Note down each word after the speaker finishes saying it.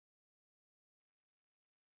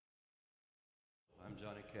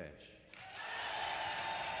Johnny Cash.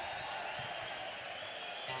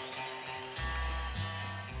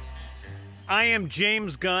 I am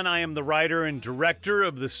James Gunn. I am the writer and director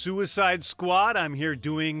of The Suicide Squad. I'm here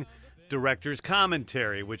doing director's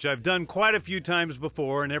commentary, which I've done quite a few times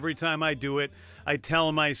before, and every time I do it, I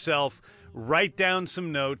tell myself, write down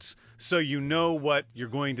some notes so you know what you're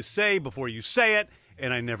going to say before you say it,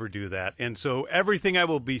 and I never do that. And so everything I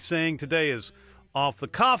will be saying today is off the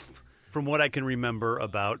cuff from what I can remember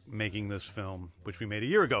about making this film, which we made a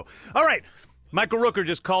year ago. All right. Michael Rooker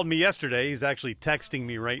just called me yesterday. He's actually texting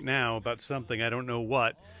me right now about something, I don't know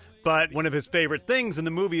what. But one of his favorite things in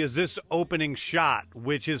the movie is this opening shot,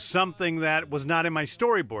 which is something that was not in my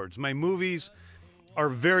storyboards. My movies are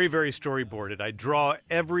very, very storyboarded. I draw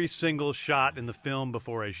every single shot in the film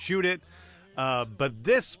before I shoot it. But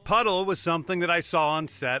this puddle was something that I saw on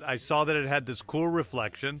set. I saw that it had this cool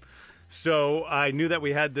reflection. So I knew that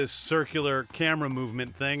we had this circular camera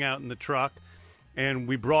movement thing out in the truck. And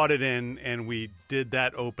we brought it in and we did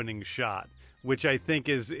that opening shot, which I think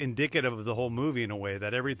is indicative of the whole movie in a way,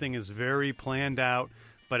 that everything is very planned out.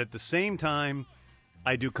 But at the same time,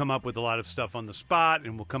 I do come up with a lot of stuff on the spot,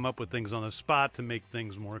 and we'll come up with things on the spot to make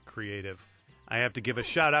things more creative. I have to give a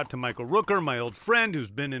shout out to Michael Rooker, my old friend,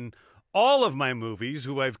 who's been in all of my movies,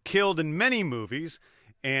 who I've killed in many movies.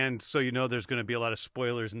 And so you know there's going to be a lot of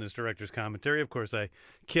spoilers in this director's commentary. Of course, I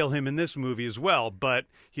kill him in this movie as well, but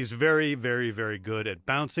he's very, very, very good at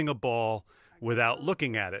bouncing a ball without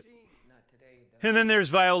looking at it. And then there's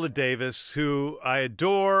Viola Davis, who I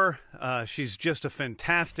adore. She's just a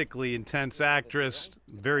fantastically intense actress,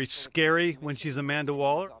 very scary when she's Amanda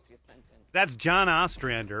Waller. That's John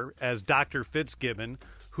Ostrander as Dr. Fitzgibbon,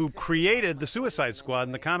 who created the Suicide Squad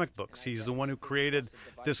in the comic books. He's the one who created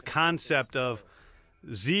this concept of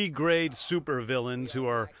Z-grade supervillains who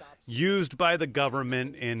are used by the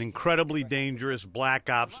government in incredibly dangerous black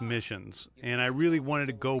ops missions. And I really wanted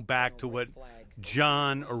to go back to what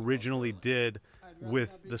John originally did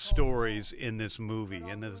with the stories in this movie.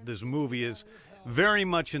 And this movie is very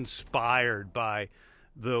much inspired by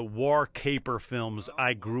the war caper films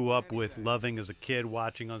I grew up with loving as a kid,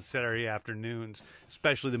 watching on Saturday afternoons,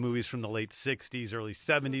 especially the movies from the late 60s, early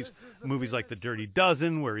 70s, movies like The Dirty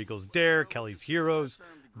Dozen, Where Eagles Dare, Kelly's Heroes.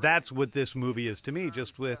 That's what this movie is to me,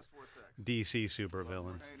 just with DC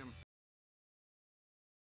supervillains.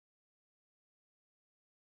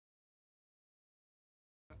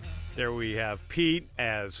 There we have Pete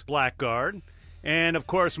as Blackguard, and of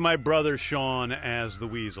course my brother Sean as the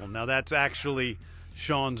Weasel. Now that's actually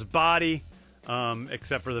Sean's body,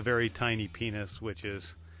 except for the very tiny penis, which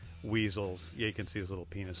is Weasel's. Yeah, you can see his little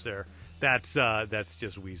penis there. That's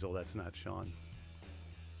just Weasel. That's not Sean.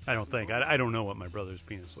 I don't think. I don't know what my brother's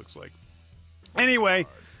penis looks like. Anyway,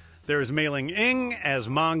 there's Mei Ling Ing as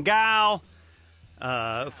Mongal,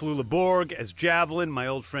 Flula Borg as Javelin, my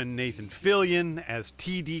old friend Nathan Fillion as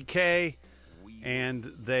TDK,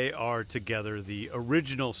 and they are together the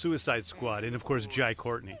original Suicide Squad, and of course Jai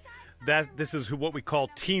Courtney. This is what we call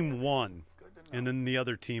Team 1, and then the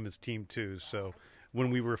other team is Team 2. So when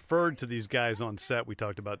we referred to these guys on set, we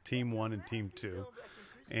talked about Team 1 and Team 2.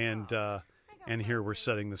 And here we're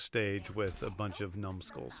setting the stage with a bunch of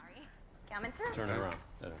numbskulls. Turn it around.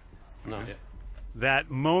 No. Yeah. That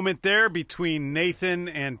moment there between Nathan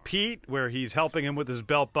and Pete, where he's helping him with his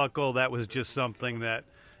belt buckle, that was just something that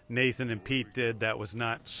Nathan and Pete did that was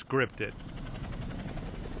not scripted.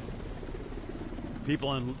 People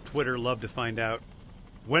on Twitter love to find out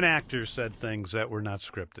when actors said things that were not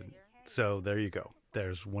scripted. So there you go.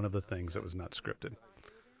 There's one of the things that was not scripted.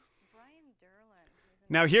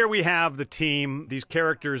 Now here we have the team. These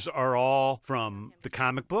characters are all from the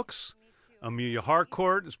comic books. Amelia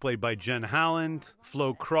Harcourt is played by Jen Howland.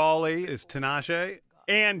 Flo Crawley is Tinashe.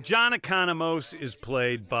 And John Economos is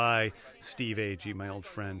played by Steve Agee, my old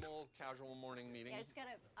friend.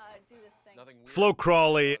 Flo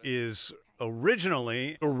Crawley is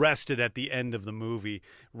originally arrested at the end of the movie.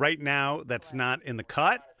 Right now, that's not in the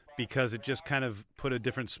cut because it just kind of put a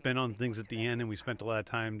different spin on things at the end, and we spent a lot of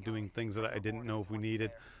time doing things that I didn't know if we needed,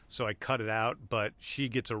 so I cut it out. But she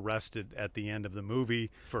gets arrested at the end of the movie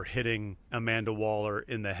for hitting Amanda Waller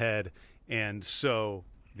in the head, and so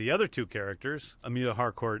the other two characters, Amelia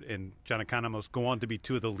Harcourt and John Economos, go on to be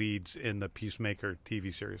two of the leads in the Peacemaker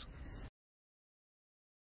TV series.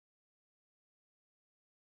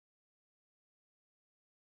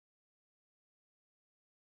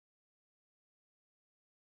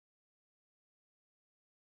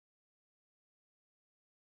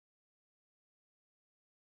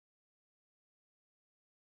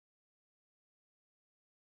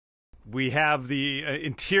 We have the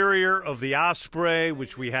interior of the Osprey,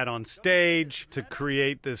 which we had on stage to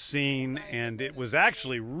create this scene, and it was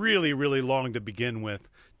actually really, really long to begin with.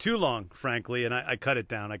 Too long, frankly, and I cut it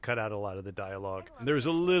down. I cut out a lot of the dialogue. There's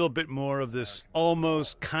a little bit more of this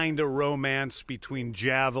almost kind of romance between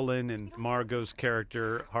Javelin and Margot's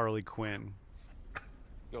character, Harley Quinn.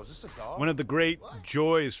 Yo, is this a dog? One of the great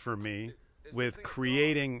joys for me with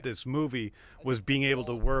creating this movie was being able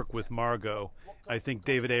to work with Margot. I think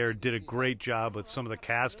David Ayer did a great job with some of the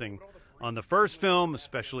casting on the first film,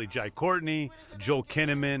 especially Jai Courtney, Joel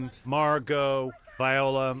Kinnaman, Margot,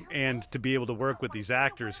 Viola, and to be able to work with these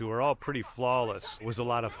actors who are all pretty flawless was a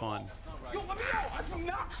lot of fun.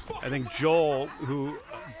 I think Joel, who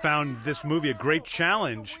found this movie a great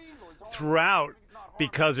challenge throughout,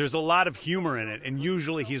 because there's a lot of humor in it, and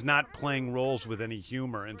usually he's not playing roles with any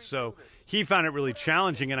humor, and so he found it really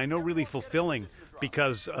challenging, and I know really fulfilling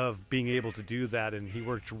because of being able to do that, and he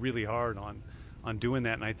worked really hard on doing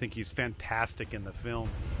that, and I think he's fantastic in the film.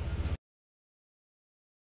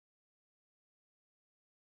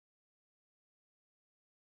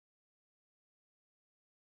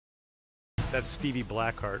 That's Stevie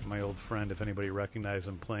Blackheart, my old friend, if anybody recognizes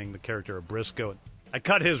him, playing the character of Briscoe. I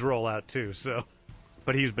cut his role out too, so,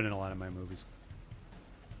 but he's been in a lot of my movies.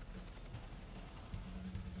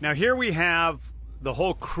 Now here we have the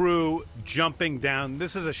whole crew jumping down.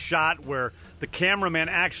 This is a shot where the cameraman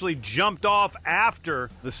actually jumped off after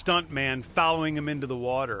the stuntman, following him into the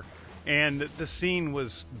water. And the scene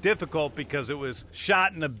was difficult because it was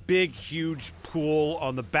shot in a big, huge pool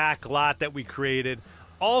on the back lot that we created.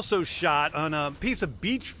 Also shot on a piece of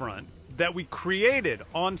beachfront that we created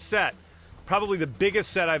on set. Probably the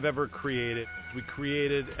biggest set I've ever created. We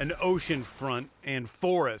created an ocean front and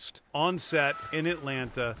forest on set in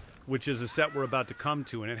Atlanta, which is a set we're about to come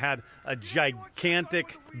to. And it had a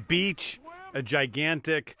gigantic beach, a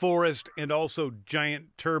gigantic forest, and also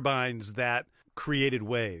giant turbines that created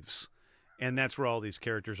waves. And that's where all these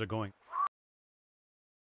characters are going.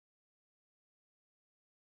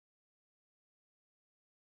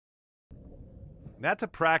 That's a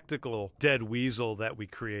practical dead weasel that we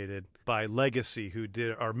created by Legacy, who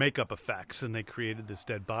did our makeup effects, and they created this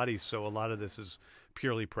dead body, so a lot of this is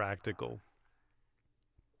purely practical.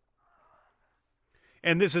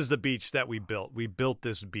 And this is the beach that we built. We built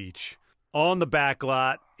this beach on the back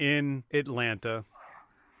lot in Atlanta.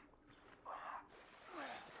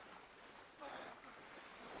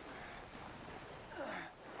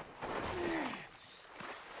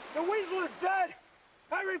 The weasel is dead!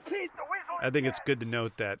 I repeat, the weasel is I think it's good to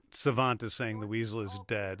note that Savant is saying the weasel is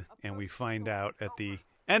dead, and we find out at the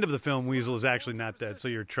end of the film Weasel is actually not dead, so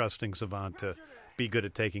you're trusting Savant to be good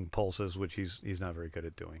at taking pulses, which he's not very good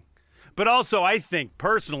at doing. But also, I think,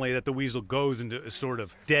 personally, that the weasel goes into a sort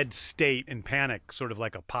of dead state and panic, sort of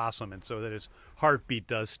like a possum, and so that his heartbeat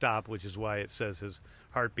does stop, which is why it says his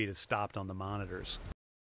heartbeat is stopped on the monitors.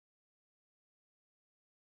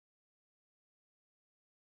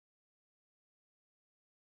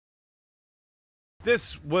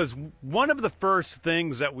 This was one of the first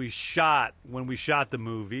things that we shot when we shot the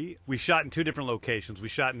movie. We shot in two different locations. We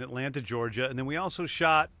shot in Atlanta, Georgia, and then we also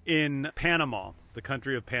shot in Panama, the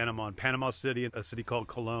country of Panama, in Panama City, a city called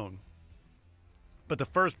Cologne. But the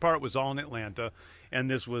first part was all in Atlanta,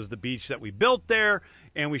 and this was the beach that we built there,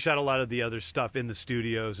 and we shot a lot of the other stuff in the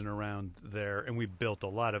studios and around there, and we built a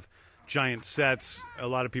lot of giant sets. A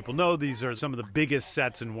lot of people know these are some of the biggest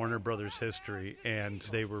sets in Warner Brothers history, and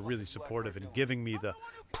they were really supportive in giving me the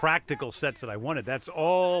practical sets that I wanted. That's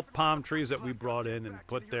all palm trees that we brought in and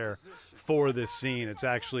put there for this scene. It's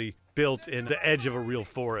actually built in the edge of a real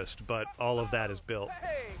forest, but all of that is built.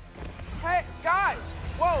 Hey, guys!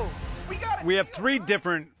 Whoa! We have three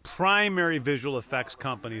different primary visual effects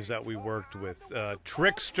companies that we worked with.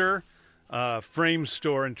 Trickster, Frame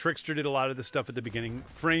Store, and Trickster did a lot of the stuff at the beginning.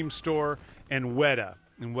 Frame Store and Weta.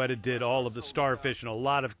 And Weta did all of the Starfish and a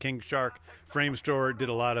lot of King Shark. Frame Store did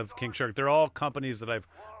a lot of King Shark. They're all companies that I've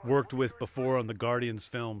worked with before on the Guardians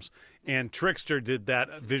films. And Trickster did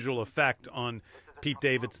that visual effect on Pete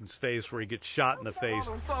Davidson's face where he gets shot in the face.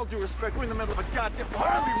 With all due respect, we're in the middle of a goddamn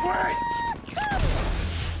Harley, wait!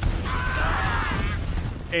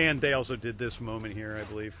 And they also did this moment here, I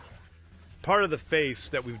believe. Part of the face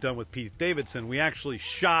that we've done with Pete Davidson, we actually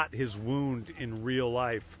shot his wound in real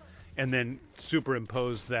life and then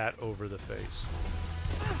superimposed that over the face.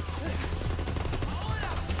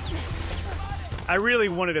 I really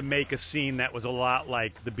wanted to make a scene that was a lot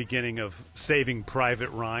like the beginning of Saving Private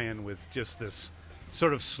Ryan, with just this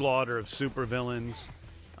sort of slaughter of supervillains.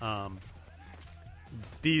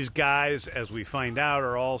 These guys, as we find out,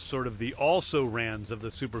 are all sort of the also-rans of the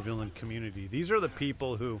supervillain community. These are the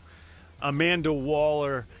people who Amanda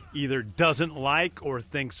Waller either doesn't like or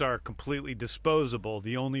thinks are completely disposable.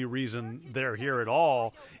 The only reason they're here at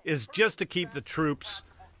all is just to keep the troops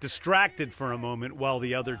distracted for a moment while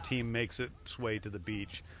the other team makes its way to the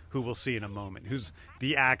beach, who we'll see in a moment, who's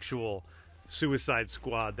the actual Suicide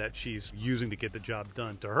Squad that she's using to get the job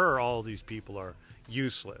done. To her, all these people are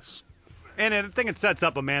useless. And I think it sets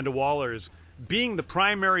up Amanda Waller as being the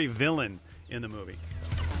primary villain in the movie.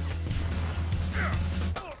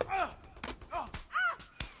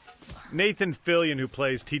 Nathan Fillion, who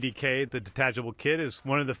plays TDK, the detachable kid, is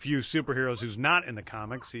one of the few superheroes who's not in the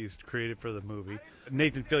comics. He's created for the movie.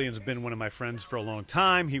 Nathan Fillion's been one of my friends for a long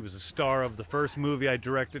time. He was a star of the first movie I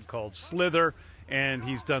directed called Slither, and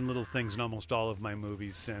he's done little things in almost all of my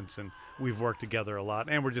movies since, and we've worked together a lot,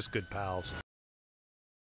 and we're just good pals.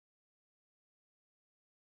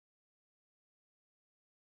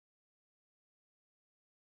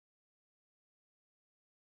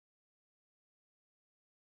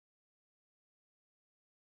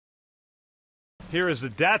 Here is the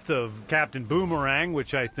death of Captain Boomerang,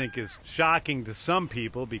 which I think is shocking to some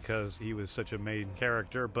people because he was such a main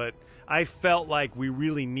character, but I felt like we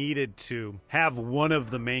really needed to have one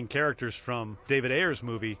of the main characters from David Ayer's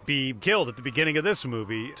movie be killed at the beginning of this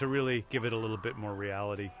movie to really give it a little bit more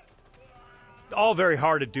reality. All very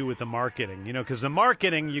hard to do with the marketing, you know, because the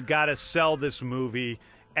marketing, you got to sell this movie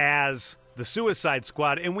as the Suicide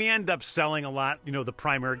Squad, and we end up selling a lot, you know, the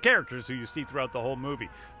primary characters who you see throughout the whole movie.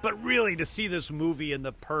 But really, to see this movie in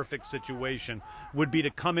the perfect situation would be to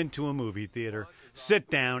come into a movie theater, sit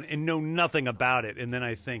down, and know nothing about it. And then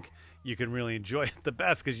I think you can really enjoy it the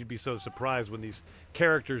best, because you'd be so surprised when these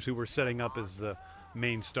characters who we're setting up as the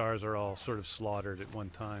main stars are all sort of slaughtered at one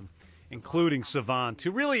time, including Savant,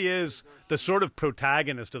 who really is the sort of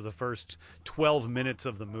protagonist of the first 12 minutes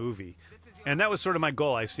of the movie. And that was sort of my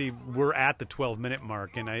goal. I see we're at the 12-minute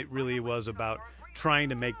mark, and it really was about trying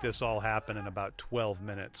to make this all happen in about 12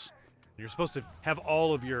 minutes. You're supposed to have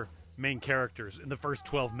all of your main characters in the first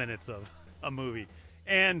 12 minutes of a movie.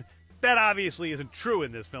 And that obviously isn't true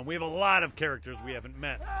in this film. We have a lot of characters we haven't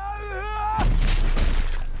met.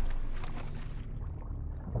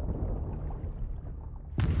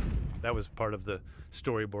 That was part of the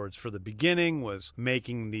storyboards for the beginning, was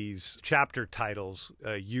making these chapter titles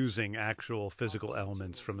using actual physical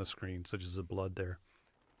elements from the screen, such as the blood there.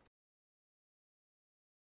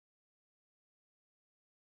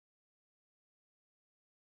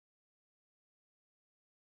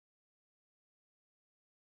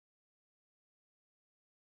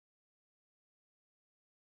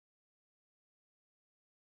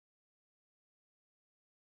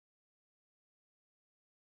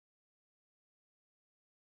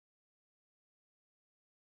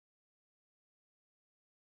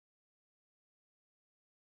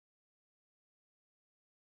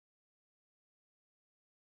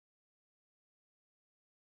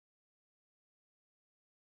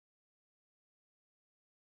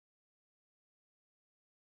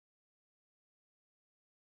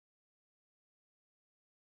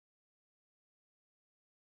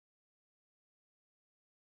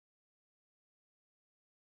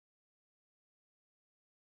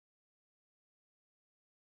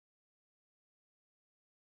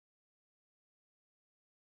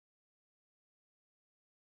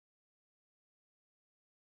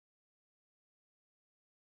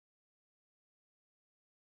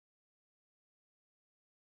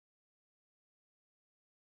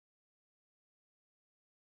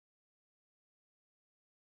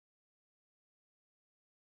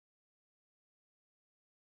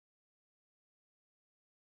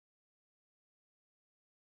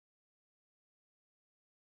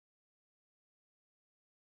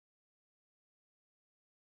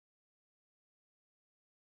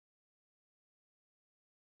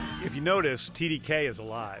 If you notice, TDK is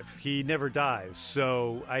alive. He never dies.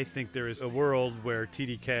 So I think there is a world where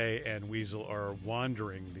TDK and Weasel are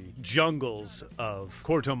wandering the jungles of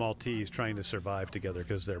Corto Maltese trying to survive together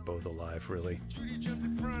because they're both alive, really.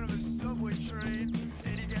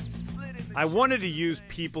 I wanted to use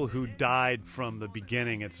people who died from the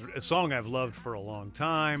beginning. It's a song I've loved for a long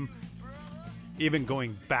time. Even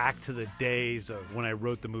going back to the days of when I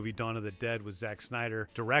wrote the movie Dawn of the Dead with Zack Snyder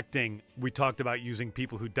directing, we talked about using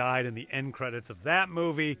people who died in the end credits of that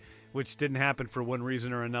movie, which didn't happen for one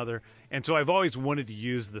reason or another. And so I've always wanted to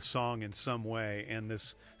use the song in some way, and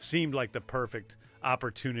this seemed like the perfect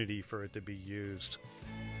opportunity for it to be used.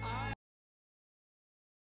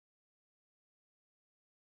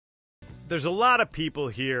 There's a lot of people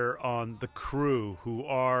here on the crew who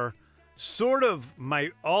are sort of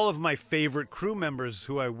all of my favorite crew members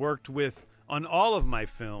who I worked with on all of my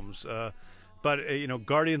films. But,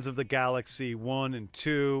 Guardians of the Galaxy 1 and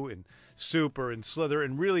 2 and Super and Slither,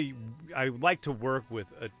 and really, I like to work with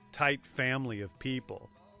a tight family of people.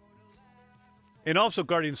 And also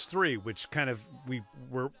Guardians 3, which kind of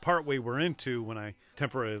we're into when I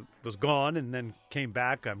temporarily was gone and then came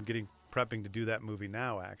back. I'm prepping to do that movie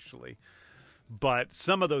now, actually. But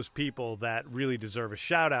some of those people that really deserve a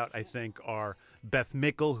shout out, I think, are Beth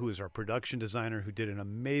Mickle, who is our production designer, who did an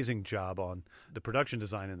amazing job on the production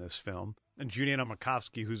design in this film, and Juliana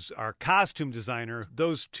Markovsky, who's our costume designer.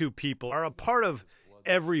 Those two people are a part of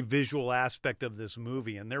every visual aspect of this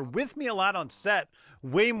movie, and they're with me a lot on set,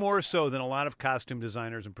 way more so than a lot of costume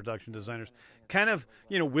designers and production designers, kind of,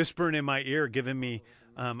 whispering in my ear, giving me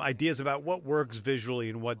ideas about what works visually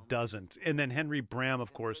and what doesn't. And then Henry Bram,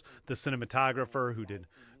 of course, the cinematographer who did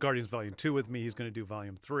Guardians Volume 2 with me, he's going to do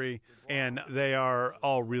Volume 3, and they are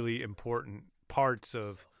all really important parts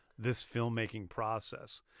of this filmmaking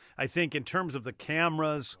process. I think in terms of the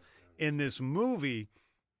cameras in this movie,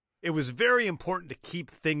 it was very important to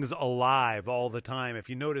keep things alive all the time. If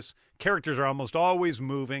you notice, characters are almost always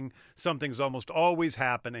moving, something's almost always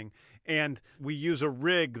happening, and we use a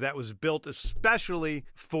rig that was built especially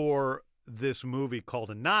for this movie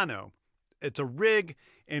called a Nano. It's a rig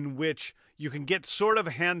in which you can get sort of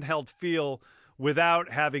a handheld feel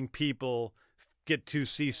without having people get too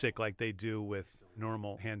seasick like they do with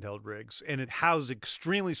normal handheld rigs. And it houses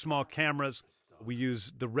extremely small cameras. We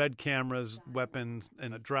use the red cameras, weapons,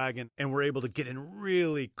 and a dragon, and we're able to get in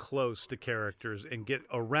really close to characters and get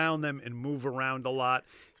around them and move around a lot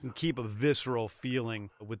and keep a visceral feeling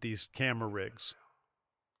with these camera rigs.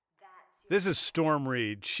 This is Storm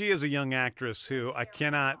Reed. She is a young actress who I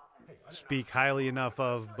cannot speak highly enough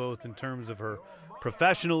of, both in terms of her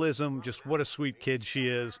professionalism, just what a sweet kid she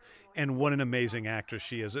is, and what an amazing actress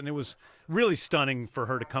she is. And it was really stunning for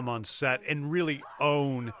her to come on set and really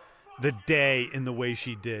own the day in the way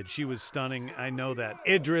she did. She was stunning. I know that.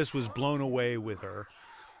 Idris was blown away with her.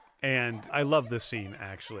 And I love this scene,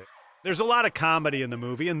 actually. There's a lot of comedy in the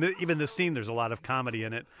movie, and even the scene, there's a lot of comedy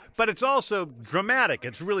in it. But it's also dramatic.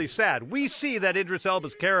 It's really sad. We see that Idris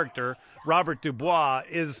Elba's character, Robert Dubois,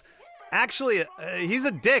 is actually, he's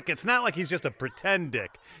a dick. It's not like he's just a pretend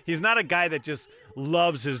dick. He's not a guy that just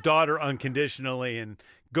loves his daughter unconditionally and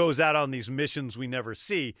goes out on these missions we never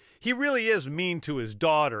see. He really is mean to his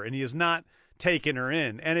daughter, and he has not taken her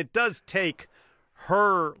in. And it does take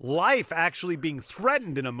her life actually being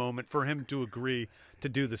threatened in a moment for him to agree to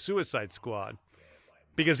do the Suicide Squad.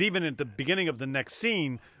 Because even at the beginning of the next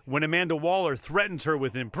scene, when Amanda Waller threatens her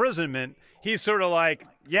with imprisonment, he's sort of like,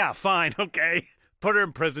 yeah, fine, okay. Put her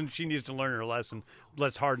in prison. She needs to learn her lesson.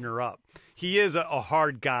 Let's harden her up. He is a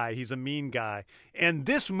hard guy. He's a mean guy. And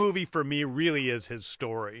this movie, for me, really is his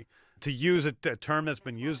story. To use a term that's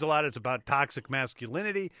been used a lot, it's about toxic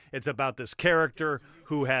masculinity. It's about this character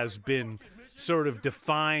who has been sort of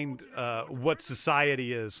defined what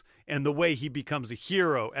society is. And the way he becomes a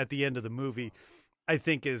hero at the end of the movie, I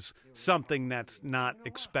think, is something that's not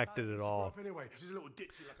expected at all.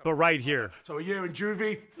 But right here. So a year in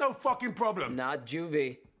juvie, no fucking problem. Not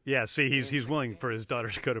juvie. Yeah, see, he's willing for his daughter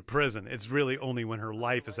to go to prison. It's really only when her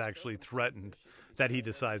life is actually threatened that he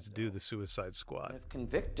decides to do the Suicide Squad. If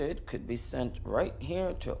convicted, could be sent right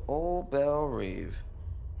here to Old Belle Reve.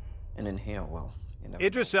 And in here, well, you know.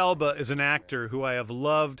 Idris Elba is an actor who I have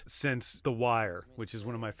loved since The Wire, which is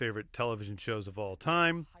one of my favorite television shows of all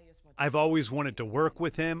time. I've always wanted to work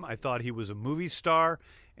with him. I thought he was a movie star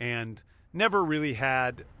and never really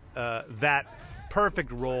had that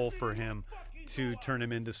perfect role for him to turn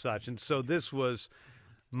him into such. And so this was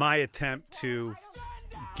my attempt to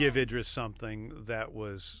give Idris something that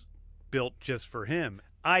was built just for him.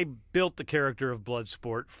 I built the character of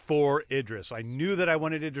Bloodsport for Idris. I knew that I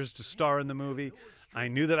wanted Idris to star in the movie. I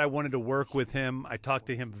knew that I wanted to work with him. I talked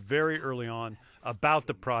to him very early on about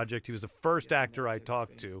the project. He was the first actor I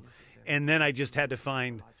talked to. And then I just had to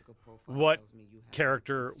find what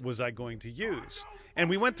character was I going to use. And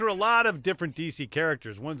we went through a lot of different DC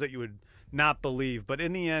characters, ones that you would not believe. But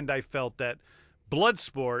in the end, I felt that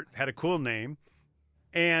Bloodsport had a cool name,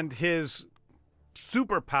 and his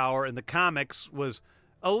superpower in the comics was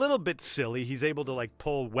a little bit silly. He's able to like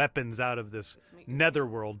pull weapons out of this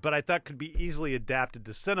netherworld, but I thought could be easily adapted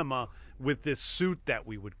to cinema with this suit that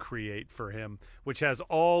we would create for him, which has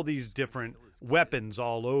all these different weapons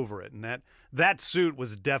all over it. And that suit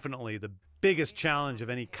was definitely the biggest challenge of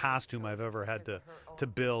any costume I've ever had to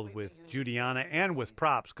build with Judiana and with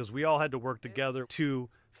props, because we all had to work together to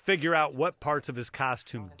figure out what parts of his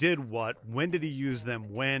costume did what, when did he use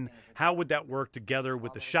them, when, how would that work together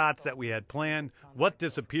with the shots that we had planned, what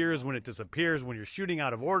disappears when it disappears, when you're shooting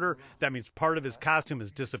out of order, that means part of his costume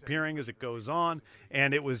is disappearing as it goes on,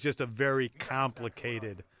 and it was just a very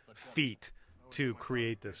complicated feat to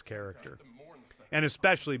create this character. And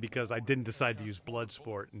especially because I didn't decide to use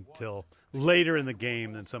Bloodsport until later in the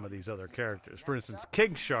game than some of these other characters. For instance,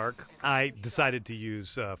 King Shark, I decided to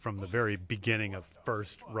use from the very beginning of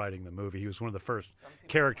first writing the movie. He was one of the first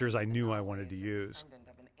characters I knew I wanted to use.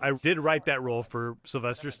 I did write that role for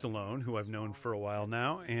Sylvester Stallone, who I've known for a while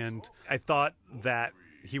now, and I thought that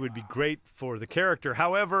he would be great for the character.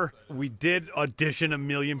 However, we did audition 1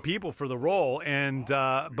 million people for the role, and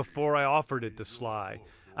before I offered it to Sly,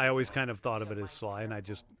 I always kind of thought of it as Sly, and I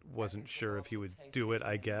just wasn't sure if he would do it,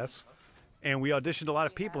 I guess. And we auditioned a lot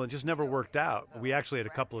of people, and it just never worked out. We actually had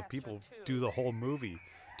a couple of people do the whole movie.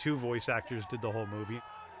 2 voice actors did the whole movie,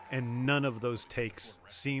 and none of those takes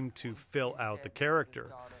seemed to fill out the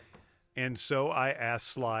character. And so I asked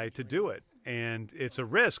Sly to do it. And it's a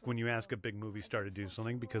risk when you ask a big movie star to do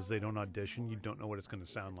something because they don't audition. You don't know what it's going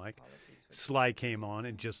to sound like. Sly came on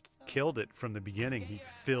and just killed it from the beginning. He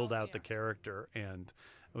filled out the character, and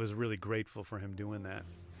I was really grateful for him doing that.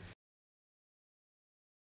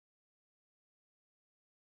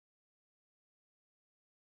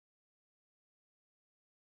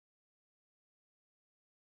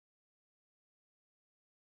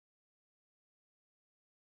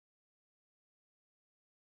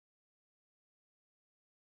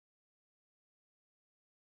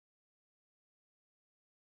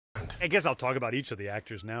 I guess I'll talk about each of the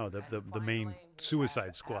actors now, the main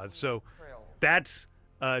Suicide Squad. So that's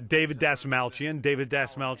David Dastmalchian. David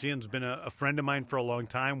Dastmalchian's been a friend of mine for a long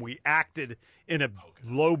time. We acted in a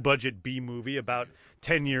low-budget B movie about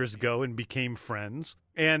 10 years ago and became friends.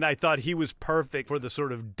 And I thought he was perfect for the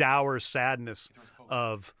sort of dour sadness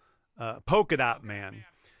of Polka Dot Man.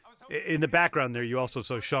 In the background there, you also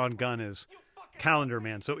saw Sean Gunn as Calendar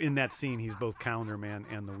Man. So in that scene, he's both Calendar Man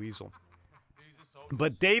and the Weasel.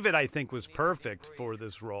 But David, I think, was perfect for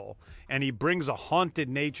this role, and he brings a haunted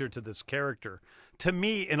nature to this character. To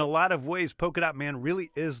me, in a lot of ways, Polka Dot Man really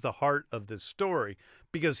is the heart of this story,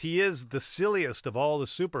 because he is the silliest of all the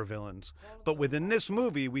supervillains. But within this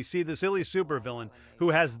movie, we see the silly supervillain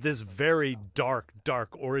who has this very dark,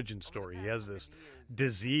 dark origin story. He has this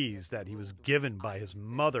disease that he was given by his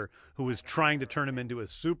mother, who was trying to turn him into a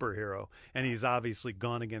superhero, and he's obviously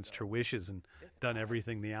gone against her wishes and done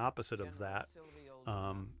everything the opposite of that.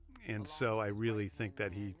 And so I really think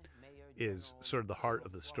that he is sort of the heart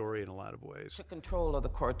of the story in a lot of ways. Took control of the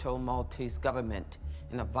Corto Maltese government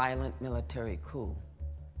in a violent military coup.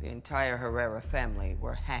 The entire Herrera family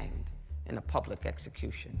were hanged in a public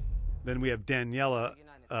execution. Then we have Daniela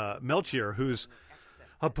Melchior, who's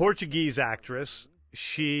a Portuguese actress.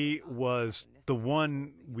 She was the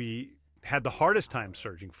one we had the hardest time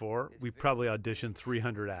searching for. We probably auditioned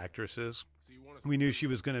 300 actresses. We knew she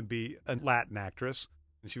was going to be a Latin actress,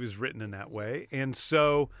 and she was written in that way. And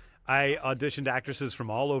so I auditioned actresses from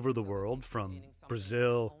all over the world, from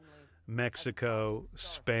Brazil, Mexico,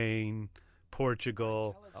 Spain,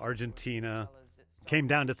 Portugal, Argentina. Came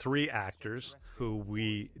down to 3 actors who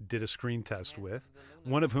we did a screen test with,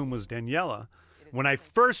 one of whom was Daniela. When I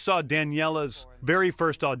first saw Daniela's very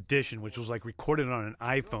first audition, which was like recorded on an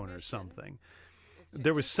iPhone or something,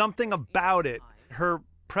 there was something about it. Her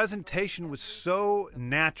presentation was so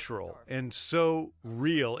natural and so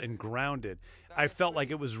real and grounded. I felt like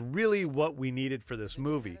it was really what we needed for this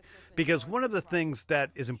movie. Because one of the things that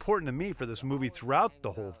is important to me for this movie throughout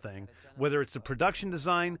the whole thing, whether it's the production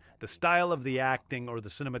design, the style of the acting, or the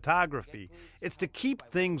cinematography, it's to keep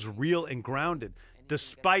things real and grounded,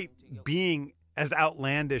 despite being as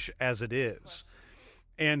outlandish as it is.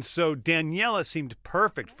 And so Daniela seemed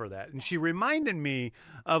perfect for that. And she reminded me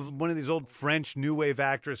of one of these old French New Wave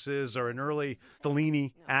actresses or an early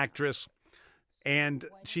Fellini actress. And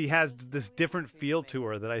she has this different feel to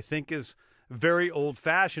her that I think is very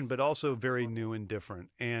old-fashioned, but also very new and different.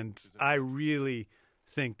 And I really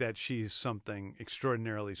think that she's something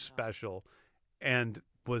extraordinarily special and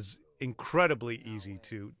was incredibly easy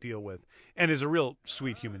to deal with and is a real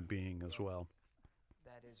sweet human being as well.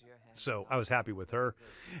 So I was happy with her.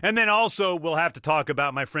 And then also we'll have to talk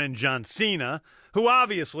about my friend John Cena, who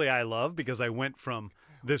obviously I love because I went from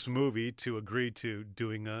this movie to agree to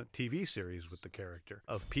doing a TV series with the character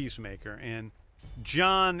of Peacemaker. And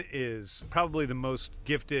John is probably the most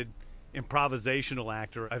gifted improvisational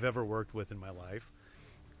actor I've ever worked with in my life.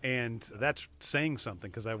 And that's saying something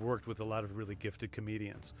because I've worked with a lot of really gifted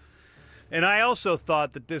comedians. And I also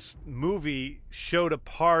thought that this movie showed a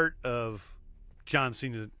part of John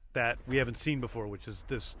Cena that we haven't seen before, which is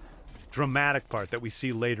this dramatic part that we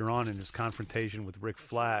see later on in his confrontation with Rick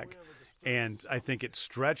Flag. And I think it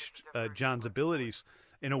stretched John's abilities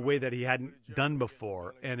in a way that he hadn't done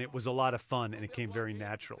before, and it was a lot of fun, and it came very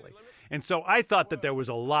naturally. And so I thought that there was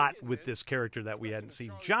a lot with this character that we hadn't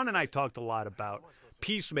seen. John and I talked a lot about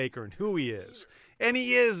Peacemaker and who he is, and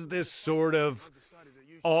he is this sort of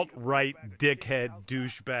alt-right dickhead,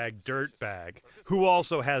 douchebag, dirtbag, who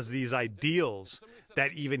also has these ideals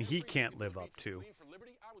that even he can't live up to.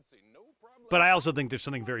 But I also think there's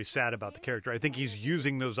something very sad about the character. I think he's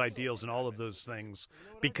using those ideals and all of those things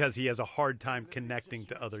because he has a hard time connecting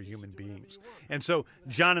to other human beings. And so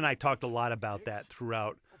John and I talked a lot about that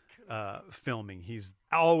throughout filming. He's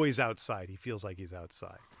always outside. He feels like he's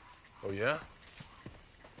outside. Oh, yeah?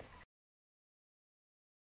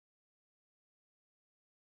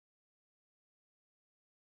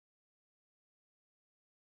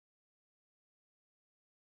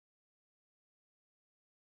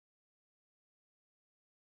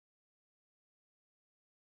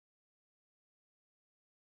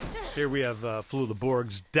 Here we have Flula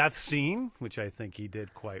Borg's death scene, which I think he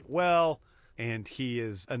did quite well, and he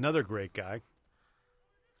is another great guy.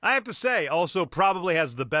 I have to say, also probably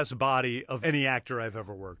has the best body of any actor I've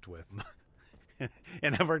ever worked with.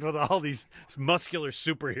 And I've worked with all these muscular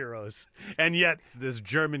superheroes, and yet this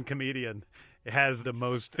German comedian has the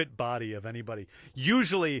most fit body of anybody.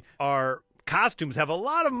 Usually our costumes have a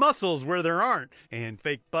lot of muscles where there aren't, and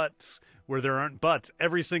fake butts where there aren't butts.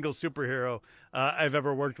 Every single superhero I've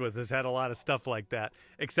ever worked with has had a lot of stuff like that,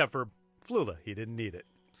 except for Flula. He didn't need it.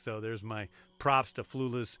 So there's my props to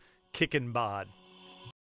Flula's kickin' bod.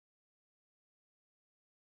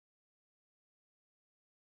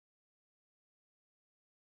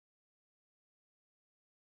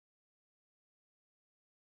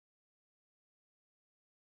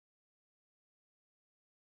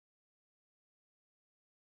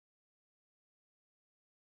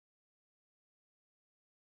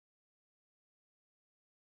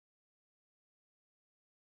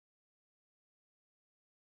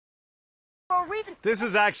 This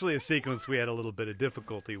is actually a sequence we had a little bit of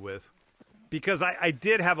difficulty with, because I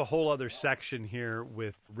did have a whole other section here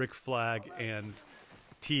with Rick Flag and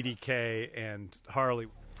TDK and Harley.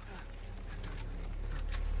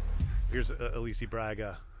 Here's Alicia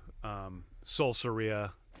Braga, Sol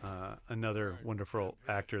Soria, another wonderful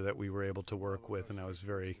actor that we were able to work with, and I was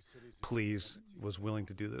very pleased was willing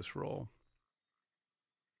to do this role.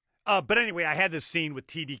 But anyway, I had this scene with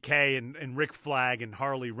TDK and Rick Flag and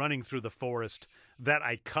Harley running through the forest that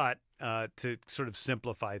I cut to sort of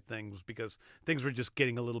simplify things, because things were just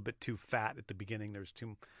getting a little bit too fat at the beginning. There's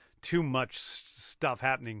too much stuff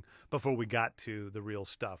happening before we got to the real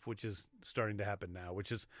stuff, which is starting to happen now,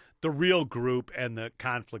 which is the real group and the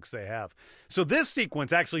conflicts they have. So this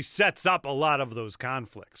sequence actually sets up a lot of those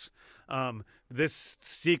conflicts. This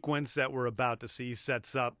sequence that we're about to see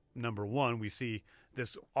sets up, number one, we see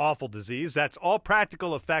this awful disease. That's all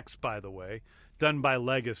practical effects, by the way, done by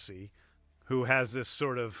Legacy, who has this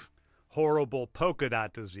sort of horrible polka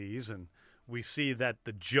dot disease, and we see that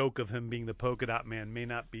the joke of him being the polka dot man may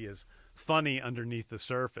not be as funny underneath the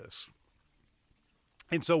surface.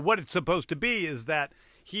 And so what it's supposed to be is that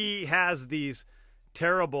he has these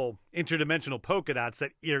terrible interdimensional polka dots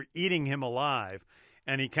that are eating him alive,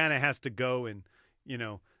 and he kind of has to go and, you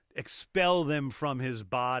know, expel them from his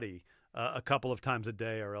body a couple of times a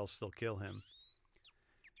day, or else they'll kill him.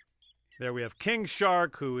 There we have King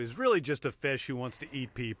Shark, who is really just a fish who wants to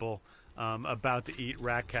eat people, about to eat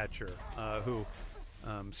Ratcatcher, who,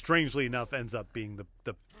 strangely enough, ends up being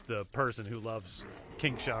the person who loves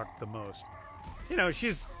King Shark the most. You know,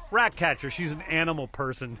 she's Ratcatcher. She's an animal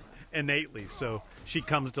person innately, so she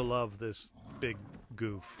comes to love this big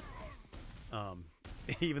goof,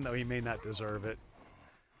 even though he may not deserve it.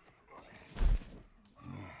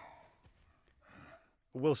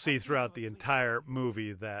 We'll see throughout the entire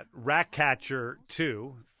movie that Ratcatcher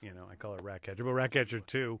 2, you know, I call her Ratcatcher, but Ratcatcher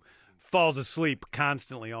 2 falls asleep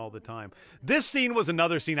constantly all the time. This scene was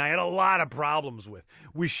another scene I had a lot of problems with.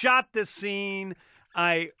 We shot this scene.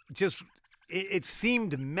 It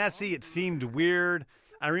seemed messy. It seemed weird.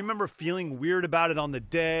 I remember feeling weird about it on the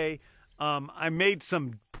day. I made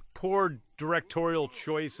some poor directorial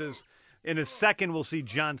choices. In a second, we'll see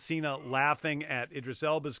John Cena laughing at Idris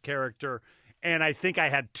Elba's character, and I think I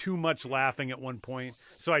had too much laughing at one point,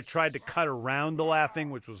 so I tried to cut around the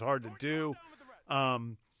laughing, which was hard to do.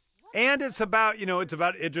 And it's about, you know, it's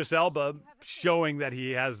about Idris Elba showing that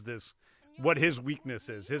he has this, what his weakness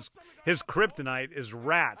is. His kryptonite is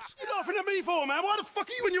rats. What are you laughing at me for, man? Why the fuck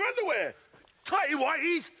are you in your underwear? Tighty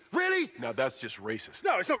whities? Really? Now that's just racist.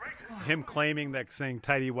 No, it's not racist. Him claiming that saying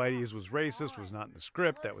tighty whities was racist was not in the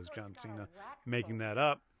script. That was John Cena making that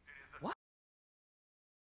up.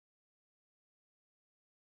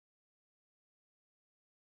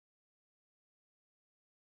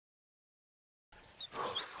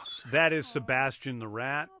 That is Sebastian the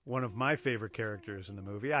Rat, one of my favorite characters in the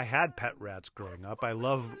movie. I had pet rats growing up. I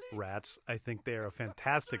love rats. I think they are a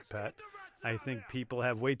fantastic pet. I think people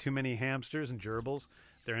have way too many hamsters and gerbils.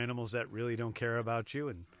 They're animals that really don't care about you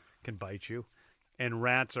and can bite you. And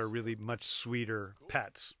rats are really much sweeter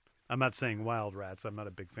pets. I'm not saying wild rats. I'm not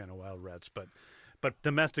a big fan of wild rats, but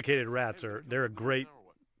domesticated rats they're a great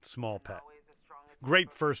small pet.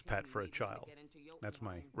 Great first pet for a child. That's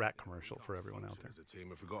my rat commercial for everyone out there.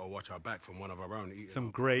 If we got to watch our back from one of our own.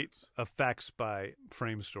 Some great effects by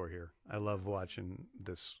Frame Store here. I love watching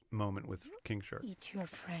this moment with King Shark. Eat your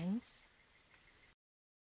friends?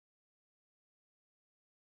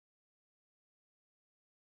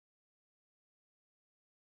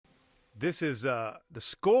 This is the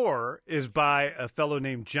score is by a fellow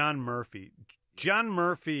named John Murphy. John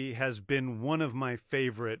Murphy has been one of my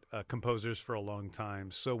favorite composers for a long time.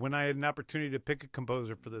 So when I had an opportunity to pick a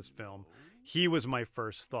composer for this film, he was my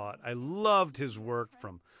first thought. I loved his work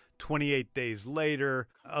from 28 Days Later,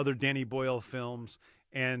 other Danny Boyle films,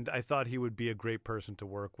 and I thought he would be a great person to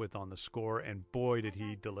work with on the score, and boy, did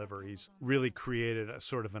he deliver. He's really created a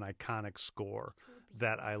sort of an iconic score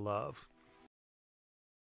that I love.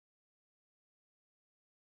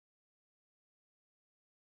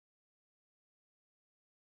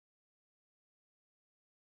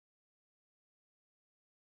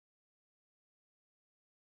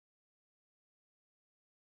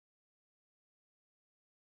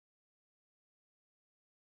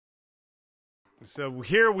 So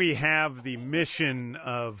here we have the mission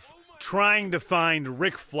of trying to find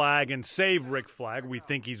Rick Flag and save Rick Flag. We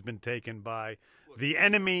think he's been taken by the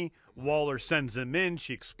enemy. Waller sends them in.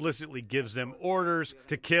 She explicitly gives them orders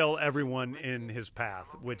to kill everyone in his path,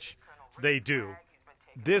 which they do.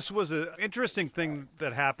 This was an interesting thing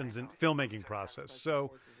that happens in filmmaking process.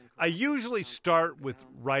 So I usually start with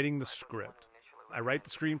writing the script. I write the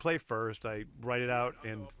screenplay first. I write it out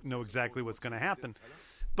and know exactly what's going to happen.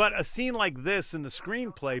 But a scene like this in the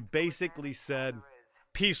screenplay basically said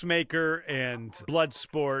Peacemaker and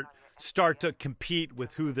Bloodsport start to compete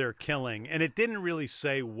with who they're killing. And it didn't really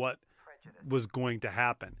say what was going to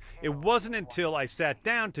happen. It wasn't until I sat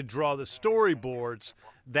down to draw the storyboards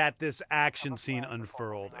that this action scene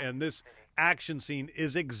unfurled. And this action scene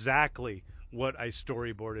is exactly what I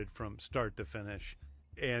storyboarded from start to finish.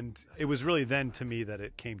 And it was really then to me that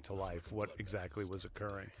it came to life, what exactly was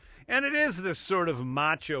occurring. And it is this sort of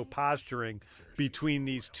macho posturing between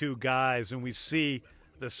these two guys, and we see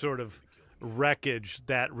the sort of wreckage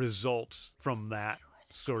that results from that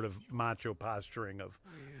sort of macho posturing of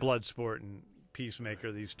Bloodsport and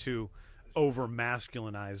Peacemaker, these two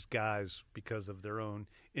over-masculinized guys because of their own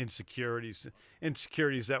insecurities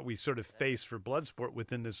that we sort of face for Bloodsport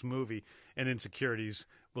within this movie, and insecurities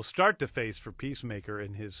we'll start to face for Peacemaker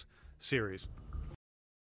in his series.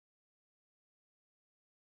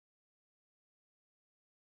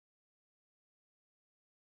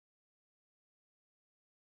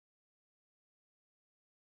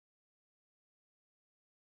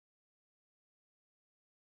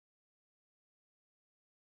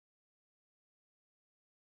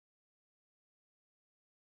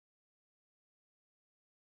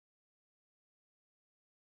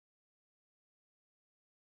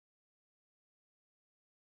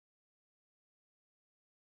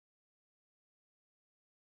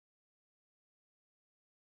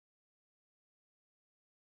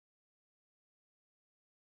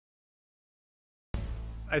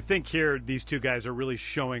 I think here these two guys are really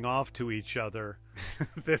showing off to each other.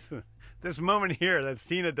 This moment here that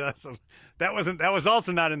Cena does, that was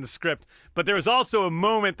also not in the script, but there was also a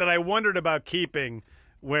moment that I wondered about keeping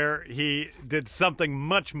where he did something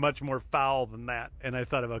much, much more foul than that, and I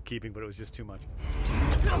thought about keeping, but it was just too much.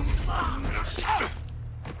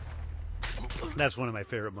 That's one of my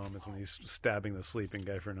favorite moments, when he's stabbing the sleeping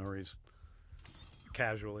guy for no reason,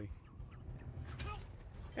 casually.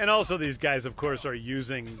 And also these guys, of course, are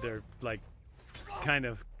using their, like, kind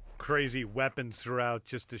of crazy weapons throughout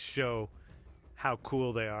just to show how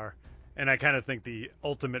cool they are. And I kind of think the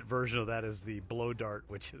ultimate version of that is the blow dart,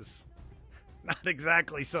 which is not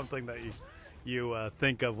exactly something that you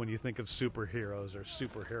think of when you think of superheroes or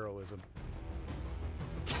superheroism.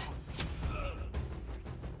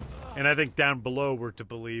 And I think down below we're to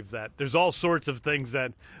believe that there's all sorts of things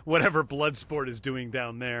that whatever Bloodsport is doing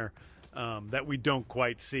down there, that we don't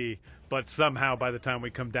quite see, but somehow by the time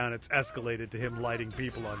we come down, it's escalated to him lighting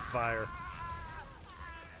people on fire.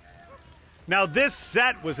 Now, this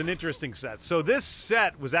set was an interesting set. So this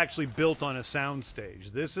set was actually built on a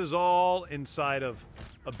soundstage. This is all inside of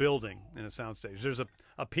a building in a soundstage. There's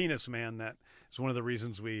a penis man that is one of the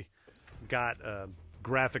reasons we got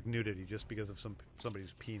graphic nudity, just because of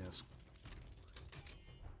somebody's penis.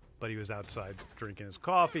 But he was outside drinking his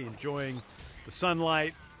coffee, enjoying the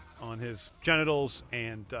sunlight on his genitals,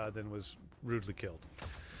 and then was rudely killed.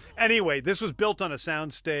 Anyway, this was built on a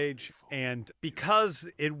soundstage, and because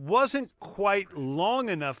it wasn't quite long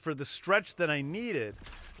enough for the stretch that I needed,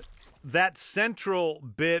 that central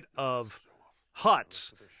bit of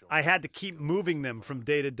huts, I had to keep moving them from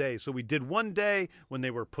day to day. So we did one day when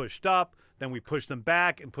they were pushed up, then we pushed them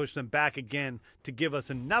back and pushed them back again to give us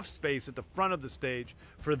enough space at the front of the stage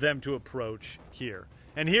for them to approach here.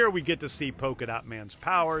 And here we get to see Polka Dot Man's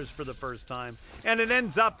powers for the first time, and it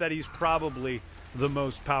ends up that he's probably the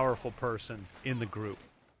most powerful person in the group,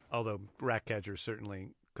 although Ratcatcher certainly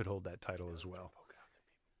could hold that title as well.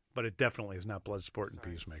 But it definitely is not Bloodsport and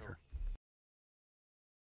Peacemaker.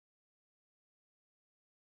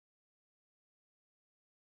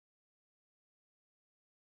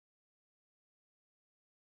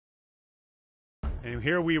 And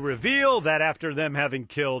here we reveal that after them having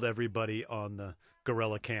killed everybody on the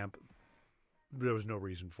guerrilla camp, there was no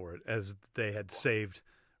reason for it, as they had saved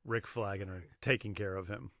Rick Flag and are taking care of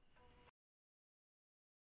him.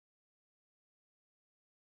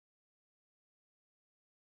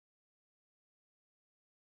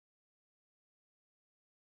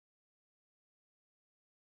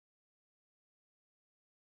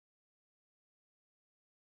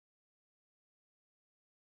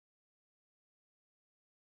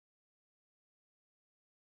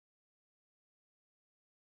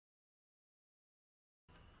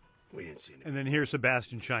 And then here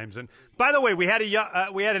Sebastian chimes in. By the way, we had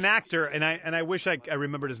an actor, and I wish I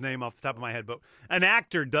remembered his name off the top of my head, but an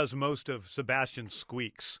actor does most of Sebastian's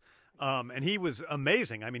squeaks, and he was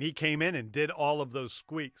amazing. I mean, he came in and did all of those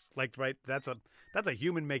squeaks. Like, right, that's a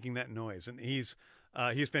human making that noise, and he's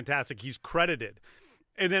fantastic. He's credited.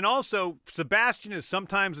 And then also, Sebastian is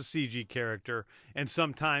sometimes a CG character, and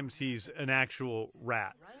sometimes he's an actual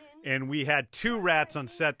rat. And we had two rats on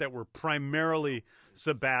set that were primarily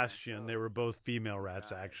Sebastian. They were both female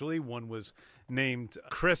rats, actually. One was named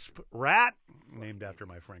Crisp Rat, named after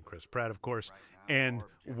my friend Chris Pratt, of course, and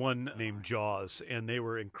one named Jaws. And they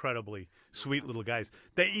were incredibly sweet little guys.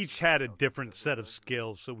 They each had a different set of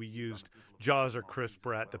skills, so we used Jaws or Crisp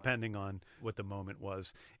Rat, depending on what the moment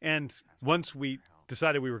was. And once we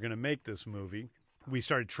decided we were going to make this movie, we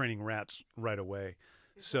started training rats right away.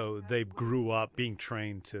 So they grew up being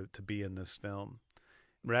trained to be in this film.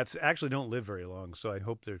 Rats actually don't live very long, so I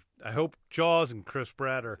hope Jaws and Chris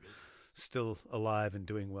Pratt are still alive and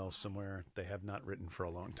doing well somewhere they have not written for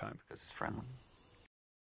a long time. Because it's friendly.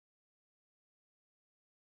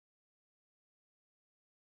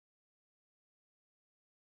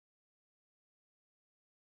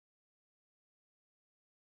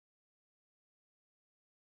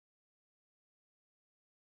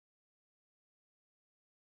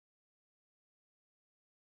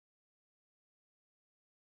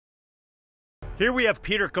 Here we have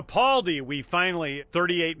Peter Capaldi. We finally,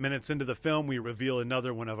 38 minutes into the film, we reveal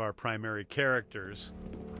another one of our primary characters.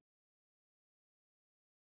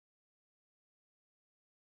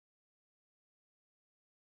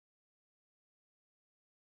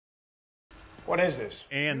 What is this?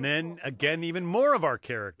 And then, again, even more of our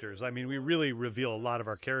characters. I mean, we really reveal a lot of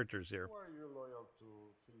our characters here.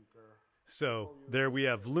 So there we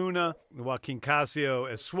have Luna, Joaquin Casio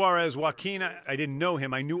as Suarez. Joaquin, I didn't know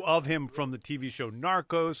him. I knew of him from the TV show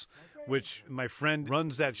Narcos, which my friend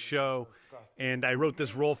runs that show, and I wrote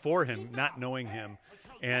this role for him, not knowing him.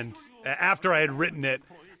 And after I had written it,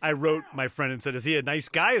 I wrote my friend and said, is he a nice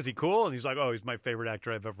guy? Is he cool? And he's like, oh, he's my favorite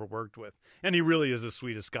actor I've ever worked with. And he really is the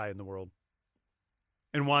sweetest guy in the world.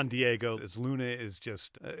 And Juan Diego as Luna is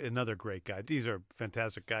just another great guy. These are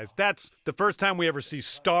fantastic guys. That's the first time we ever see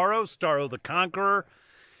Starro the Conqueror.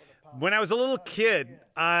 When I was a little kid,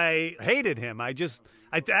 I hated him. I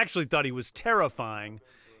actually thought he was terrifying.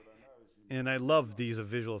 And I love these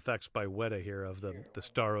visual effects by Weta here of the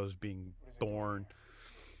Starros being born.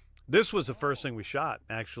 This was the first thing we shot,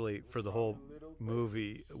 actually, for the whole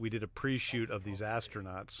movie. We did a pre-shoot of these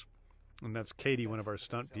astronauts. And that's Katie, one of our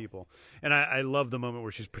stunt people. And I love the moment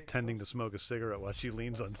where she's pretending to smoke a cigarette while she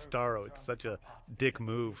leans on Starro. It's such a dick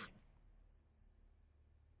move.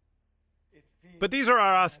 But these are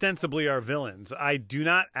ostensibly our villains. I do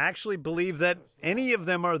not actually believe that any of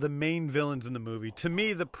them are the main villains in the movie. To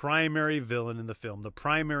me, the primary villain in the film, the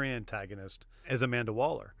primary antagonist, is Amanda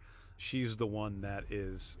Waller. She's the one that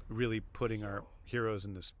is really putting our heroes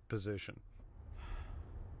in this position.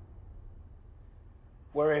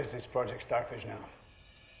 Where is this Project Starfish now?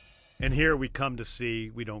 And here we come to see,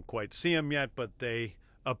 we don't quite see him yet, but they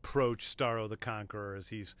approach Starro the Conqueror as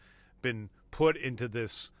he's been put into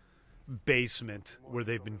this basement where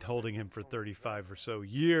they've been holding him for 35 or so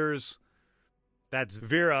years. That's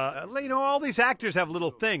Vera. You know, all these actors have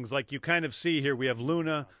little things. Like you kind of see here, we have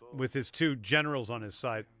Luna with his two generals on his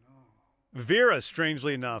side. Vera,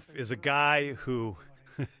 strangely enough, is a guy who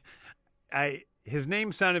his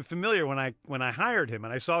name sounded familiar when I hired him,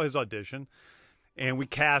 and I saw his audition, and we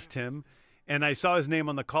cast him, and I saw his name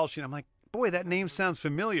on the call sheet. I'm like, boy, that name sounds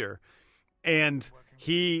familiar. And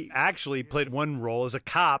he actually played one role as a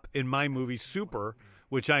cop in my movie Super,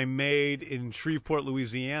 which I made in Shreveport,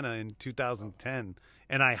 Louisiana in 2010.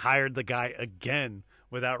 And I hired the guy again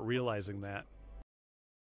without realizing that.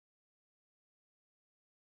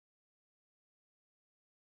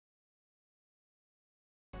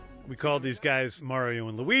 We called these guys Mario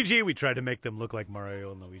and Luigi. We tried to make them look like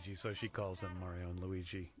Mario and Luigi, so she calls them Mario and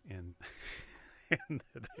Luigi. And, and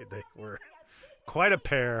they were quite a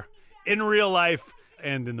pair in real life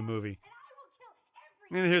and in the movie.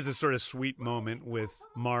 And here's a sort of sweet moment with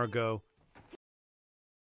Margot.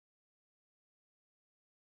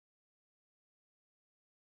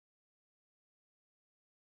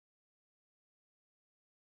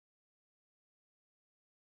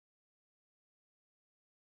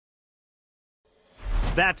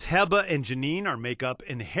 That's Heba and Janine, our makeup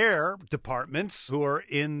and hair departments, who are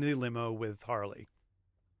in the limo with Harley.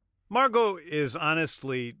 Margot is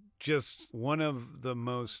honestly just one of the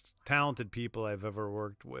most talented people I've ever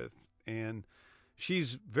worked with. And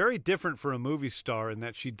she's very different for a movie star in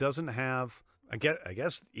that she doesn't have, I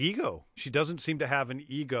guess, ego. She doesn't seem to have an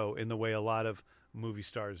ego in the way a lot of movie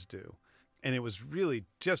stars do. And it was really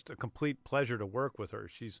just a complete pleasure to work with her.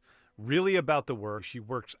 She's really about the work. She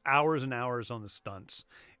works hours and hours on the stunts,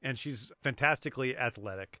 and she's fantastically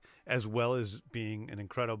athletic, as well as being an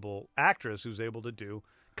incredible actress who's able to do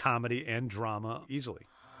comedy and drama easily.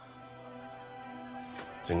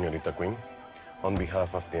 Señorita Quinn, on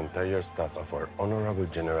behalf of the entire staff of our Honorable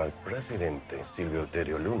General Presidente Silvio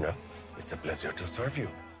Terio Luna, it's a pleasure to serve you.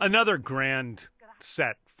 Another grand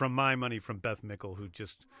set from my money from Beth Mickle, who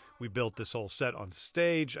we built this whole set on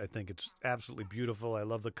stage. I think it's absolutely beautiful. I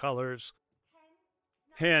love the colors.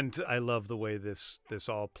 And I love the way this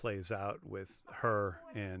all plays out with her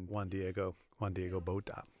and Juan Diego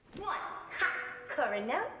Bota. One, ha,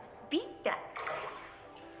 Coronel, beat that.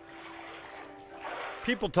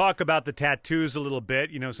 People talk about the tattoos a little bit.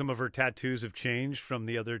 You know, some of her tattoos have changed from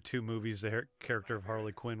the other two movies the character of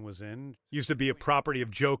Harley Quinn was in. Used to be a property of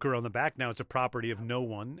Joker on the back. Now it's a property of no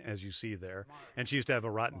one, as you see there. And she used to have a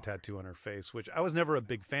rotten tattoo on her face, which I was never a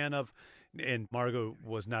big fan of. And Margot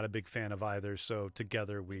was not a big fan of either. So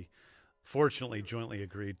together we fortunately jointly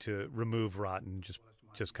agreed to remove rotten,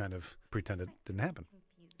 just kind of pretend it didn't happen.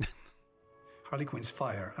 Harley Quinn's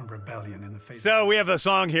fire and rebellion in the face. So we have a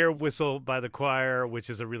song here, Whistle by the Choir, which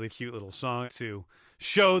is a really cute little song to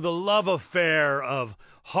show the love affair of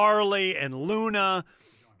Harley and Luna.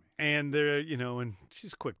 And they're, you know, and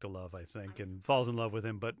she's quick to love, I think, and falls in love with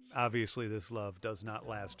him. But obviously this love does not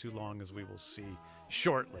last too long, as we will see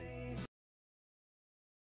shortly.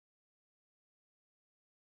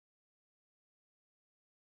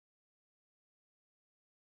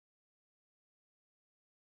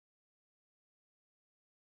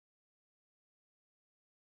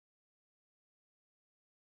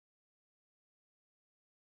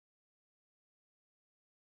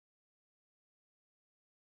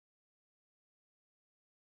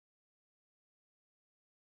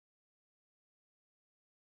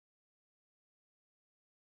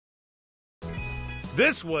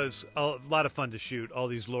 This was a lot of fun to shoot, all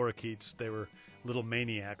these lorikeets. They were little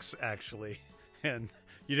maniacs, actually. And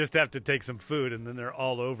you just have to take some food, and then they're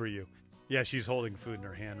all over you. Yeah, she's holding food in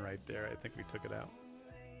her hand right there. I think we took it out.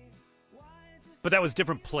 But that was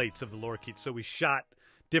different plates of the lorikeets. So we shot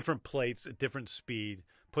different plates at different speed,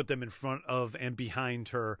 put them in front of and behind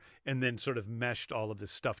her, and then sort of meshed all of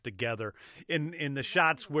this stuff together. In the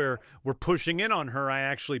shots where we're pushing in on her, I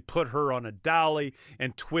actually put her on a dolly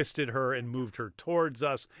and twisted her and moved her towards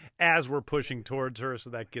us as we're pushing towards her, so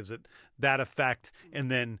that gives it that effect. And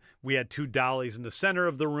then we had two dollies in the center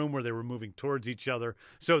of the room where they were moving towards each other.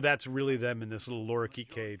 So that's really them in this little lorikeet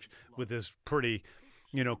cage with this pretty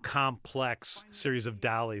complex series of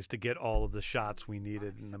dollies to get all of the shots we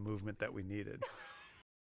needed and the movement that we needed.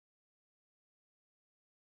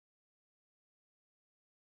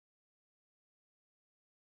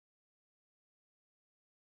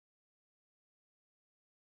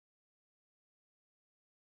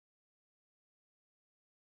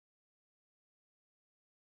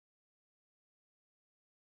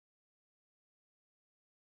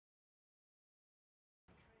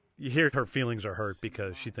 You hear her feelings are hurt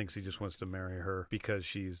because she thinks he just wants to marry her because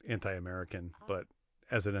she's anti-American. But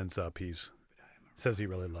as it ends up, says he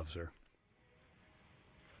really loves her.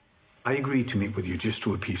 I agreed to meet with you just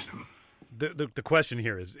to appease them. The question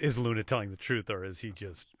here is Luna telling the truth, or is he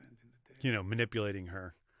just, manipulating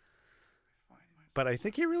her? But I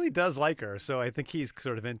think he really does like her, so I think he's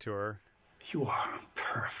sort of into her. You are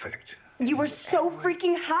perfect. You were so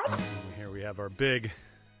freaking hot. And here we have our big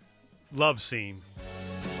love scene.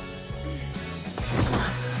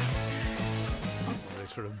 They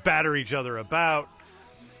sort of batter each other about.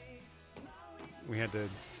 We had to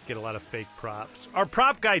get a lot of fake props. Our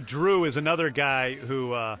prop guy, Drew, is another guy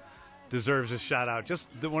who deserves a shout-out. Just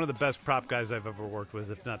one of the best prop guys I've ever worked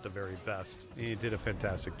with, if not the very best. He did a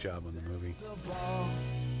fantastic job on the movie.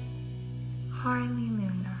 Harley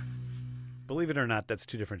Luna. Believe it or not, that's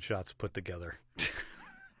two different shots put together.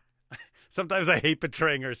 Sometimes I hate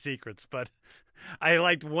betraying her secrets, but I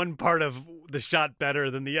liked one part of the shot better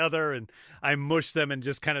than the other, and I mushed them and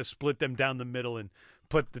just kind of split them down the middle and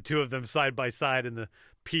put the two of them side by side in the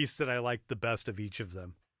piece that I liked the best of each of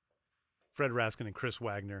them. Fred Raskin and Chris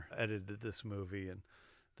Wagner edited this movie, and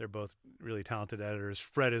they're both really talented editors.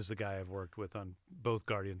 Fred is the guy I've worked with on both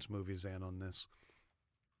Guardians movies and on this,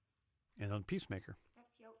 and on Peacemaker.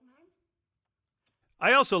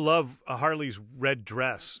 I also love Harley's red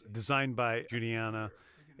dress, designed by Juliana.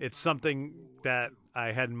 It's something that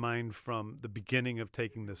I had in mind from the beginning of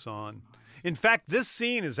taking this on. In fact, this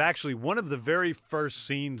scene is actually one of the very first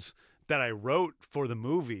scenes that I wrote for the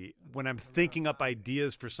movie. When I'm thinking up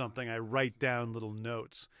ideas for something, I write down little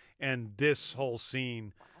notes. And this whole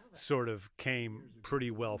scene sort of came pretty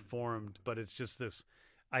well formed, but it's just this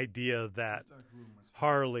idea that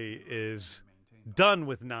Harley is done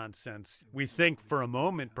with nonsense. We think for a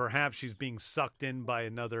moment perhaps she's being sucked in by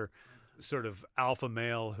another sort of alpha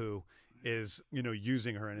male who is,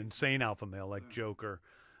 using her, an insane alpha male like Joker.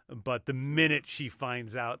 But the minute she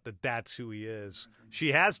finds out that that's who he is,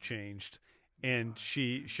 she has changed, and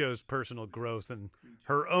she shows personal growth in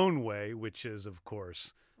her own way, which is, of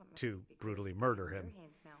course, to brutally murder him,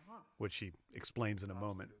 which she explains in a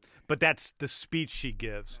moment. But that's the speech she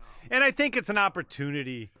gives. And I think it's an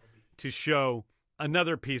opportunity to show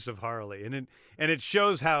another piece of Harley. And it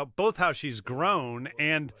shows how she's grown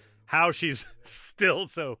and how she's still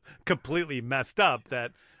so completely messed up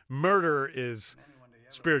that murder is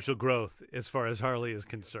spiritual growth as far as Harley is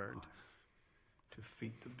concerned. To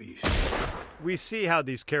feed the beast. We see how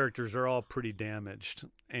these characters are all pretty damaged,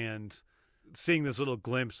 and seeing this little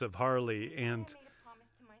glimpse of Harley, and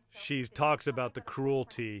she talks about the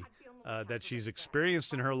cruelty that she's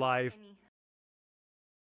experienced in her life.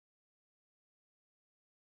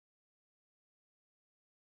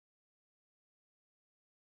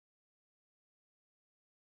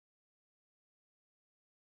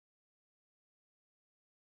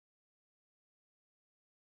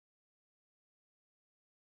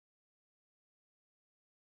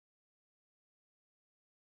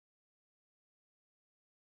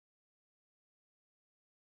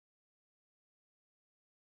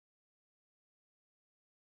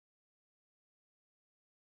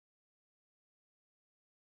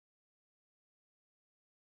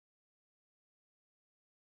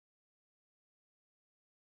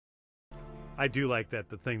 I do like that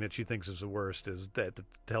the thing that she thinks is the worst is that to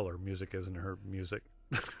tell her music isn't her music.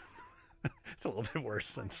 It's a little bit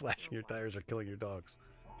worse than slashing your tires or killing your dogs.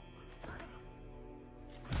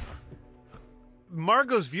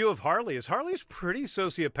 Margot's view of Harley is Harley's pretty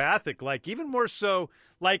sociopathic. Like, even more so,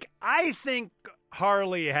 like, I think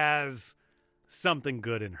Harley has something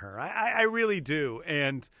good in her. I really do.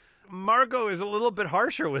 And Margot is a little bit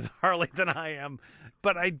harsher with Harley than I am.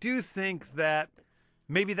 But I do think that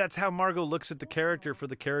maybe that's how Margot looks at the character, for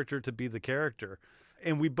the character to be the character.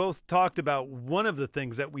 And we both talked about one of the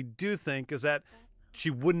things that we do think is that she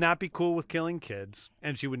would not be cool with killing kids,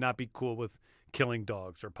 and she would not be cool with killing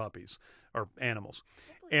dogs or puppies or animals.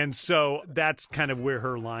 And so that's kind of where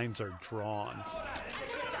her lines are drawn.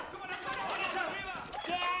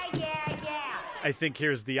 I think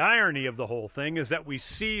here's the irony of the whole thing, is that we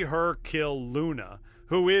see her kill Luna,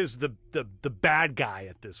 who is the bad guy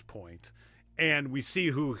at this point. And we see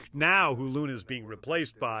who Luna's being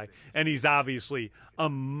replaced by, and he's obviously a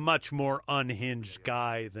much more unhinged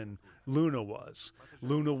guy than Luna was.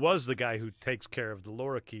 Luna was the guy who takes care of the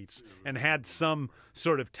lorikeets and had some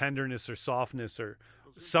sort of tenderness or softness or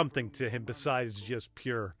something to him besides just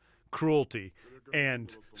pure cruelty.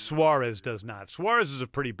 And Suarez does not. Suarez is a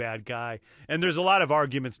pretty bad guy, and there's a lot of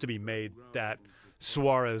arguments to be made that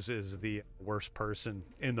Suarez is the worst person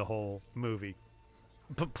in the whole movie.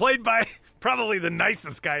 Played by probably the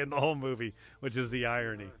nicest guy in the whole movie, which is the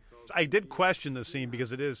irony. I did question the scene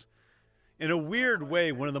because it is, in a weird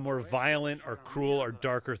way, one of the more violent or cruel or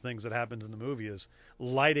darker things that happens in the movie is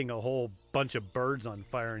lighting a whole bunch of birds on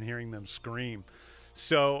fire and hearing them scream.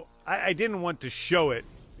 So I didn't want to show it,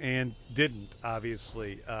 and didn't,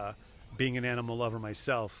 obviously, being an animal lover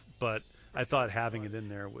myself, but I thought having it in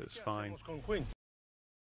there was fine.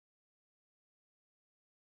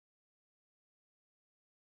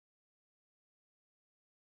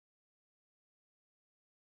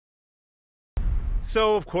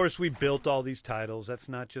 So, of course, we built all these titles. That's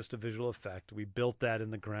not just a visual effect. We built that in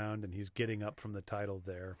the ground, and he's getting up from the title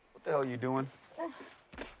there. What the hell are you doing?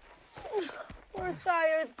 We're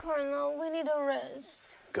tired, Colonel. We need a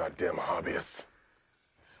rest. Goddamn hobbyists.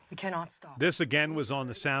 We cannot stop. This, again, was on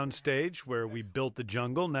the sound stage where we built the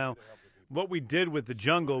jungle. Now, what we did with the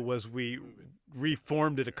jungle was we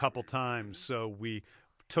reformed it a couple times. So we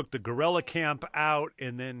took the gorilla camp out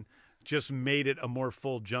and then just made it a more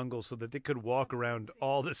full jungle so that they could walk around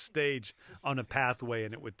all the stage on a pathway,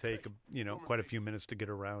 and it would take, quite a few minutes to get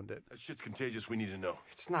around it. That shit's contagious. We need to know.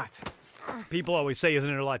 It's not. People always say, isn't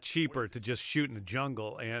it a lot cheaper to just shoot in the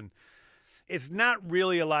jungle? And it's not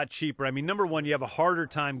really a lot cheaper. I mean, number one, you have a harder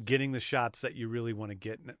time getting the shots that you really want to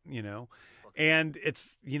get, and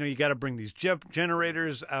it's, you got to bring these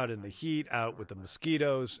generators out in the heat, out with the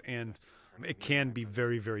mosquitoes, and it can be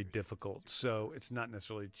very, very difficult. So it's not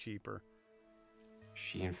necessarily cheaper.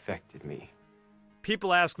 She infected me.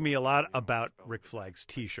 People ask me a lot about Rick Flag's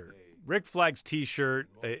t-shirt. Rick Flag's t-shirt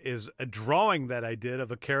is a drawing that I did of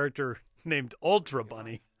a character named Ultra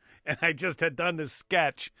Bunny. And I just had done this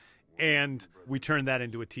sketch, and we turned that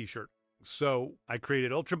into a t-shirt. So I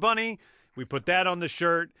created Ultra Bunny. We put that on the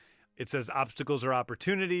shirt. It says obstacles are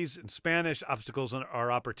opportunities. In Spanish, obstacles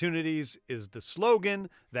are opportunities is the slogan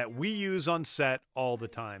that we use on set all the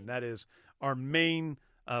time. That is our main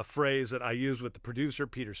phrase that I use with the producer,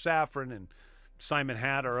 Peter Safran, and Simon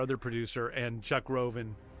Hatt, our other producer, and Chuck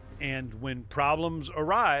Roven. And when problems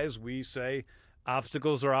arise, we say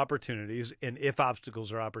obstacles are opportunities. And if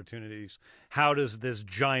obstacles are opportunities, how does this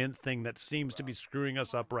giant thing that seems to be screwing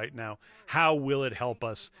us up right now, how will it help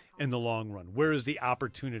us in the long run? Where is the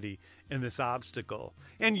opportunity in this obstacle?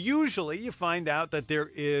 And usually you find out that there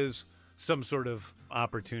is some sort of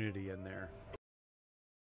opportunity in there.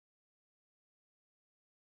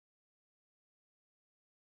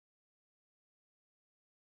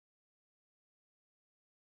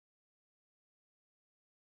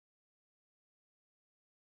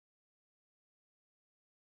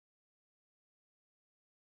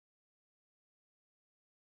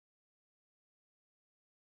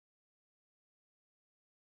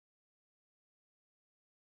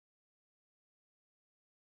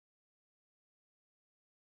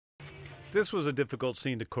 This was a difficult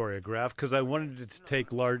scene to choreograph because I wanted it to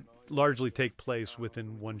take largely take place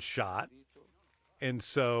within one shot. And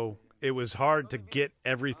so it was hard to get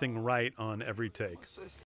everything right on every take.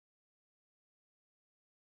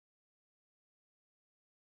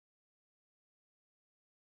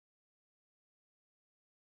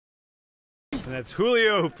 And that's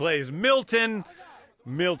Julio, who plays Milton.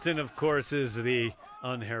 Milton, of course, is the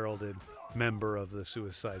unheralded member of the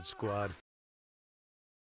Suicide Squad.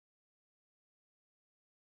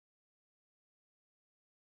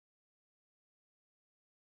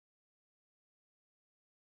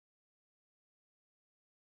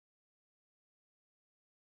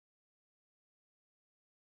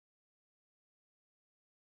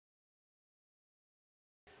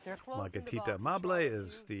 La Gatita Amable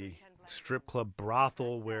is the strip club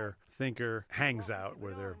brothel where Thinker hangs out,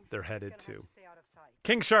 where they're headed to.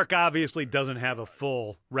 King Shark obviously doesn't have a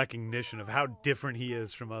full recognition of how different he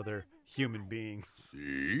is from other human beings.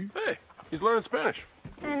 See? Hey, he's learning Spanish.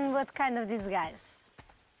 And what kind of disguise?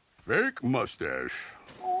 Fake mustache.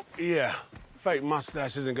 Yeah, fake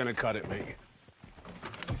mustache isn't gonna cut it, mate.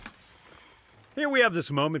 Here we have this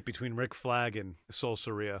moment between Rick Flag and Sol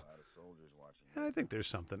Soria. I think there's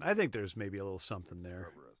something. I think there's maybe a little something there.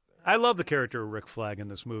 I love the character of Rick Flag in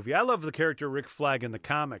this movie. I love the character of Rick Flag in the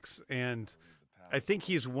comics, and I think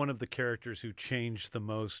he's one of the characters who changed the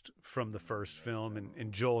most from the first film,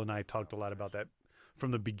 and Joel and I talked a lot about that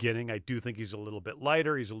from the beginning. I do think he's a little bit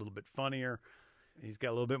lighter. He's a little bit funnier. He's got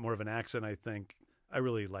a little bit more of an accent, I think. I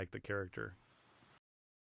really like the character.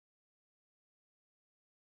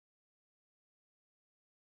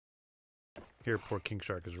 Here, poor King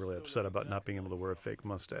Shark is really upset about not being able to wear a fake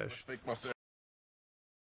mustache. Fake mustache.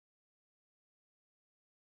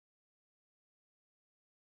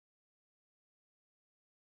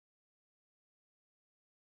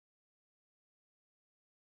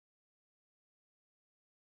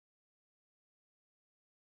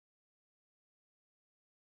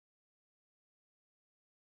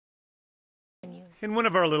 In one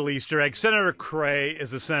of our little Easter eggs, Senator Cray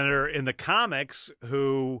is a senator in the comics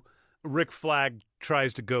who Rick Flag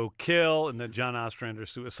tries to go kill in the John Ostrander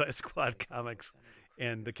Suicide Squad comics,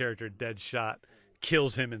 and the character Deadshot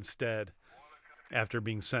kills him instead after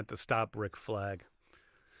being sent to stop Rick Flag.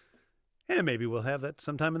 And maybe we'll have that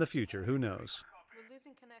sometime in the future. Who knows? We're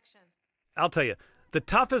losing connection. I'll tell you, the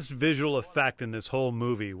toughest visual effect in this whole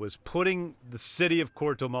movie was putting the city of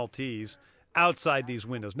Corto Maltese outside these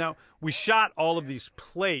windows. Now, we shot all of these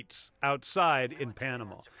plates outside in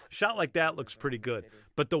Panama. Shot like that looks pretty good.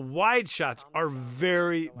 But the wide shots are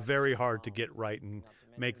very, very hard to get right and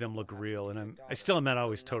make them look real. And I still am not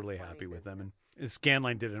always totally happy with them. And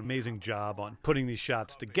Scanline did an amazing job on putting these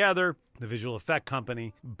shots together, the visual effect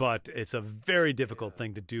company. But it's a very difficult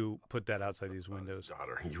thing to do, put that outside these windows.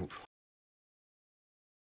 Daughter, you...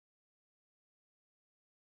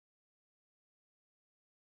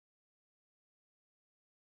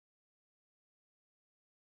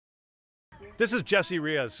 This is Jessie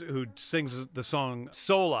Rios, who sings the song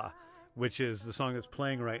Sola, which is the song that's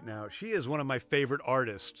playing right now. She is one of my favorite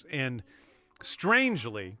artists. And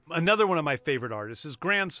strangely, another one of my favorite artists is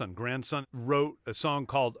Grandson. Grandson wrote a song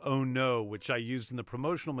called Oh No, which I used in the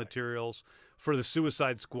promotional materials for the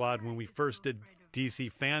Suicide Squad when we first did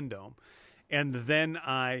DC Fandom. And then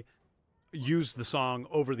I used the song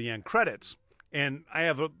over the end credits. And I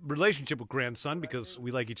have a relationship with Grandson because we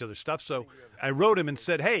like each other's stuff. So I wrote him and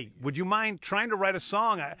said, hey, would you mind trying to write a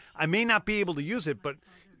song? I may not be able to use it, but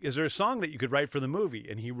is there a song that you could write for the movie?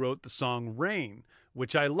 And he wrote the song Rain,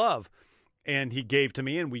 which I love. And he gave to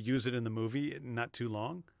me, and we use it in the movie not too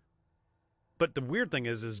long. But the weird thing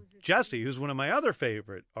is Jessie, who's one of my other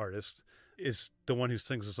favorite artists, is the one who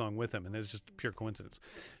sings the song with him. And it's just pure coincidence.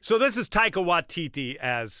 So this is Taika Waititi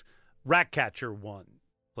as Ratcatcher 1.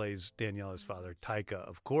 Plays Daniela's father. Taika,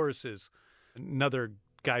 of course, is another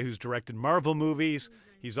guy who's directed Marvel movies.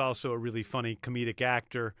 He's also a really funny comedic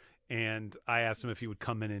actor, and I asked him if he would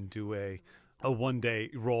come in and do a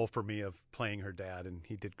one-day role for me of playing her dad, and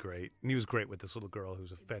he did great. And he was great with this little girl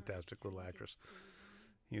who's a fantastic little actress.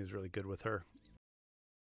 He was really good with her.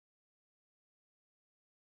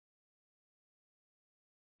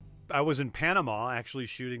 I was in Panama actually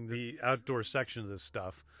shooting the outdoor section of this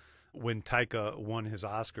stuff when Taika won his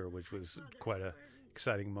Oscar, which was quite an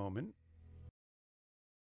exciting moment.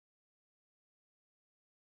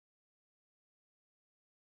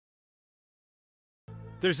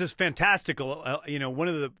 There's this fantastical, one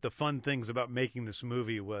of the fun things about making this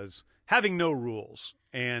movie was having no rules.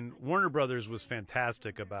 And Warner Brothers was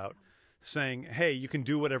fantastic about saying, hey, you can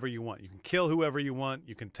do whatever you want. You can kill whoever you want.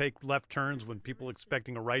 You can take left turns when people are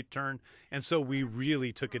expecting a right turn. And so we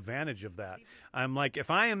really took advantage of that. I'm like,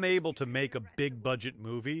 if I am able to make a big budget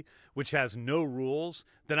movie which has no rules,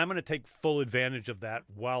 then I'm going to take full advantage of that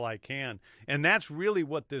while I can. And that's really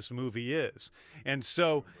what this movie is. And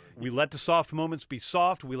so we let the soft moments be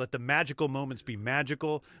soft. We let the magical moments be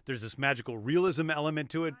magical. There's this magical realism element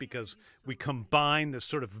to it because we combine this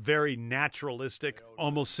sort of very naturalistic,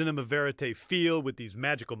 almost cinema verite feel with these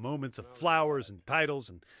magical moments of flowers and titles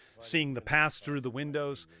and seeing the past through the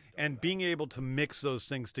windows and being able to mix those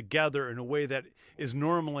things together in a way that is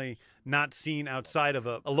normally not seen outside of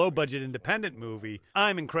a low-budget independent movie.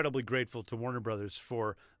 I'm incredibly grateful to Warner Brothers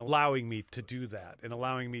for allowing me to do that and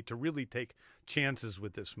allowing me to really take chances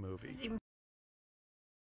with this movie.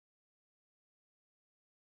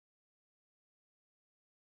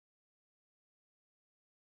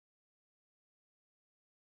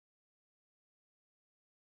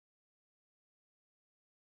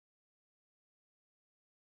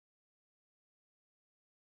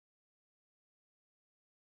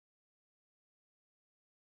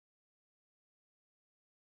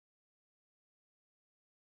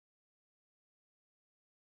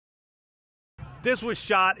 This was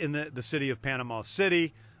shot in the city of Panama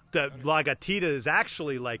City. The La Gatita is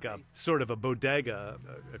actually like a sort of a bodega,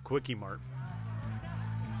 a quickie mart.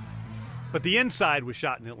 But the inside was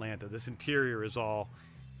shot in Atlanta. This interior is all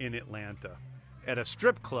in Atlanta at a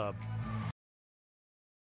strip club.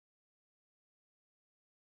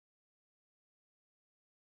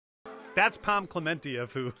 That's Pom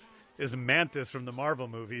Klementieff, who is Mantis from the Marvel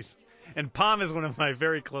movies. And Pom is one of my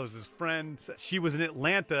very closest friends. She was in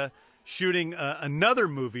Atlanta shooting another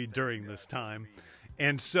movie during this time.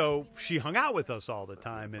 And so she hung out with us all the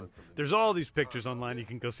time. And there's all these pictures online you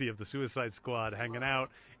can go see of the Suicide Squad hanging out.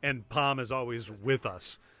 And Pom is always with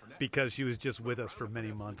us because she was just with us for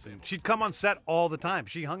many months. And she'd come on set all the time.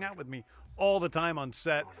 She hung out with me all the time on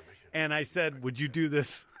set. And I said, would you do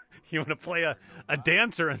this? You want to play a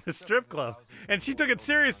dancer in the strip club? And she took it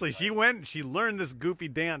seriously. She went and she learned this goofy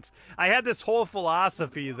dance. I had this whole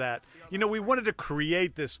philosophy that, you know, we wanted to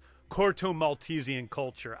create this Corto Maltesian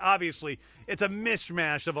culture. Obviously, it's a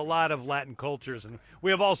mishmash of a lot of Latin cultures, and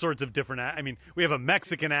we have all sorts of different, I mean, we have a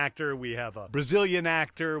Mexican actor, we have a Brazilian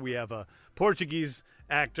actor, we have a Portuguese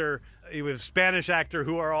actor, we have a Spanish actor,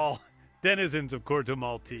 who are all denizens of Corto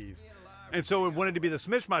Maltese. And so we wanted to be this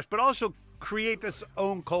mishmash, but also create this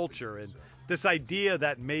own culture, and this idea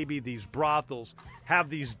that maybe these brothels have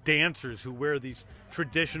these dancers who wear these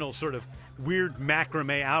traditional sort of weird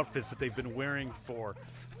macrame outfits that they've been wearing for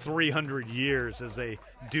 300 years as they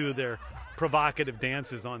do their provocative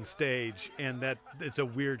dances on stage, and that it's a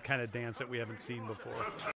weird kind of dance that we haven't seen before.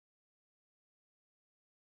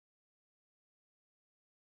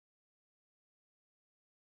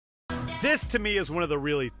 This, to me, is one of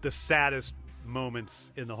the saddest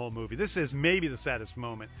moments in the whole movie. This is maybe the saddest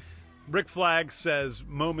moment. Rick Flag says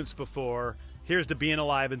moments before, here's to being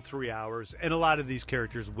alive in 3 hours, and a lot of these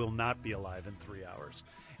characters will not be alive in 3 hours.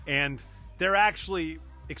 And they're actually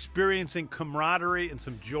experiencing camaraderie and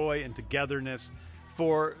some joy and togetherness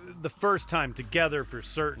for the first time together for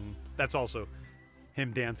certain. That's also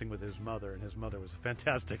him dancing with his mother, and his mother was a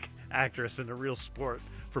fantastic actress and a real sport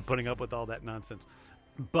for putting up with all that nonsense.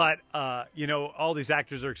 But, you know, all these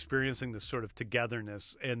actors are experiencing this sort of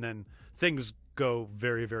togetherness, and then things go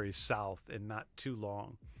very, very south in not too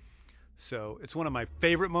long. So it's one of my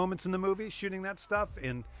favorite moments in the movie, shooting that stuff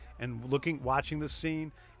and watching this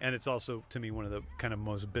scene. And it's also, to me, one of the kind of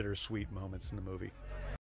most bittersweet moments in the movie.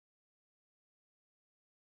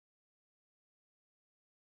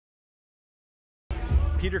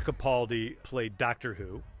 Peter Capaldi played Doctor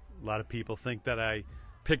Who. A lot of people think that I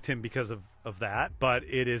picked him because of that, but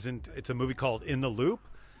it isn't. It's a movie called In the Loop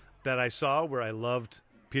that I saw where I loved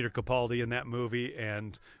Peter Capaldi in that movie,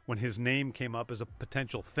 and when his name came up as a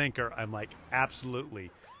potential thinker, I'm like, absolutely,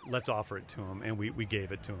 let's offer it to him, and we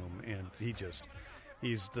gave it to him, and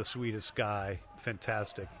he's the sweetest guy,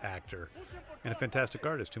 fantastic actor, and a fantastic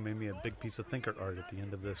artist who made me a big piece of thinker art at the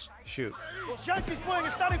end of this shoot.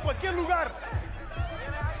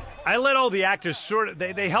 I let all the actors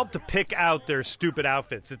they help to pick out their stupid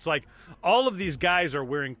outfits. It's like all of these guys are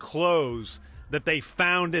wearing clothes that they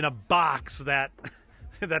found in a box that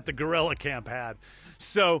that the guerrilla camp had.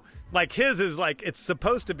 So like his is like, it's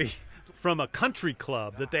supposed to be from a country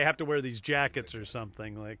club that they have to wear these jackets or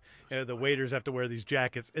something. Like, you know, the waiters have to wear these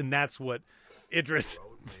jackets, and that's what Idris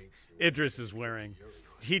is wearing.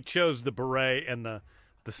 He chose the beret and the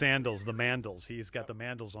sandals, the mandals. He's got the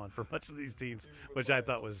mandals on for much of these scenes, which I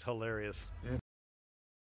thought was hilarious.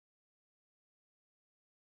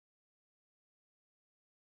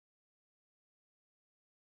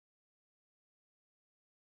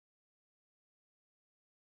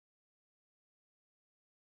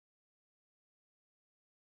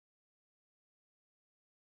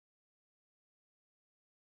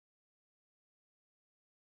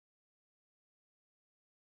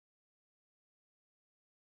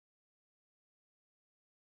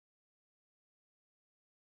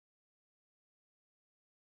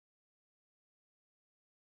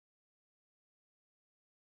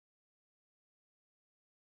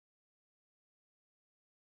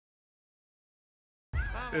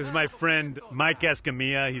 This is my friend Mike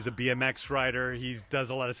Escamilla. He's a BMX rider. He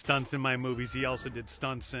does a lot of stunts in my movies. He also did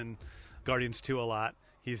stunts in Guardians 2 a lot.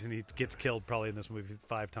 He gets killed probably in this movie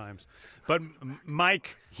 5 times. But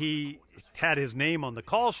Mike, he had his name on the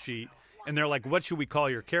call sheet, and they're like, what should we call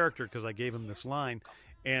your character? Because I gave him this line.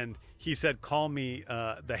 And he said, call me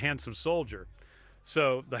the Handsome Soldier.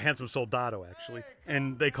 So, the Handsome Soldado, actually.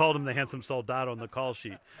 And they called him the Handsome Soldado on the call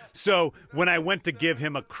sheet. So, when I went to give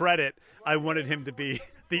him a credit, I wanted him to be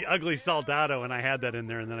the Ugly Soldado, and I had that in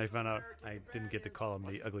there, and then I found out I didn't get to call him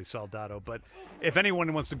the Ugly Soldado. But if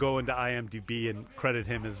anyone wants to go into IMDb and credit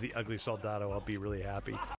him as the Ugly Soldado, I'll be really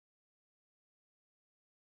happy.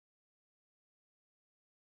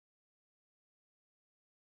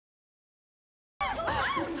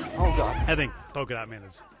 Oh, God. I think Polka Dot Man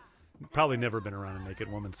has probably never been around a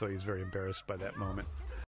naked woman, so he's very embarrassed by that moment.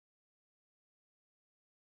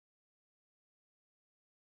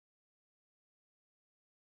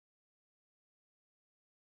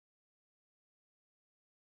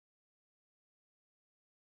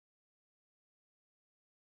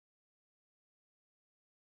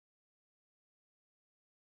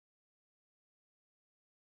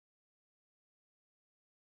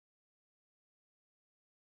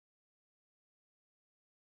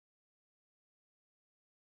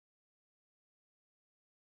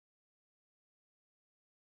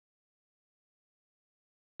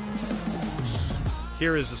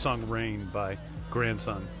 Here is the song Rain by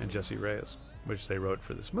Grandson and Jesse Reyes, which they wrote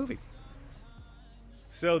for this movie.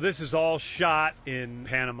 So this is all shot in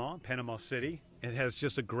Panama City. It has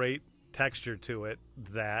just a great texture to it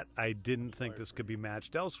that I didn't think this could be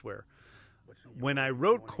matched elsewhere. When I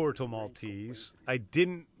wrote Corto Maltese, I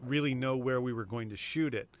didn't really know where we were going to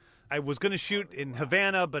shoot it. I was going to shoot in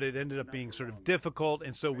Havana, but it ended up being sort of difficult,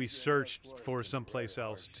 and so we searched for someplace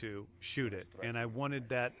else to shoot it. And I wanted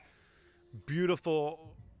that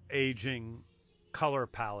beautiful, aging color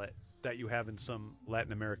palette that you have in some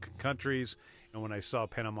Latin American countries. And when I saw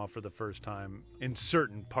Panama for the first time, in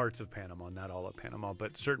certain parts of Panama, not all of Panama,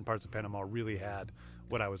 but certain parts of Panama really had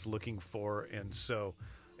what I was looking for. And so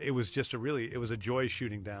it was just it was a joy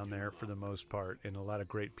shooting down there for the most part, and a lot of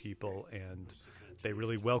great people. And they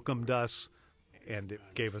really welcomed us, and it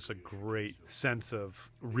gave us a great sense of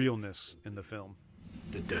realness in the film.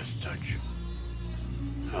 The Death Touch.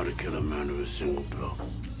 How to kill a man with a single blow.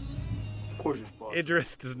 Of course it's possible.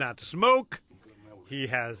 Idris does not smoke. He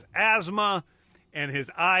has asthma, and his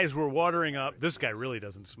eyes were watering up. This guy really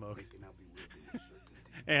doesn't smoke.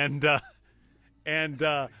 His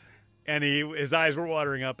eyes were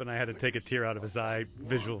watering up, and I had to take a tear out of his eye.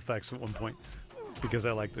 Visual effects at one point because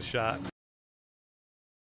I liked the shot.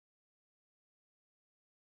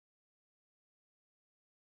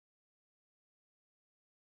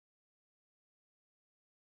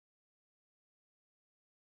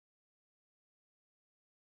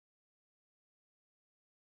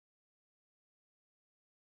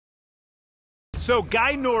 So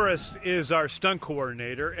Guy Norris is our stunt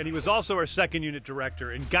coordinator, and he was also our second unit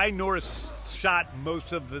director. And Guy Norris shot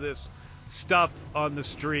most of this stuff on the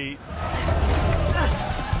street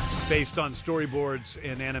based on storyboards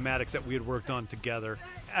and animatics that we had worked on together.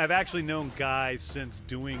 I've actually known Guy since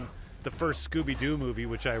doing the first Scooby-Doo movie,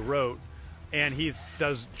 which I wrote, and he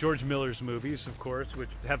does George Miller's movies, of course, which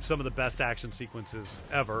have some of the best action sequences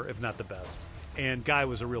ever, if not the best. And Guy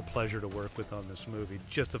was a real pleasure to work with on this movie.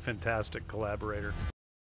 Just a fantastic collaborator.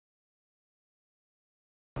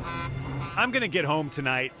 I'm going to get home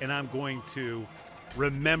tonight, and I'm going to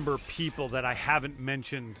remember people that I haven't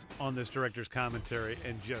mentioned on this director's commentary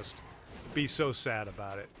and just be so sad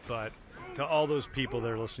about it. But to all those people that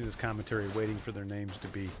are listening to this commentary waiting for their names to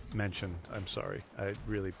be mentioned, I'm sorry. I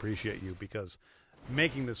really appreciate you, because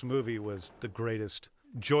making this movie was the greatest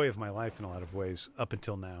joy of my life in a lot of ways up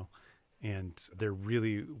until now. And there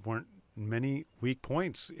really weren't many weak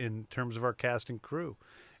points in terms of our cast and crew.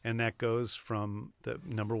 And that goes from the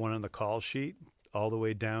number one on the call sheet all the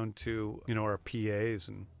way down to, you know, our PAs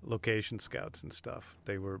and location scouts and stuff.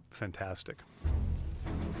 They were fantastic.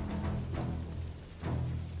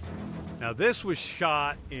 Now, this was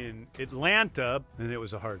shot in Atlanta, and it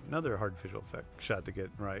was another hard visual effect shot to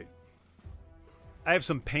get right. I have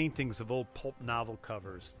some paintings of old pulp novel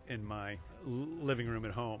covers in my living room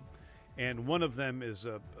at home. And one of them is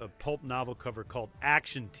a pulp novel cover called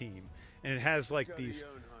Action Team. And it has like these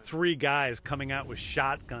three guys coming out with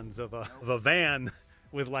shotguns of a van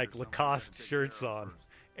with like Lacoste shirts on.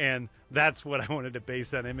 And that's what I wanted to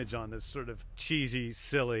base that image on, this sort of cheesy,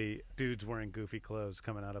 silly dudes wearing goofy clothes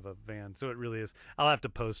coming out of a van. So it really is. I'll have to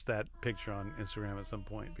post that picture on Instagram at some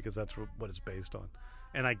point, because that's what it's based on.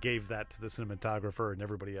 And I gave that to the cinematographer and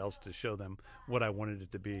everybody else to show them what I wanted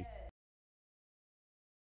it to be.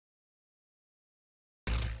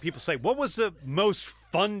 People say, what was the most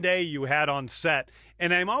fun day you had on set?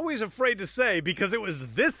 And I'm always afraid to say, because it was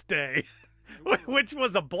this day, which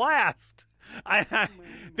was a blast.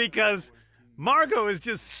 Because Margot is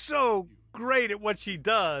just so great at what she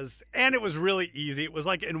does, and it was really easy. It was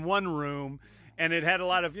like in one room, and it had a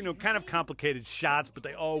lot of, you know, kind of complicated shots, but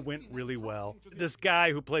they all went really well. This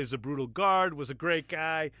guy who plays the brutal guard was a great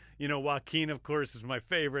guy. You know, Joaquin, of course, is my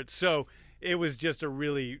favorite. So it was just a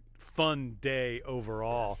really fun day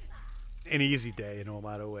overall, an easy day in a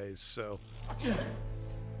lot of ways. So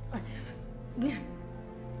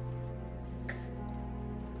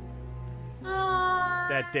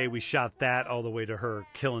that day we shot that all the way to her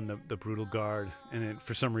killing the brutal guard, and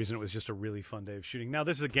for some reason it was just a really fun day of shooting. Now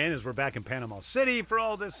this again is we're back in Panama City for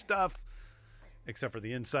all this stuff, except for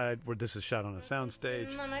the inside where this is shot on a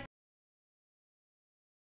soundstage.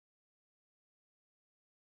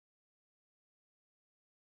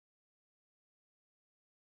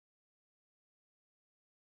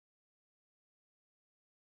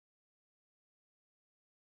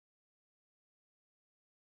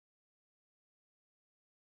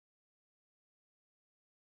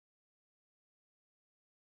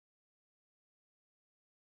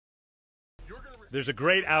 There's a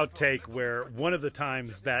great outtake where one of the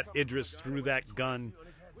times that Idris threw that gun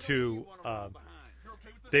to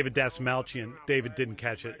David Dastmalchian, David didn't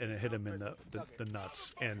catch it, and it hit him in the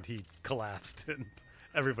nuts, and he collapsed, and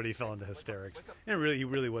everybody fell into hysterics. And he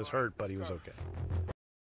really was hurt, but he was okay.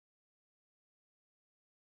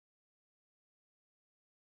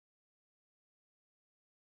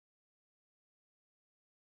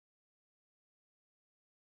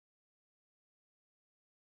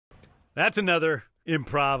 That's another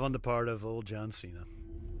improv on the part of old John Cena.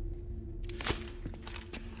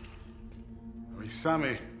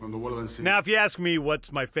 Now, if you ask me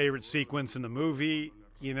what's my favorite sequence in the movie,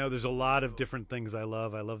 you know, there's a lot of different things I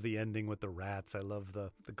love. I love the ending with the rats. I love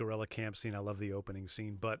the gorilla camp scene. I love the opening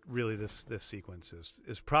scene. But really, this sequence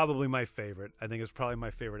is probably my favorite. I think it's probably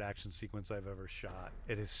my favorite action sequence I've ever shot.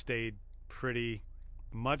 It has stayed pretty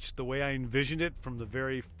much the way I envisioned it from the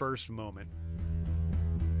very first moment.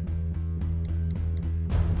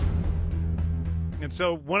 And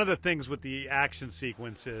so one of the things with the action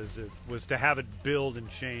sequences was to have it build and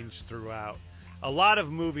change throughout. A lot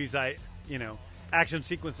of movies, action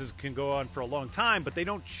sequences can go on for a long time, but they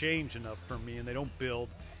don't change enough for me, and they don't build,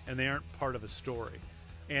 and they aren't part of a story.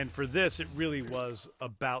 And for this, it really was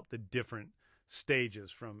about the different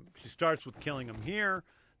stages. She starts with killing him here,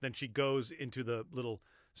 then she goes into the little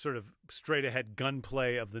sort of straight-ahead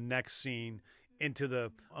gunplay of the next scene, into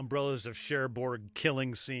the Umbrellas of Cherbourg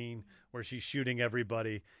killing scene where she's shooting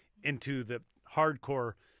everybody, into the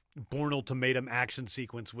hardcore Bourne Ultimatum action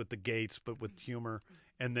sequence with the gates but with humor,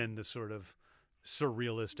 and then the sort of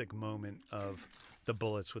surrealistic moment of the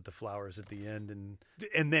bullets with the flowers at the end,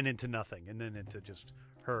 and then into nothing, and then into just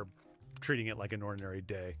her treating it like an ordinary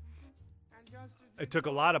day. It took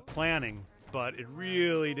a lot of planning, but it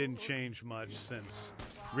really didn't change much since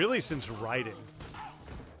writing.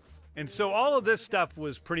 And so all of this stuff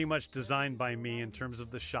was pretty much designed by me in terms of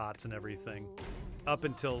the shots and everything, up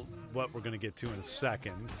until what we're going to get to in a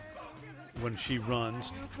second, when she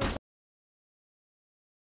runs.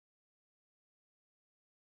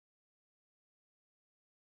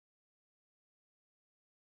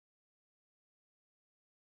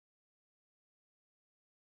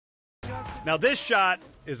 Now this shot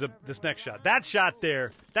is this next shot. That shot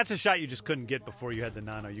there, that's a shot you just couldn't get before you had the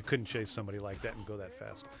nano. You couldn't chase somebody like that and go that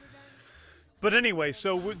fast. But anyway,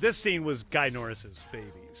 so this scene was Guy Norris's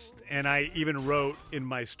babies. And I even wrote in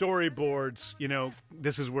my storyboards,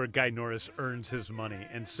 this is where Guy Norris earns his money.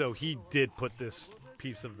 And so he did put this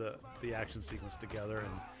piece of the action sequence together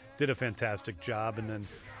and did a fantastic job. And then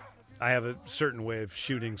I have a certain way of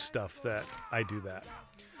shooting stuff that I do that.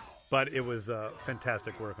 But it was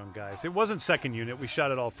fantastic work on Guy's. It wasn't second unit. We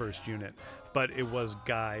shot it all first unit. But it was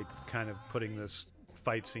Guy kind of putting this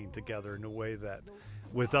fight scene together in a way that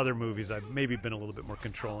with other movies I've maybe been a little bit more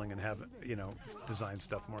controlling and have, designed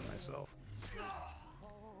stuff more myself.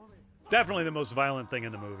 Definitely the most violent thing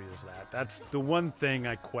in the movie is that. That's the one thing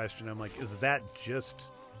I question. I'm like, is that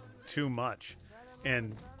just too much?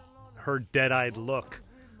 And her dead-eyed look,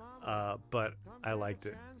 but I liked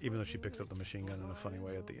it, even though she picks up the machine gun in a funny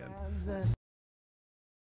way at the end.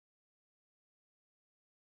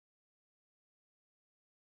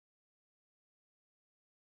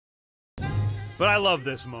 But I love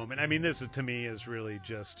this moment. I mean, this is, to me, is really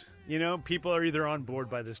just, people are either on board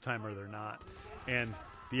by this time or they're not. And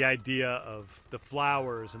the idea of the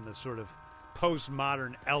flowers and the sort of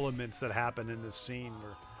postmodern elements that happen in this scene,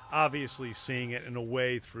 we're obviously seeing it in a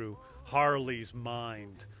way through Harley's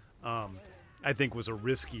mind, I think was a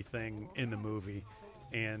risky thing in the movie.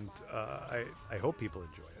 And I hope people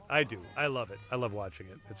enjoy it. I do. I love it. I love watching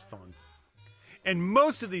it. It's fun. And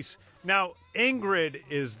most of these now, Ingrid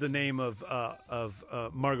is the name of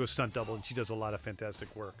Margot's stunt double, and she does a lot of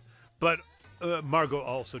fantastic work. But Margot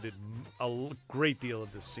also did a great deal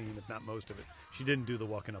of this scene, if not most of it. She didn't do the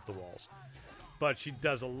walking up the walls, but she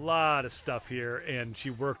does a lot of stuff here, and she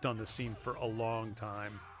worked on the scene for a long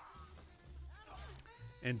time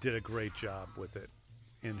and did a great job with it.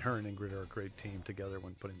 And her and Ingrid are a great team together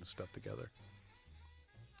when putting the stuff together.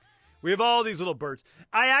 We have all these little birds.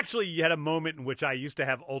 I actually had a moment in which I used to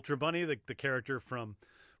have Ultra Bunny, the character from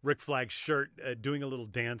Rick Flagg's shirt, doing a little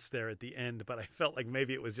dance there at the end, but I felt like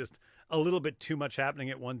maybe it was just a little bit too much happening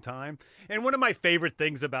at one time. And one of my favorite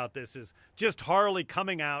things about this is just Harley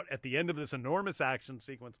coming out at the end of this enormous action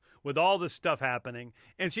sequence with all this stuff happening,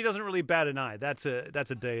 and she doesn't really bat an eye. That's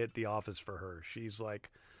a day at the office for her. She's like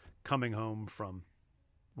coming home from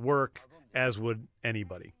work, as would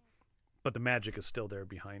anybody. But the magic is still there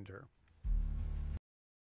behind her.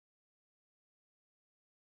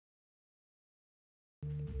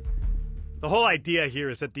 The whole idea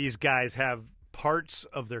here is that these guys have parts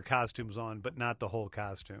of their costumes on, but not the whole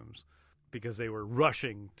costumes, because they were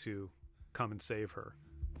rushing to come and save her.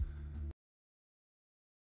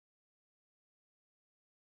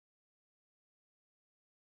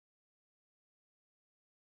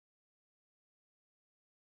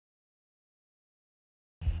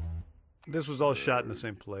 This was all shot in the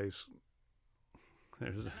same place.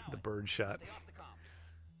 There's the bird shot.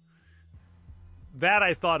 That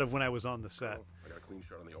I thought of when I was on the set.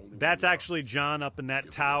 That's actually John up in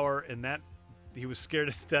that tower, and that he was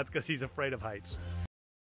scared to death because he's afraid of heights.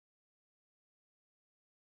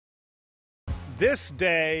 This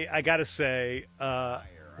day, I gotta say,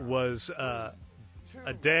 was a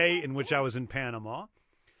day in which I was in Panama,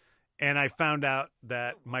 and I found out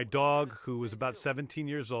that my dog, who was about 17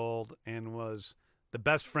 years old and was the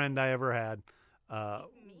best friend I ever had,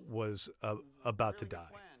 was about to die.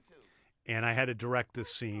 And I had to direct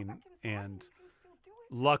this scene, and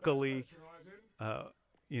luckily,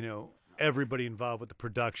 you know, everybody involved with the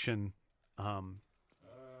production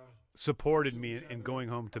supported me in going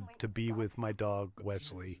home to be with my dog,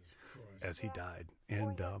 Wesley, as he died.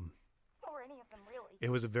 And it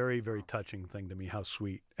was a very, very touching thing to me how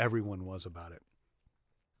sweet everyone was about it.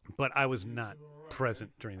 But I was not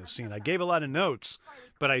present during the scene. I gave a lot of notes,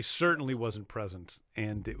 but I certainly wasn't present,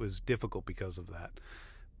 and it was difficult because of that.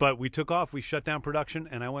 But we took off, we shut down production,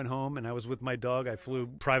 and I went home, and I was with my dog. I flew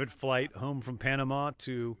private flight home from Panama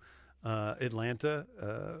to Atlanta,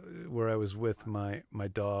 where I was with my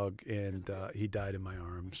dog, and he died in my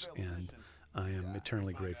arms. And I am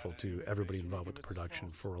eternally grateful to everybody involved with the production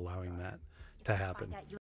for allowing that to happen.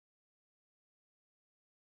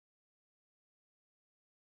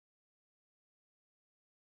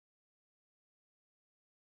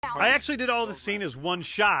 I actually did all the scene as one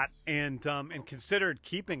shot, and considered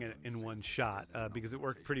keeping it in one shot because it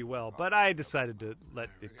worked pretty well. But I decided to let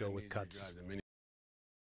it go with cuts.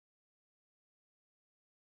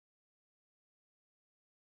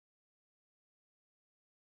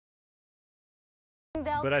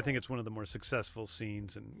 But I think it's one of the more successful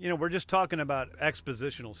scenes, and you know, we're just talking about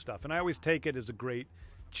expositional stuff, and I always take it as a great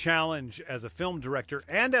challenge as a film director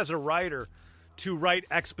and as a writer to write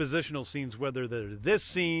expositional scenes, whether they're this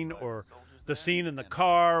scene or the scene in the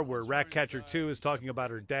car where Ratcatcher 2 is talking about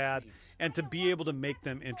her dad, and to be able to make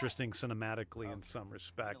them interesting cinematically in some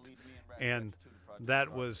respect. And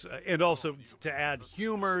that was, and also to add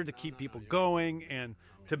humor to keep people going, and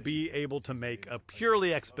to be able to make a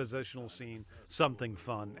purely expositional scene something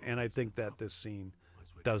fun. And I think that this scene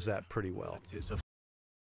does that pretty well.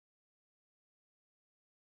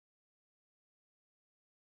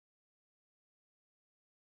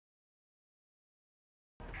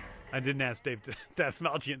 I didn't ask Dave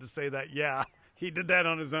Dasmalchian to say that. Yeah, he did that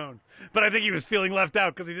on his own. But I think he was feeling left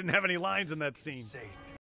out because he didn't have any lines in that scene.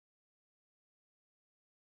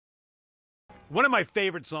 One of my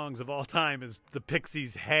favorite songs of all time is the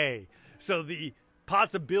Pixies' Hey. So the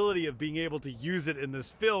possibility of being able to use it in this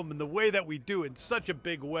film in the way that we do in such a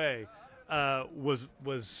big way was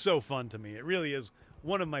so fun to me. It really is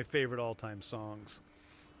one of my favorite all-time songs.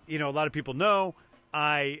 You know, a lot of people know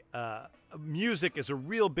music is a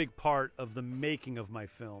real big part of the making of my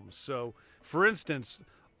films. So, for instance,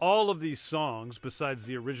 all of these songs, besides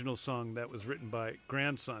the original song that was written by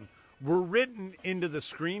Grandson, were written into the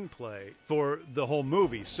screenplay for the whole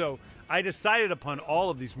movie. So I decided upon all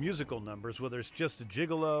of these musical numbers, whether it's Just a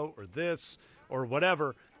Gigolo or this or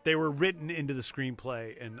whatever, they were written into the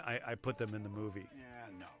screenplay, and I put them in the movie.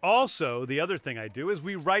 Also, the other thing I do is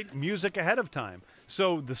we write music ahead of time.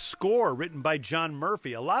 So the score written by John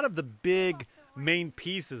Murphy, a lot of the big main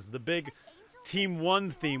pieces, the big Team One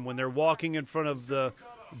theme when they're walking in front of the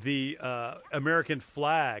American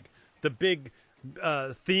flag, the big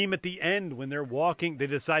theme at the end when they're walking, they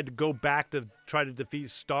decide to go back to try to defeat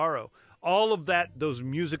Starro. All of that, those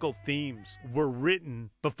musical themes were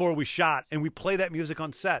written before we shot, and we play that music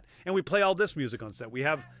on set, and we play all this music on set. We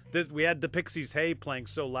had the Pixies' Hey playing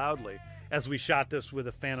so loudly as we shot this with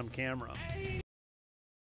a Phantom camera.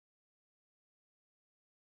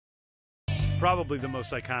 Probably the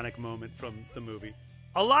most iconic moment from the movie.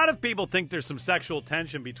 A lot of people think there's some sexual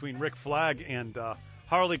tension between Rick Flag and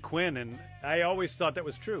Harley Quinn, and I always thought that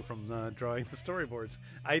was true from drawing the storyboards.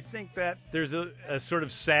 I think that there's a sort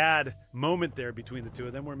of sad moment there between the two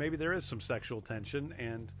of them where maybe there is some sexual tension,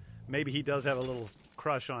 and maybe he does have a little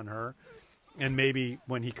crush on her, and maybe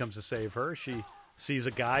when he comes to save her, she sees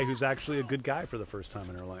a guy who's actually a good guy for the first time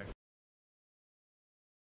in her life.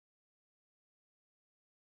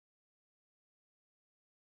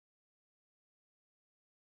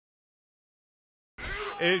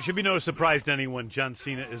 It should be no surprise to anyone, John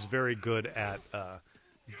Cena is very good at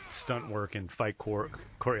stunt work and fight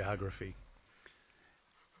choreography.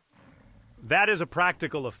 That is a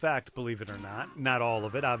practical effect, believe it or not. Not all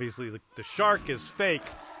of it. Obviously, the shark is fake,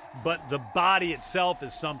 but the body itself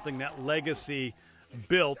is something that Legacy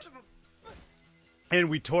built, and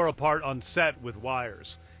we tore apart on set with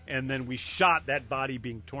wires. and then we shot that body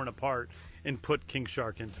being torn apart and put King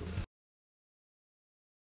Shark into it.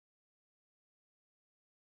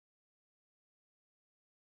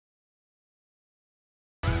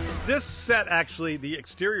 This set, actually, the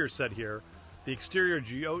exterior set here, the exterior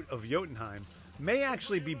of Jotunheim, may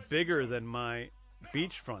actually be bigger than my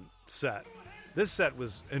beachfront set. This set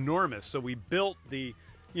was enormous, so we built the,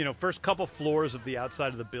 first couple floors of the outside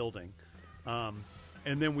of the building, and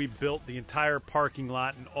then we built the entire parking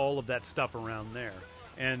lot and all of that stuff around there.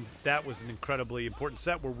 And that was an incredibly important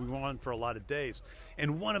set where we went on for a lot of days.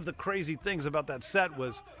 And one of the crazy things about that set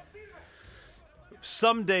was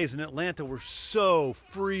some days in Atlanta were so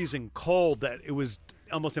freezing cold that it was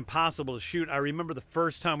almost impossible to shoot. I remember the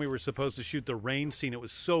first time we were supposed to shoot the rain scene, it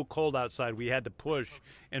was so cold outside we had to push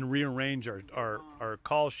and rearrange our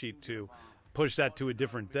call sheet to push that to a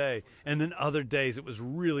different day. And then other days it was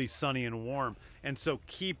really sunny and warm. And so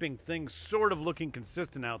keeping things sort of looking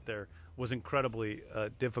consistent out there was incredibly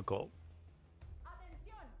difficult.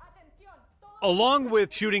 Along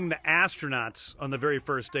with shooting the astronauts on the very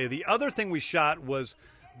first day, the other thing we shot was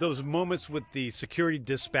those moments with the security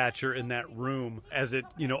dispatcher in that room as it,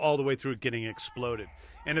 all the way through it getting exploded.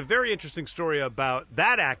 And a very interesting story about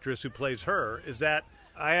that actress who plays her is that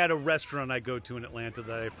I had a restaurant I go to in Atlanta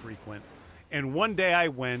that I frequent. And one day I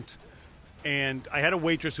went and I had a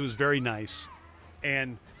waitress who was very nice.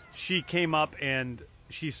 And she came up and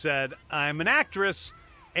she said, "I'm an actress,"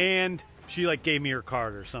 and she gave me her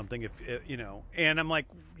card or something, and I'm like,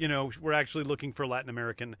 we're actually looking for Latin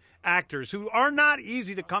American actors who are not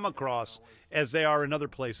easy to come across as they are in other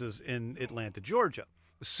places in Atlanta, Georgia.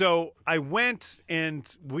 So I went, and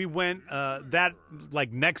we went that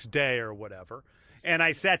next day or whatever, and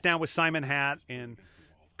I sat down with Simon Hatt and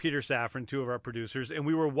Peter Safran, two of our producers, and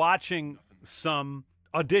we were watching some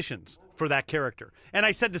auditions for that character. And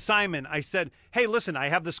I said to Simon, I said, "Hey, listen, I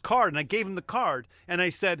have this card," and I gave him the card, and I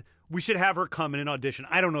said, "We should have her come in and audition.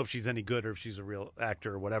 I don't know if she's any good or if she's a real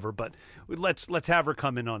actor or whatever, but let's have her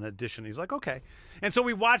come in on audition." He's like, "Okay." And so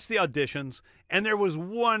we watched the auditions, and there was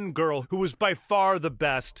one girl who was by far the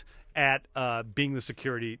best at being the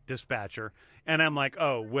security dispatcher. And I'm like,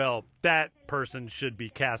 "Oh, well, that person should be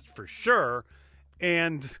cast for sure."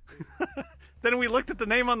 And then we looked at the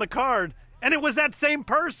name on the card, and it was that same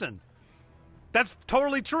person. That's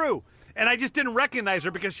totally true. And I just didn't recognize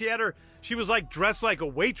her because she was dressed like a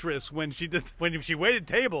waitress when she waited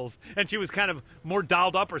tables, and she was kind of more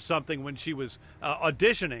dolled up or something when she was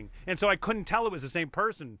auditioning. And so I couldn't tell it was the same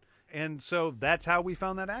person. And so that's how we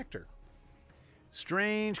found that actor.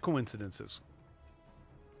 Strange coincidences.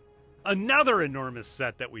 Another enormous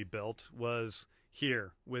set that we built was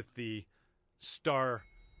here with the star,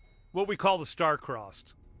 what we call the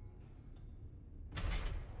star-crossed.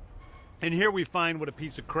 And here we find what a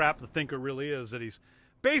piece of crap the Thinker really is, that he's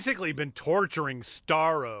basically been torturing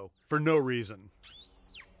Starro for no reason.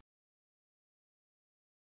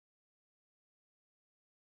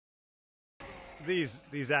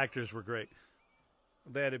 These actors were great.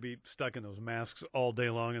 They had to be stuck in those masks all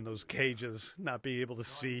day long in those cages, not be able to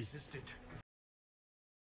see.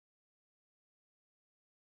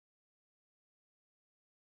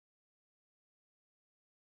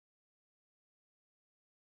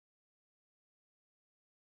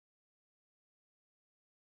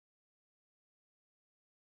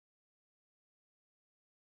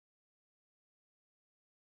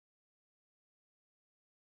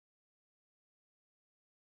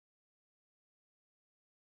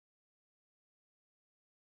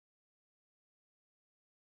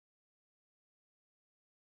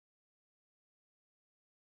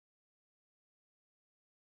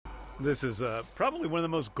 This is probably one of the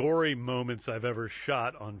most gory moments I've ever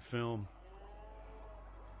shot on film.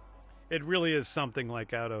 It really is something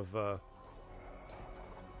like out of,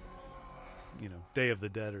 Day of the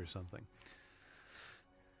Dead or something.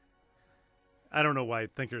 I don't know why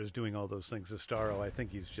Thinker is doing all those things to Starro. I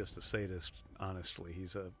think he's just a sadist, honestly.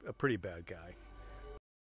 He's a pretty bad guy.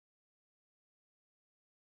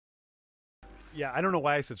 Yeah, I don't know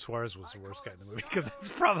why I said Suarez was the worst guy in the movie, because it's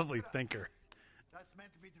probably Thinker. That's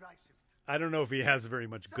meant to be derisive. I don't know if he has very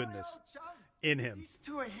much goodness in him. These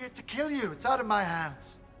two are here to kill you. It's out of my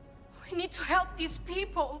hands. We need to help these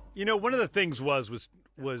people. One of the things was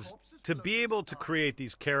to be able to create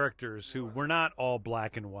these characters who were not all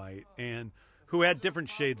black and white and who had different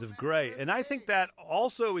shades of gray. And I think that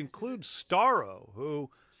also includes Starro,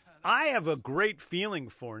 who I have a great feeling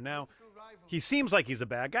for. Now, he seems like he's a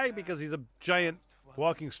bad guy because he's a giant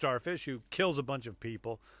walking starfish who kills a bunch of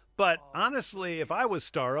people. But honestly, if I was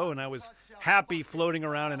Starro and I was happy floating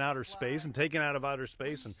around in outer space and taken out of outer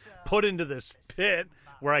space and put into this pit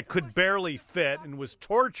where I could barely fit and was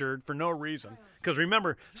tortured for no reason, because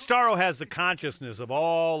remember, Starro has the consciousness of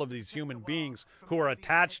all of these human beings who are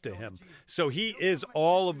attached to him. So he is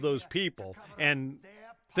all of those people, and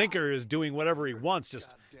Thinker is doing whatever he wants,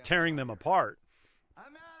 just tearing them apart.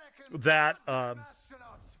 That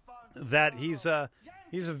he's a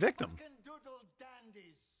victim.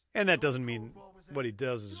 And that doesn't mean what he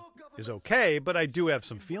does is okay, but I do have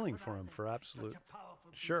some feeling for him, for absolute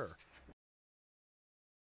sure.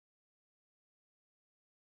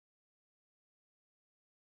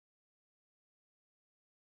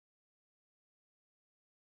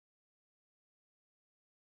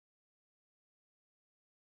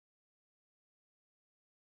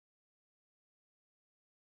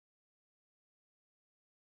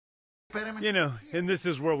 You know, and this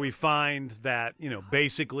is where we find that, you know,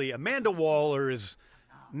 basically Amanda Waller is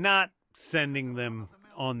not sending them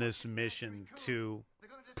on this mission to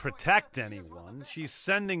protect anyone. She's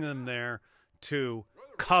sending them there to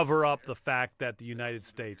cover up the fact that the United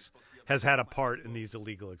States has had a part in these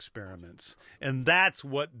illegal experiments. And that's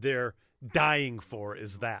what they're dying for,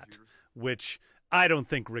 is that, which I don't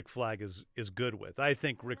think Rick Flag is good with. I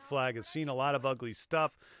think Rick Flag has seen a lot of ugly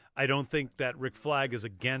stuff. I don't think that Rick Flag is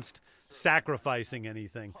against sacrificing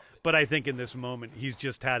anything, but I think in this moment he's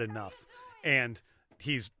just had enough, and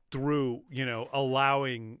he's through, you know,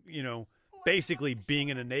 allowing, you know, basically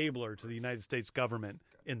being an enabler to the United States government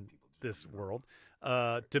in this world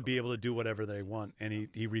to be able to do whatever they want, and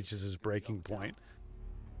he reaches his breaking point.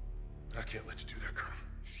 I can't let you do that, Colonel.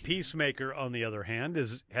 Peacemaker, on the other hand,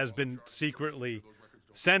 has been secretly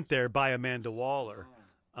sent there by Amanda Waller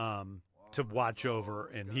to watch over,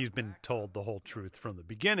 and he's been told the whole truth from the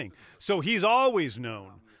beginning. So he's always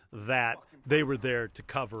known that they were there to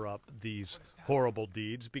cover up these horrible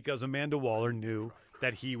deeds, because Amanda Waller knew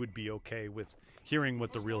that he would be okay with hearing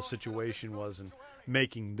what the real situation was and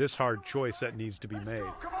making this hard choice that needs to be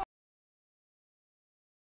made.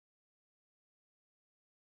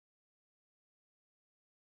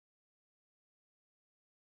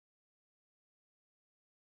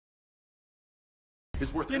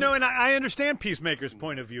 You know, and I understand Peacemaker's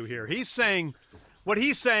point of view here. He's saying, what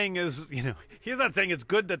he's saying is, you know, he's not saying it's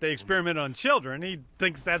good that they experiment on children. He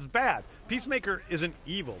thinks that's bad. Peacemaker isn't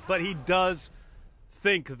evil, but he does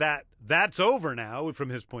think that that's over now from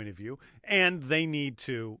his point of view, and they need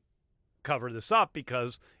to cover this up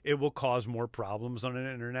because it will cause more problems on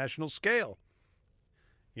an international scale,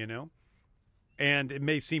 you know? And it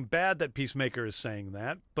may seem bad that Peacemaker is saying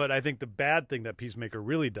that, but I think the bad thing that Peacemaker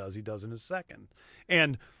really does, he does in a second.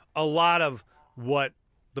 And a lot of what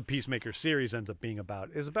the Peacemaker series ends up being about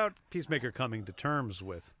is about Peacemaker coming to terms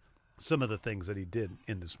with some of the things that he did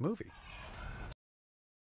in this movie.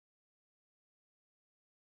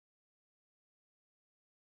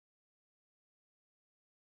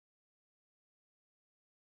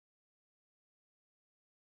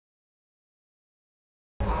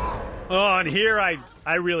 Oh, and here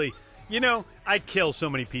I really, you know, I kill so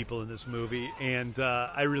many people in this movie, and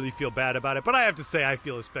I really feel bad about it. But I have to say, I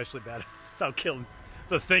feel especially bad about killing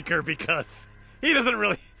the Thinker, because he doesn't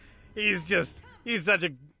really, he's such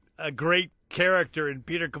a great character, and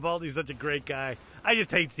Peter Capaldi's such a great guy. I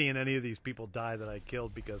just hate seeing any of these people die that I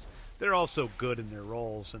killed, because they're all so good in their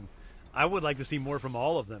roles, and I would like to see more from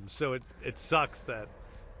all of them. So it sucks that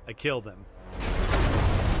I kill them.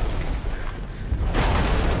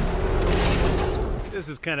 This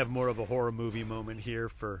is kind of more of a horror movie moment here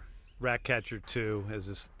for Ratcatcher 2, as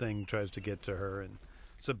this thing tries to get to her, and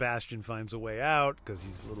Sebastian finds a way out because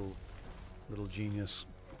he's a little genius.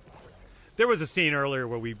 There was a scene earlier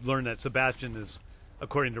where we learned that Sebastian is,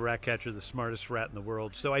 according to Ratcatcher, the smartest rat in the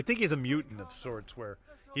world. So I think he's a mutant of sorts, where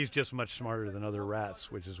he's just much smarter than other rats,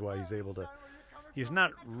 which is why he's able to. He's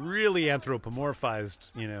not really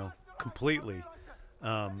anthropomorphized, you know, completely.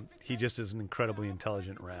 He just is an incredibly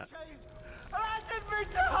intelligent rat.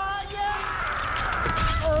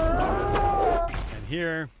 And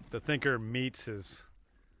here, the Thinker meets his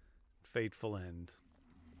fateful end.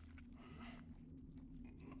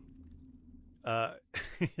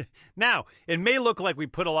 Now, it may look like we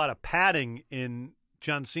put a lot of padding in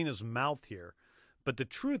John Cena's mouth here, but the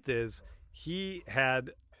truth is he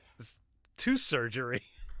had tooth surgery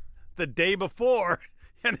the day before,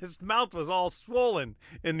 and his mouth was all swollen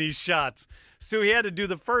in these shots. So he had to do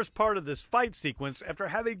the first part of this fight sequence after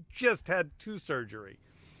having just had tooth surgery.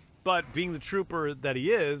 But being the trooper that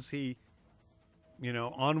he is, he, you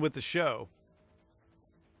know, on with the show.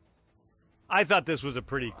 I thought this was a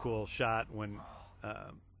pretty cool shot when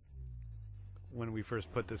when we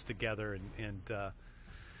first put this together, and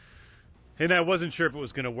I wasn't sure if it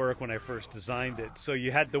was going to work when I first designed it. So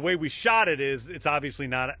you had the way we shot it is it's obviously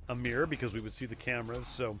not a mirror because we would see the cameras.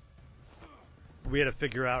 So we had to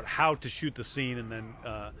figure out how to shoot the scene and then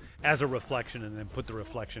as a reflection, and then put the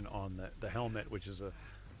reflection on the helmet, which is a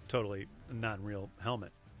totally non-real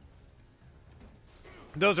helmet.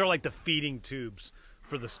 Those are like the feeding tubes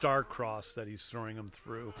for the star cross that he's throwing them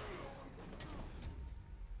through.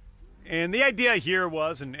 And the idea here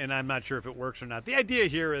was, and I'm not sure if it works or not, the idea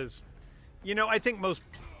here is, you know, I think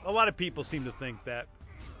a lot of people seem to think that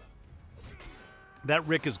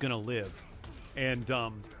Rick is going to live. And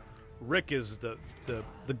Rick is the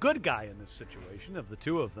good guy in this situation of the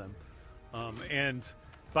two of them. And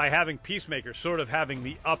by having Peacemaker sort of having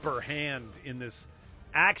the upper hand in this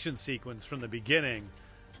action sequence from the beginning,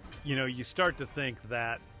 you know, you start to think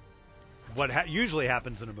that what usually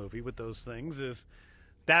happens in a movie with those things is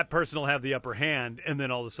that person will have the upper hand, and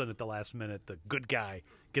then all of a sudden at the last minute, the good guy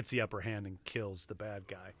gets the upper hand and kills the bad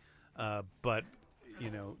guy. But,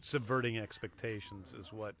 you know, subverting expectations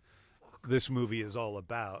is what this movie is all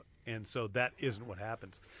about. And so that isn't what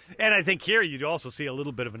happens. And I think here you'd also see a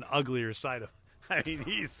little bit of an uglier side of, I mean,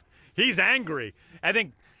 he's angry. I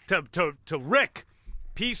think to Rick,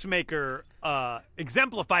 Peacemaker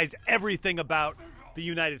exemplifies everything about the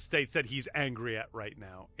United States that he's angry at right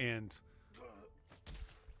now. And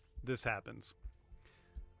this happens.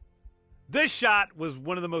 This shot was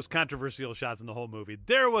one of the most controversial shots in the whole movie.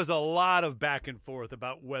 There was a lot of back and forth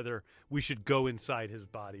about whether we should go inside his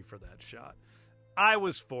body for that shot. I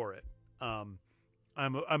was for it. I'm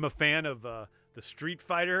a fan of the Street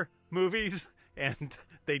Fighter movies, and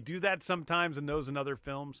they do that sometimes in those and other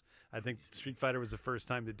films. I think Street Fighter was the first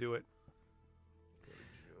time to do it.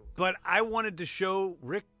 But I wanted to show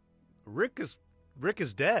Rick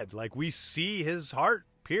is dead. Like, we see his heart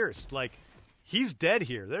pierced. Like, he's dead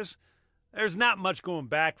here. There's not much going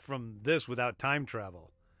back from this without time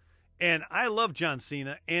travel. And I love John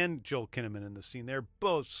Cena and Joel Kinnaman in the scene. They're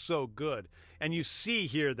both so good. And you see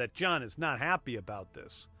here that John is not happy about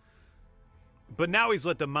this. But now he's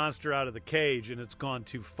let the monster out of the cage, and it's gone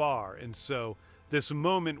too far. And so this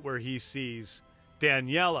moment where he sees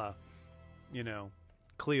Daniela, you know,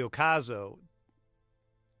 Cleo Caso,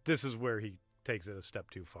 this is where he takes it a step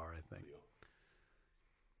too far, I think.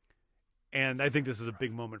 And I think this is a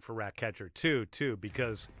big moment for Ratcatcher too,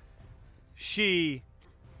 because she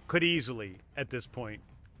could easily, at this point,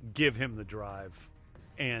 give him the drive,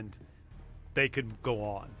 and they could go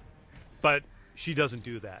on. But she doesn't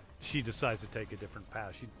do that. She decides to take a different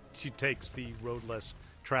path. She takes the road less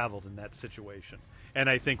traveled in that situation. And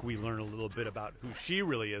I think we learn a little bit about who she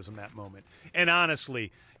really is in that moment. And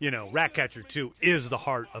honestly, you know, Ratcatcher 2 is the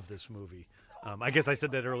heart of this movie. I guess I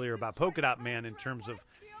said that earlier about Polka Dot Man in terms of,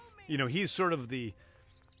 you know, he's sort of the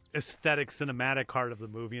aesthetic, cinematic heart of the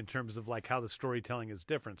movie in terms of, like, how the storytelling is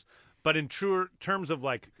different. But in terms of,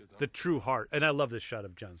 like, the true heart, and I love this shot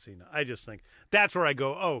of John Cena. I just think that's where I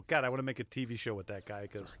go, oh, God, I want to make a TV show with that guy,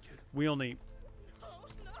 because we only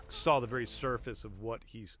saw the very surface of what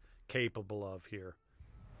he's capable of here.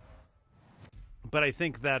 But I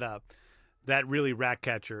think that that really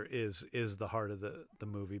Ratcatcher is the heart of the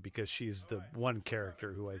movie, because she's the one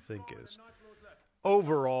character who I think is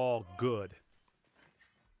overall good.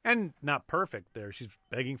 And not perfect there. She's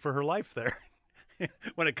begging for her life there.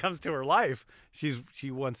 When it comes to her life,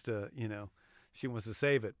 she wants to, you know, she wants to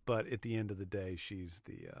save it. But at the end of the day, she's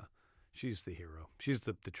the hero. She's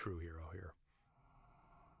the true hero here.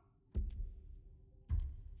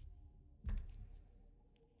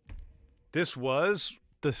 This was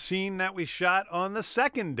the scene that we shot on the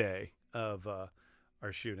second day of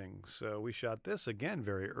our shooting. So we shot this again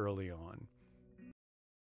very early on.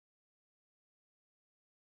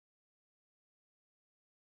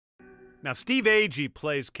 Now, Steve Agee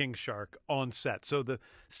plays King Shark on set. So the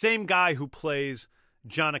same guy who plays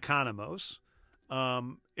John Economos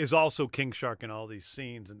is also King Shark in all these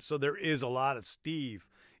scenes. And so there is a lot of Steve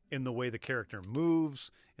in the way the character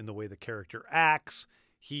moves, in the way the character acts.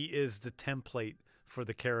 He is the template for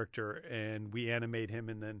the character, and we animate him,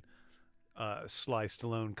 and then Sly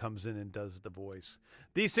Stallone comes in and does the voice.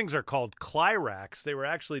 These things are called Clyracs. They were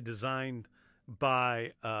actually designed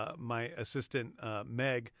by my assistant,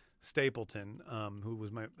 Meg Stapleton, who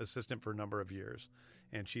was my assistant for a number of years.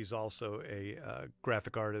 And she's also a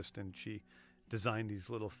graphic artist, and she designed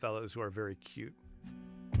these little fellows who are very cute,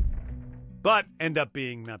 but end up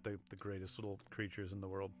being not the greatest little creatures in the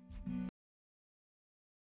world.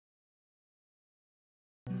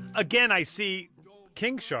 Again, I see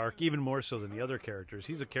King Shark even more so than the other characters.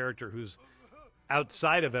 He's a character who's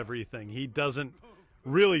outside of everything. He doesn't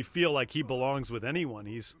really feel like he belongs with anyone.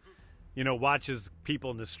 He's, you know, watches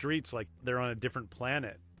people in the streets like they're on a different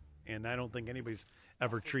planet, and I don't think anybody's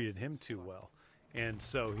ever treated him too well. And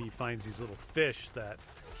so he finds these little fish that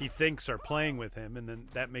he thinks are playing with him, and then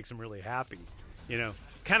that makes him really happy. You know,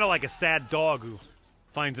 kind of like a sad dog who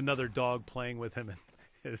finds another dog playing with him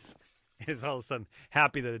and is all of a sudden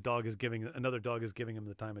happy that another dog is giving him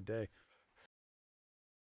the time of day.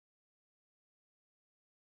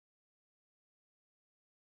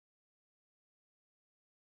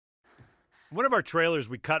 One of our trailers,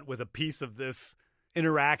 we cut with a piece of this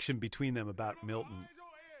interaction between them about Milton.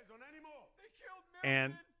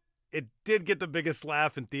 And it did get the biggest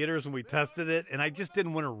laugh in theaters when we tested it, and I just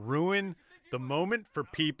didn't want to ruin the moment for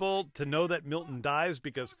people to know that Milton dies,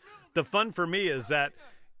 because the fun for me is that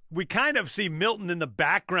we kind of see Milton in the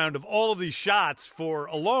background of all of these shots for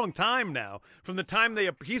a long time now. From the time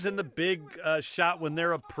he's in the big shot when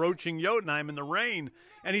they're approaching Jotunheim in the rain,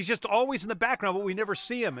 and he's just always in the background, but we never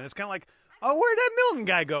see him. And it's kind of like, oh, where'd that Milton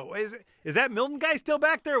guy go? Is that Milton guy still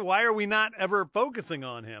back there? Why are we not ever focusing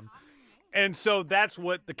on him? And so that's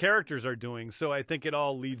what the characters are doing. So I think it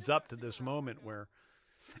all leads up to this moment where,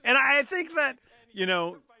 and I think that, you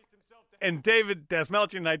know, and David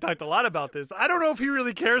Dasmalchian and I talked a lot about this. I don't know if he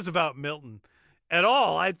really cares about Milton at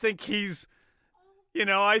all. I think he's, you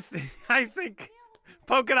know, I think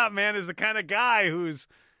Polka Dot Man is the kind of guy who's,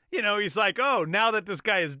 you know, he's like, oh, now that this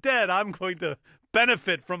guy is dead, I'm going to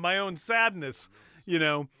benefit from my own sadness. You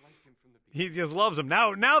know, he just loves him.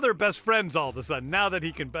 Now they're best friends all of a sudden, now that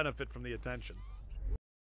he can benefit from the attention.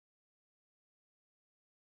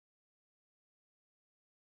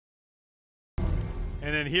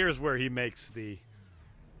 And then here's where he makes the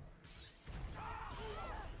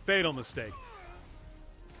fatal mistake.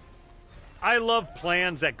 I love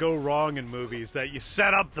plans that go wrong in movies, that you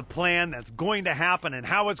set up the plan that's going to happen and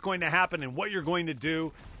how it's going to happen and what you're going to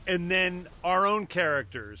do, and then our own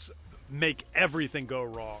characters make everything go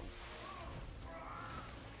wrong.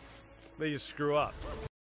 They just screw up.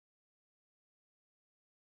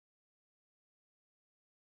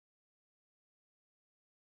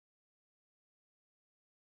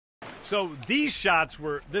 So these shots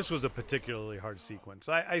this was a particularly hard sequence.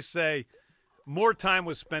 I say more time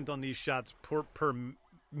was spent on these shots per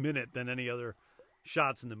minute than any other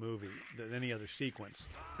shots in the movie, than any other sequence.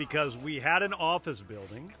 Because we had an office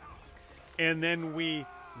building, and then we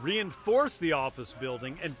reinforced the office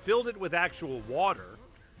building and filled it with actual water.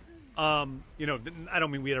 You know, I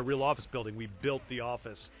don't mean we had a real office building. We built the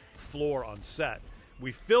office floor on set.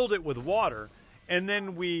 We filled it with water, and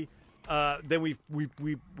then we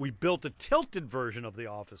built a tilted version of the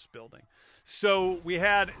office building. So we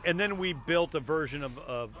had, and then we built a version of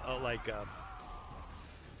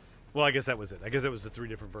well, I guess that was it. I guess it was the three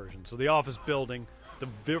different versions. So the office building,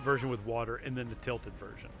 the version with water, and then the tilted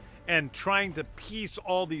version. And trying to piece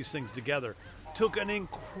all these things together took an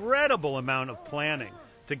incredible amount of planning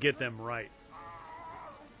to get them right.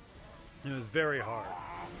 It was very hard.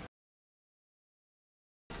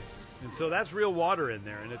 And so that's real water in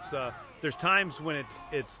there, and it's there's times when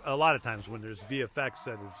it's a lot of times when there's VFX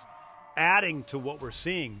that is adding to what we're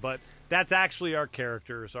seeing, but that's actually our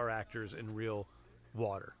characters, our actors in real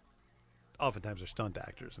water. Oftentimes they're stunt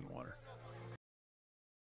actors in water.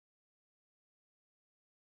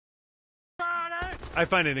 I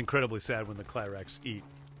find it incredibly sad when the Clarex eat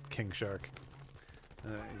King Shark. He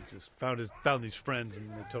just found these friends and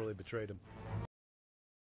they totally betrayed him.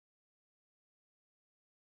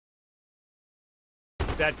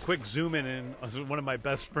 That quick zoom in was one of my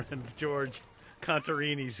best friends, George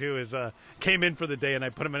Contarini's, who came in for the day, and I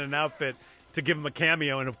put him in an outfit to give him a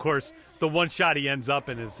cameo, and of course the one shot he ends up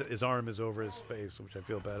in, his arm is over his face, which I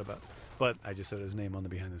feel bad about. But I just said his name on the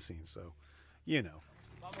behind the scenes, so you know.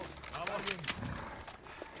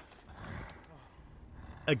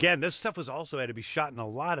 Again, this stuff was also had to be shot in a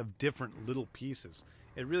lot of different little pieces.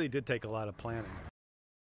 It really did take a lot of planning.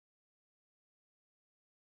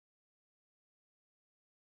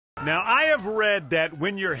 Now, I have read that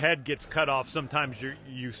when your head gets cut off, sometimes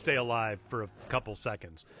you stay alive for a couple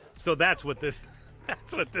seconds. So that's what this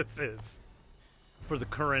is for the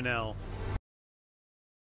Coronel.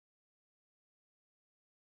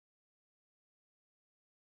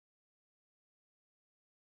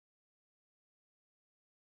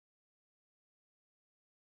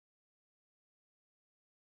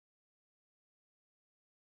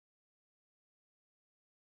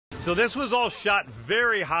 So this was all shot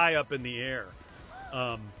very high up in the air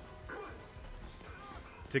to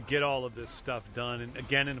get all of this stuff done, and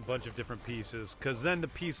again in a bunch of different pieces, because then the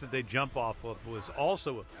piece that they jump off of was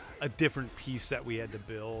also a different piece that we had to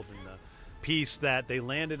build, and piece that they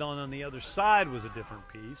landed on the other side was a different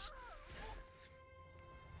piece.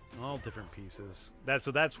 All different pieces. That's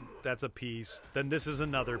a piece. Then this is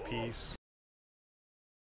another piece.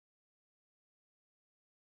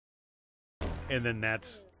 And then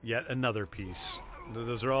that's yet another piece.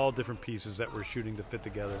 Those are all different pieces that we're shooting to fit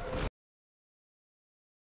together.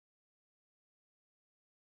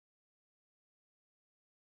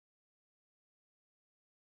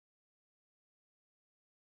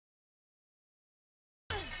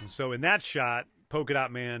 And so in that shot, Polka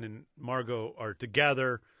Dot Man and Margot are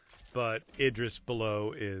together, but Idris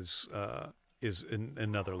below is in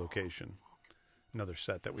another location, another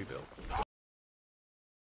set that we built.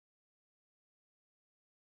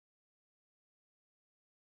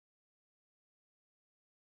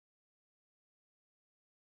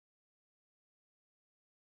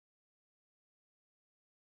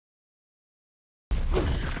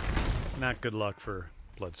 Not good luck for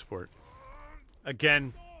Bloodsport.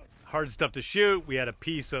 Again, hard stuff to shoot. We had a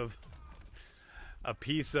piece of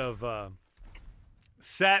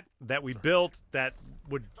set that we built that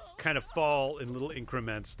would kind of fall in little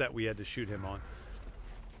increments that we had to shoot him on.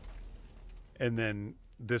 And then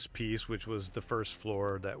this piece, which was the first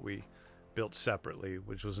floor that we built separately,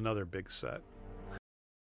 which was another big set.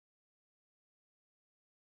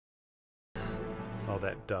 All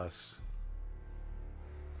that dust.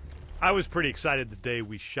 I was pretty excited the day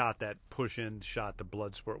we shot that push-in shot, the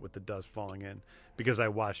Bloodsport with the dust falling in, because I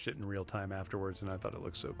watched it in real time afterwards and I thought it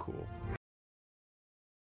looked so cool.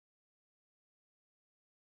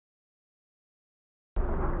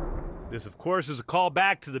 This, of course, is a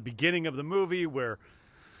callback to the beginning of the movie where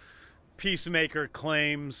Peacemaker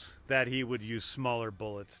claims that he would use smaller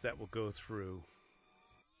bullets that will go through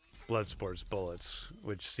Bloodsport's bullets,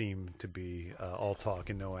 which seem to be all talk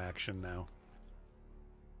and no action now.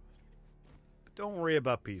 Don't worry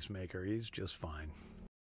about Peacemaker. He's just fine.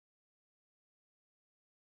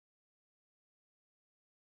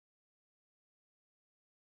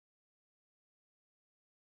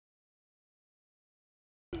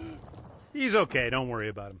 He's okay. Don't worry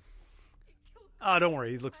about him. Oh, don't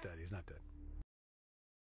worry. He looks dead. He's not dead.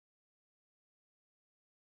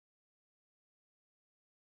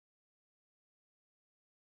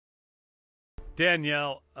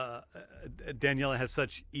 Danielle has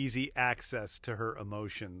such easy access to her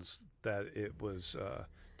emotions that it was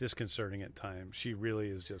disconcerting at times. She really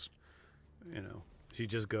is just, you know, she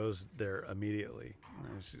just goes there immediately.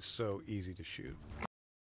 It's just so easy to shoot.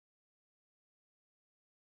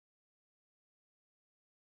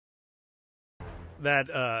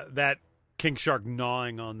 That king shark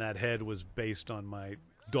gnawing on that head was based on my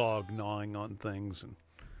dog gnawing on things and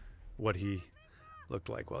what he looked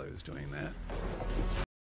like while he was doing that.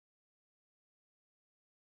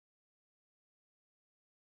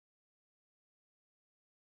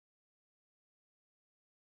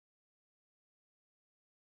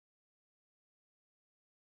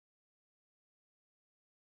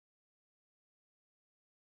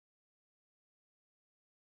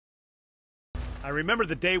 I remember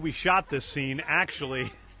the day we shot this scene,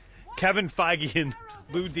 actually, Kevin Feige and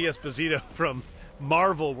Lou D'Esposito from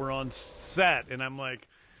Marvel were on set, and I'm like,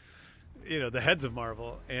 you know, the heads of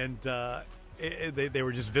Marvel, and they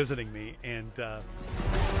were just visiting me, and I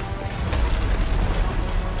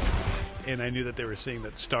knew that they were seeing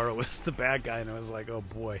that Starro was the bad guy, and I was like, oh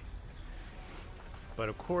boy. But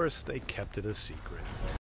of course, they kept it a secret.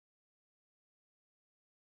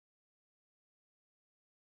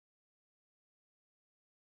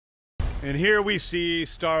 And here we see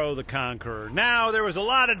Starro the Conqueror. Now, there was a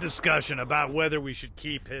lot of discussion about whether we should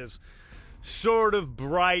keep his sort of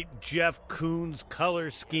bright Jeff Koons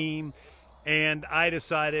color scheme, and I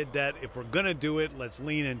decided that if we're going to do it, let's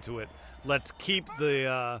lean into it. Let's keep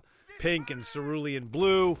the pink and cerulean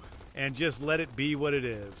blue and just let it be what it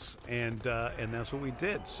is. And that's what we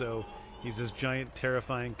did. So he's this giant,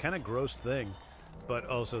 terrifying, kind of gross thing, but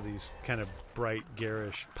also these kind of bright,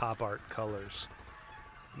 garish pop art colors.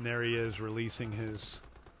 And there he is releasing his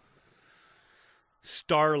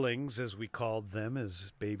starlings, as we called them,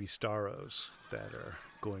 as baby Starros that are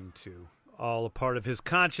going to all a part of his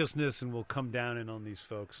consciousness and will come down in on these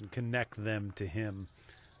folks and connect them to him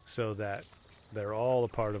so that they're all a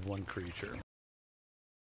part of one creature.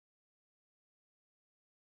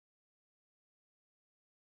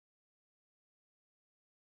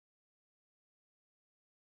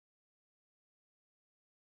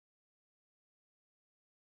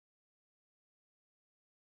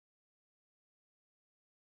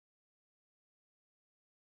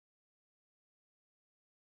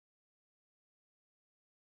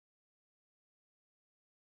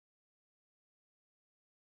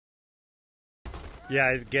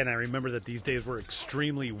 Yeah, again, I remember that these days were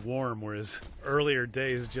extremely warm, whereas earlier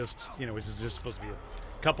days just, you know, which is just supposed to be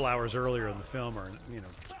a couple hours earlier in the film, or, you know,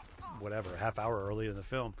 whatever, a half hour earlier in the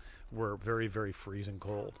film, were very, very freezing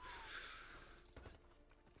cold.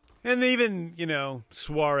 And even, you know,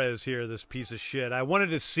 Suarez here, this piece of shit, I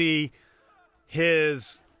wanted to see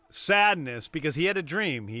his sadness because he had a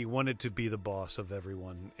dream. He wanted to be the boss of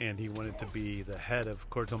everyone, and he wanted to be the head of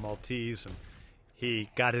Corto Maltese, and he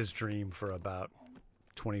got his dream for about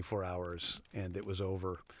 24 hours, and it was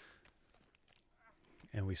over.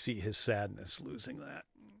 And we see his sadness losing that.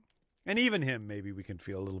 And even him, maybe we can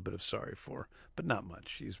feel a little bit of sorry for, but not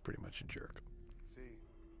much. He's pretty much a jerk.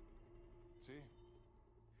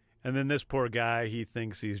 And then this poor guy, he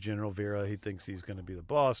thinks he's General Vera. He thinks he's going to be the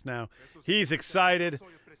boss now. He's excited.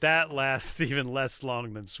 That lasts even less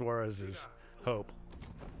long than Suarez's hope.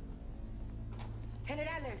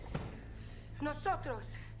 Generales,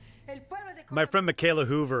 nosotros, el pueblo de My friend Michaela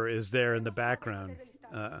Hoover is there in the background.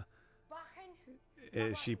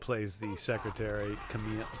 She plays the secretary,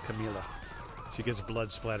 Camila. She gets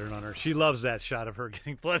blood splattered on her. She loves that shot of her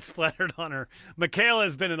getting blood splattered on her. Michaela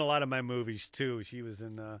has been in a lot of my movies, too. She was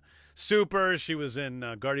in Super. She was in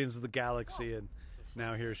Guardians of the Galaxy. And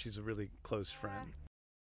now here she's a really close friend.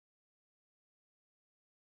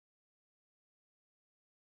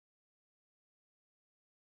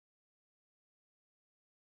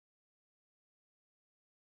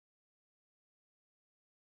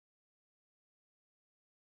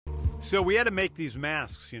 So we had to make these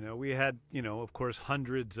masks, you know. We had, you know, of course,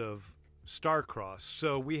 hundreds of star-crossed.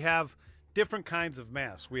 So we have different kinds of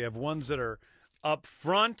masks. We have ones that are up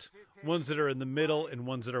front, ones that are in the middle, and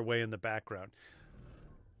ones that are way in the background.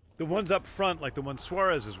 The ones up front, like the one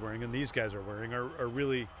Suarez is wearing and these guys are wearing, are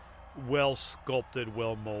really well-sculpted,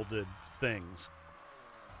 well-molded things.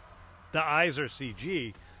 The eyes are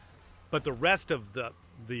CG, but the rest of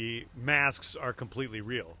the masks are completely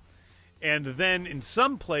real. And then in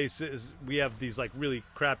some places, we have these like really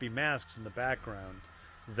crappy masks in the background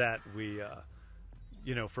that we,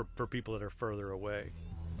 you know, for people that are further away.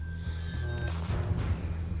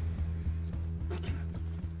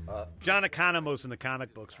 John Economos in the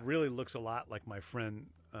comic books really looks a lot like my friend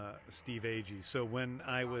Steve Agee. So when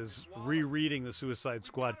I was rereading the Suicide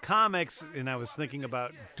Squad comics and I was thinking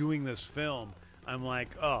about doing this film, I'm like,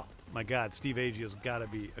 oh my God, Steve Agee has got to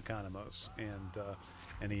be Economos.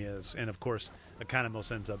 And he is. And, of course,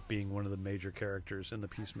 Economos ends up being one of the major characters in the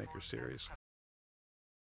Peacemaker series.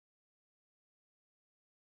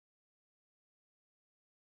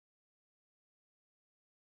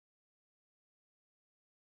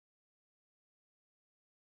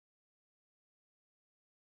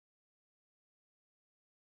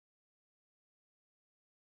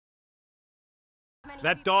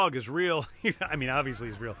 That dog is real. I mean, obviously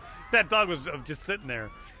he's real. That dog was just sitting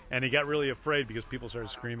there. And he got really afraid because people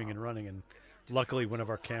started screaming and running, and luckily one of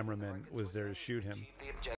our cameramen was there to shoot him.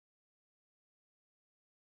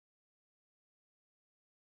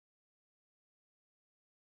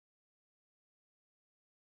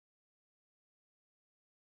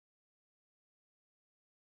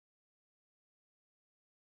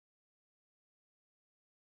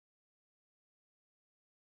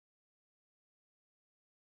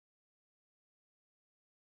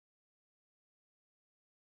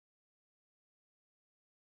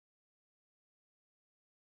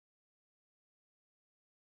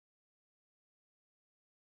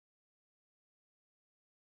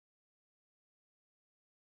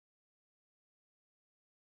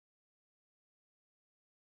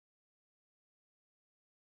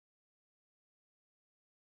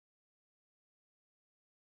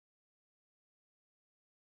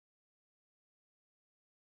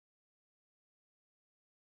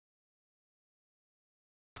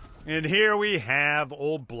 And here we have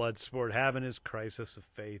old Bloodsport having his crisis of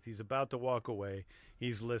faith. He's about to walk away.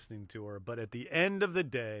 He's listening to her. But at the end of the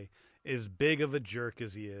day, as big of a jerk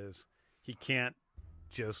as he is, he can't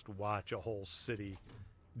just watch a whole city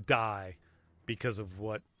die because of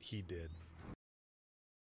what he did.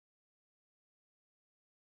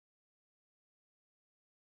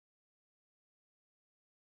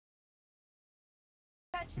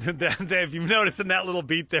 If you've noticed in that little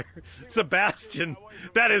beat there, Sebastian,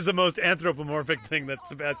 that is the most anthropomorphic thing that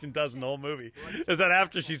Sebastian does in the whole movie, is that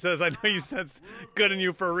after she says, I know you sense good in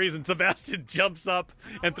you for a reason, Sebastian jumps up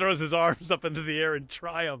and throws his arms up into the air in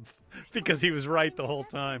triumph because he was right the whole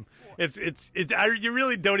time. You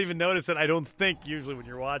really don't even notice it, I don't think, usually when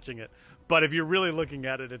you're watching it. But if you're really looking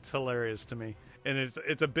at it, it's hilarious to me. And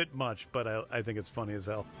it's a bit much, but I think it's funny as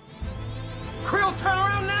hell. Krill, turn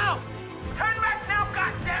around now! Turn back now,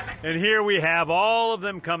 goddammit! And here we have all of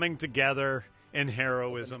them coming together and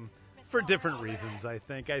heroism for different reasons, I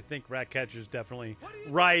think. I think Ratcatcher's definitely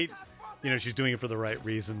right. You know, she's doing it for the right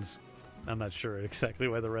reasons. I'm not sure exactly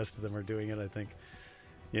why the rest of them are doing it. I think,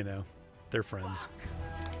 you know, they're friends.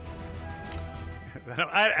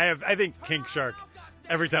 I think King Shark,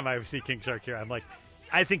 every time I see King Shark here, I'm like,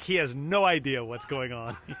 I think he has no idea what's going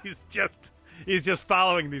on. He's just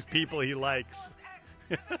following these people he likes.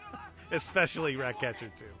 Especially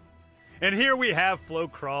Ratcatcher 2. And here we have Flo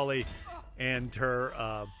Crawley and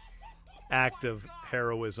her act of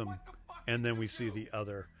heroism. And then we see the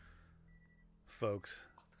other folks,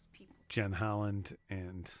 Jen Holland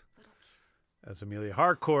and as Amelia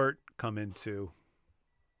Harcourt, come into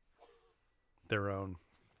their own,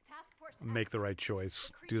 make the right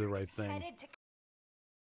choice, do the right thing.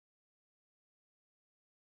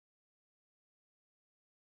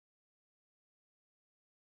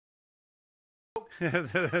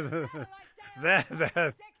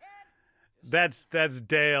 That's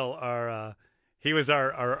Dale. He was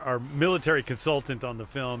our military consultant on the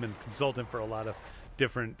film and consultant for a lot of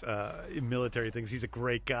different military things. He's a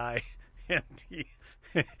great guy,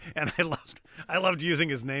 and I loved using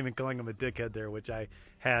his name and calling him a dickhead there, which I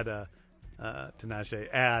had Tinashe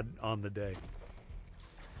add on the day.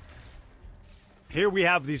 Here we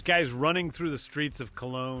have these guys running through the streets of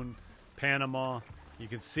Cologne, Panama. You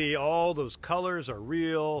can see all those colors are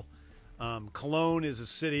real. Cologne is a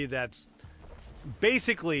city that's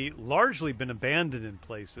basically largely been abandoned in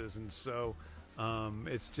places, and so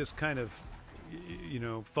it's just kind of, you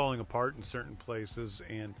know, falling apart in certain places,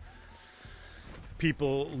 and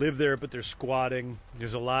people live there, but they're squatting.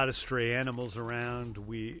 There's a lot of stray animals around.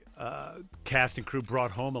 We cast and crew brought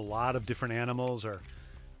home a lot of different animals.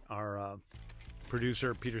 Our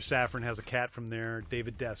producer Peter Safran has a cat from there.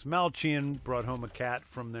 David Dasmalchian brought home a cat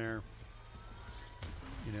from there.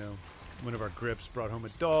 You know, one of our grips brought home a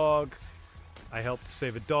dog. I helped to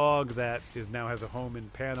save a dog that now has a home in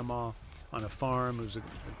Panama on a farm. It was a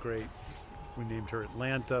great, we named her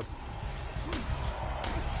Atlanta.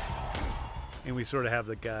 And we sort of have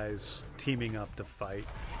the guys teaming up to fight.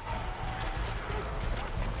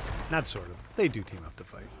 Not sort of, they do team up to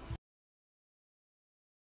fight.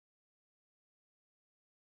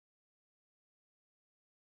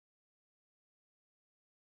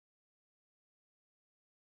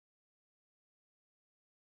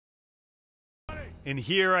 And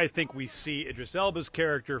here I think we see Idris Elba's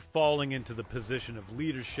character falling into the position of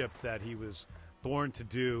leadership that he was born to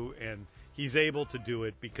do, and he's able to do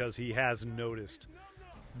it because he has noticed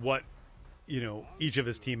what, you know, each of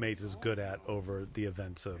his teammates is good at over the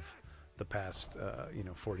events of the past,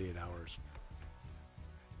 48 hours.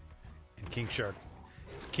 And King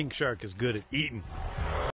Shark is good at eating.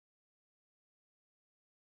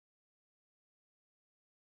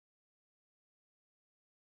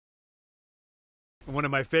 One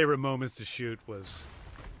of my favorite moments to shoot was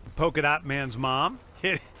Polka Dot Man's mom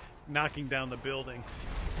knocking down the building.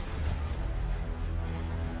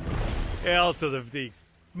 And also the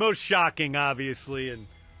most shocking, obviously, and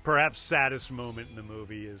perhaps saddest moment in the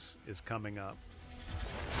movie is coming up.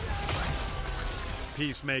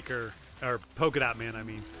 Peacemaker, or Polka Dot Man, I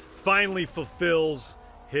mean, finally fulfills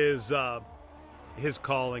his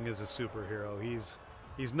calling as a superhero.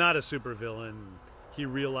 He's not a supervillain. He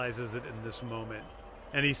realizes it in this moment,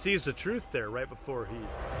 and he sees the truth there right before he.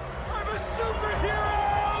 I'm a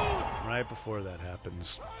superhero! Right before that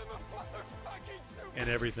happens. And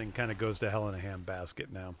everything kind of goes to hell in a handbasket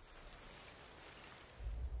now.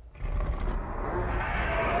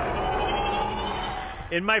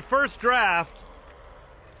 In my first draft,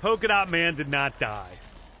 Polka Dot Man did not die.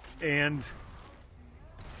 And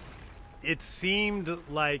it seemed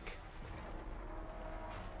like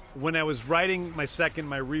when I was writing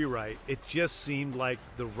my rewrite, it just seemed like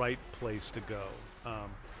the right place to go.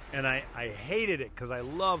 And I hated it because I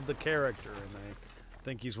love the character, and I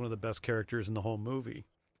think he's one of the best characters in the whole movie.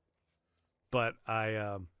 But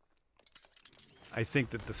I think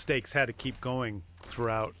that the stakes had to keep going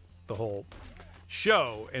throughout the whole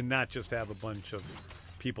show and not just have a bunch of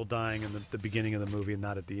people dying in the beginning of the movie and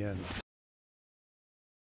not at the end.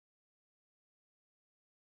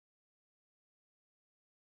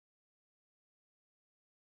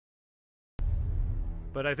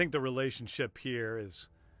 But I think the relationship here is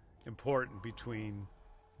important between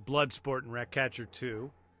Bloodsport and Ratcatcher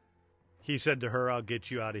 2. He said to her, "I'll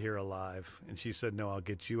get you out of here alive." And she said, "No, I'll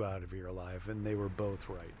get you out of here alive." And they were both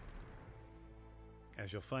right.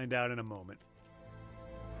 As you'll find out in a moment.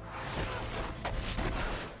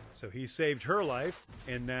 So he saved her life,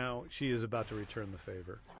 and now she is about to return the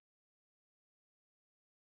favor.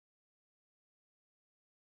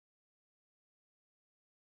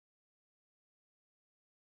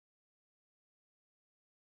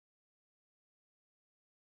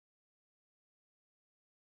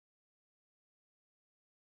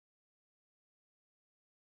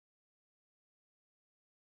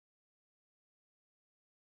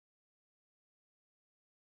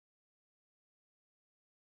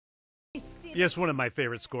 Yes, one of my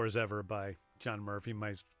favorite scores ever by John Murphy,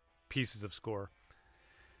 my pieces of score.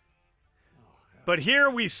 But here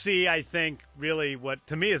we see, I think, really what,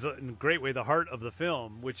 to me, is in a great way the heart of the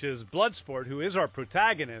film, which is Bloodsport, who is our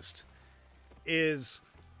protagonist, is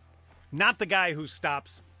not the guy who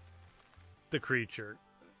stops the creature.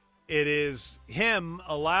 It is him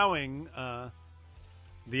allowing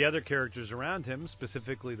the other characters around him,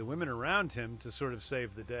 specifically the women around him, to sort of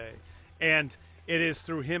save the day. And it is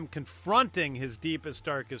through him confronting his deepest,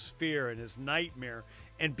 darkest fear and his nightmare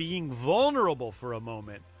and being vulnerable for a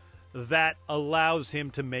moment that allows him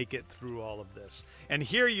to make it through all of this. And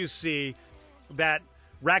here you see that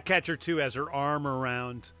Ratcatcher 2 has her arm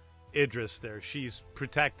around Idris there. She's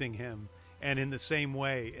protecting him. And in the same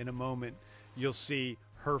way, in a moment, you'll see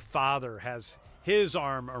her father has his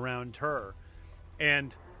arm around her.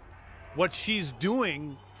 And what she's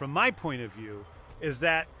doing, from my point of view, is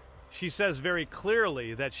that she says very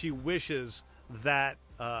clearly that she wishes that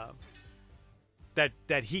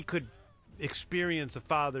that he could experience a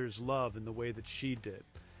father's love in the way that she did.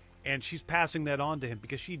 And she's passing that on to him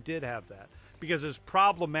because she did have that. Because as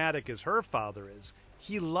problematic as her father is,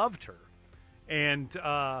 he loved her. And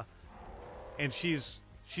she's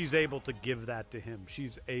able to give that to him.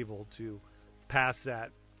 She's able to pass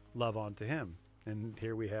that love on to him. And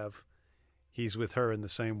here we have, he's with her in the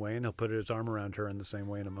same way, and he'll put his arm around her in the same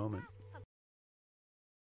way in a moment.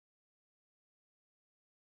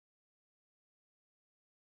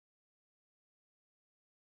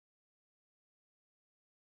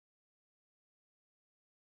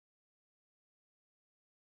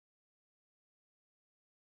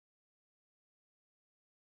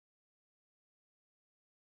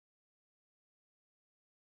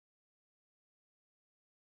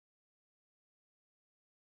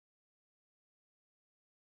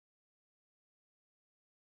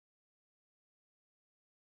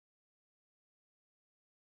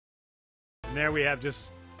 And there we have just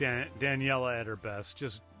Daniela at her best.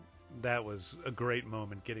 Just, that was a great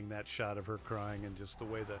moment, getting that shot of her crying, and just the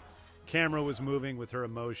way the camera was moving with her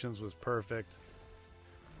emotions was perfect.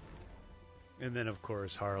 And then, of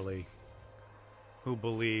course, Harley, who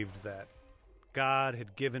believed that God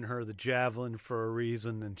had given her the javelin for a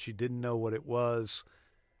reason and she didn't know what it was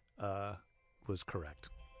correct.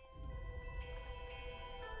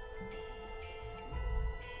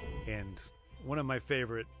 And one of my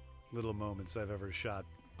favorite little moments I've ever shot,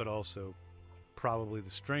 but also probably the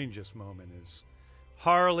strangest moment, is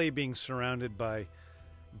Harley being surrounded by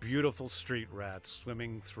beautiful street rats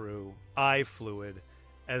swimming through eye fluid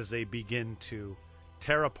as they begin to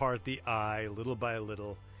tear apart the eye little by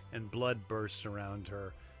little, and blood bursts around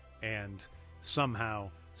her, and somehow,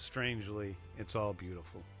 strangely, it's all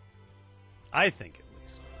beautiful. I think, at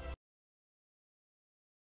least.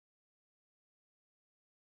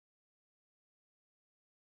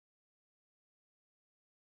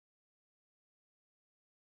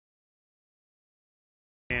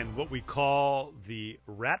 And what we call the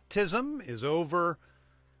ratism is over,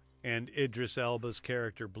 and Idris Elba's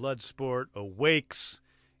character Bloodsport awakes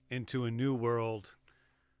into a new world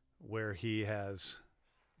where he has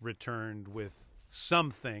returned with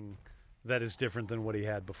something that is different than what he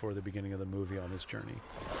had before the beginning of the movie on his journey.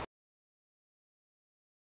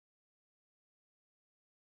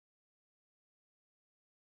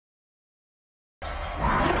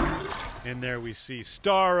 And there we see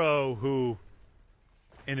Starro, who,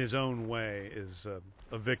 in his own way, is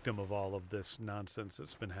a victim of all of this nonsense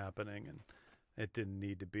that's been happening, and it didn't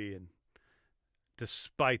need to be. And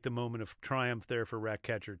despite the moment of triumph there for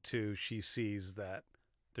Ratcatcher 2, she sees that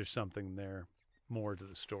there's something there more to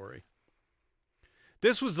the story.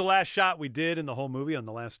 This was the last shot we did in the whole movie on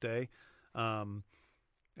the last day.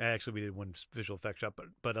 Actually, we did one visual effects shot,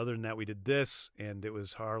 but other than that, we did this, and it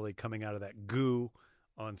was Harley coming out of that goo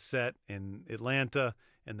on set in Atlanta,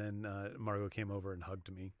 and then Margot came over and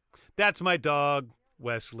hugged me. That's my dog,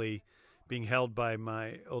 Wesley, being held by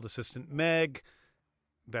my old assistant, Meg.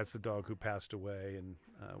 That's the dog who passed away, and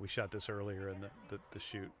we shot this earlier in the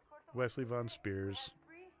shoot. Wesley Von Spears.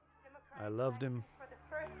 I loved him. For the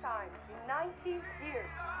first time in 19 years.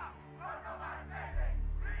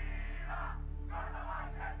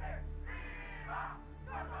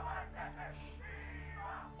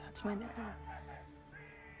 That's my dad.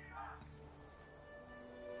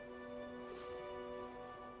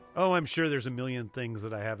 Oh, I'm sure there's a million things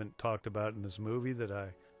that I haven't talked about in this movie that I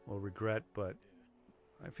will regret, but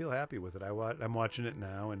I feel happy with it. I'm watching it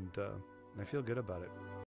now, and I feel good about it.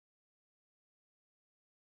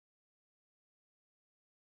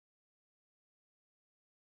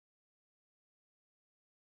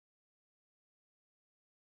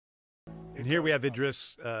 And here we have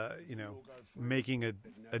Idris, making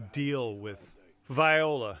a deal with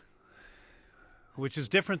Viola, which is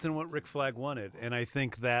different than what Rick Flag wanted. And I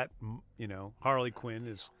think that, Harley Quinn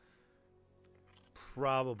is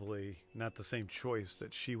probably not the same choice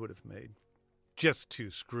that she would have made just to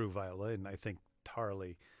screw Viola. And I think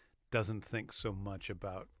Harley doesn't think so much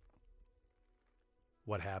about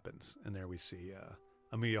what happens. And there we see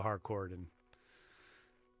Amelia Harcourt and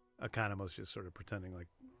Economos just sort of pretending like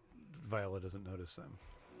Viola doesn't notice them.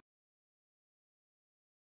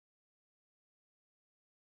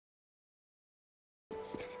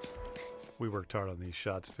 We worked hard on these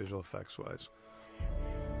shots, visual effects wise.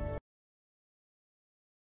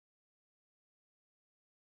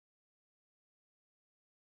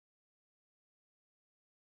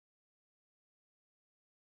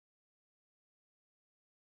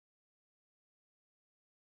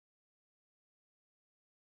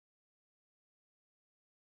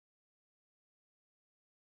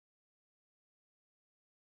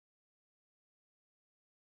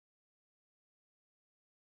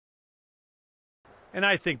 And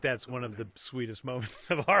I think that's one of the sweetest moments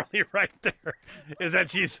of Harley right there, is that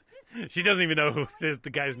she doesn't even know who the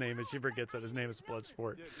guy's name is. She forgets that his name is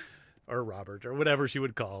Bloodsport or Robert or whatever she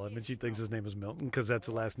would call him. And she thinks his name is Milton because that's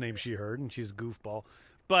the last name she heard, and she's a goofball.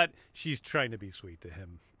 But she's trying to be sweet to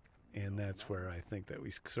him. And that's where I think that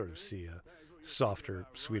we sort of see a softer,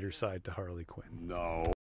 sweeter side to Harley Quinn.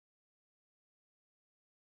 No.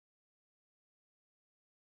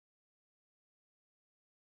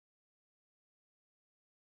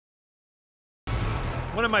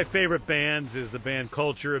 One of my favorite bands is the band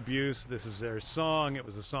Culture Abuse. This is their song. It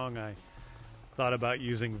was a song I thought about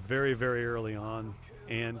using very, very early on.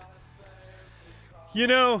 And,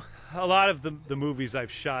 a lot of the movies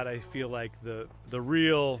I've shot, I feel like the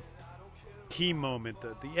real key moment,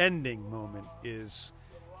 the ending moment is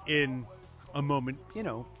in a moment,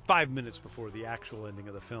 5 minutes before the actual ending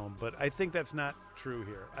of the film. But I think that's not true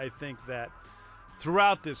here. I think that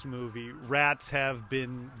throughout this movie, rats have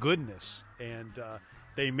been goodness, and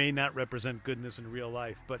they may not represent goodness in real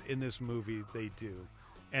life, but in this movie they do.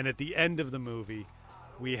 And at the end of the movie,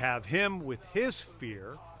 we have him with his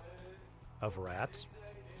fear of rats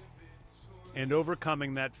and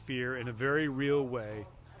overcoming that fear in a very real way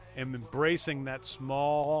and embracing that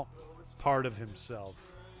small part of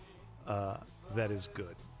himself that is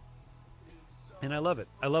good. And I love it.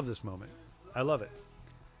 I love this moment. I love it.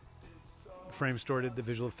 Frame Store did the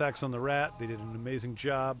visual effects on the rat. They did an amazing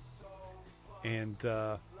job. And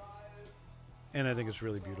I think it's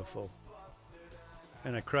really beautiful.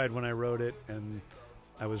 And I cried when I wrote it, and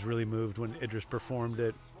I was really moved when Idris performed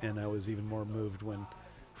it, and I was even more moved when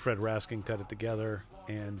Fred Raskin cut it together,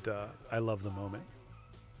 and I love the moment.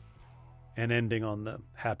 And ending on the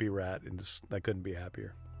happy rat, and just, I couldn't be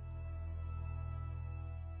happier.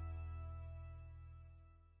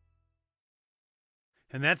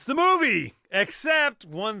 And that's the movie! Except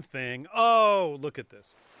one thing. Oh, look at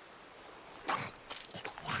this.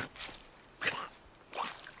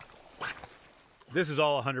 This is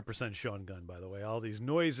all 100% Sean Gunn, by the way. All these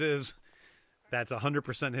noises, that's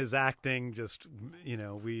 100% his acting. Just,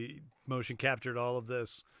 we motion captured all of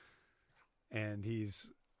this, and he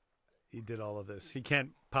did all of this. He can't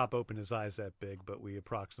pop open his eyes that big, but we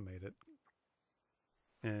approximate it.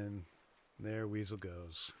 And there Weasel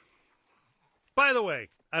goes. By the way,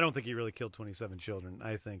 I don't think he really killed 27 children.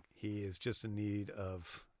 I think he is just in need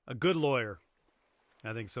of a good lawyer.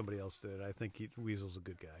 I think somebody else did. I think Weasel's a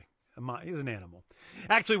good guy. He's an animal.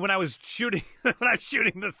 Actually, when I was shooting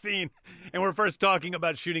the scene, and we're first talking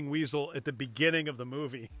about shooting Weasel at the beginning of the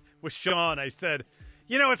movie with Sean, I said,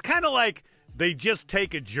 it's kind of like they just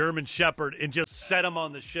take a German Shepherd and just set him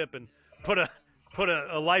on the ship and put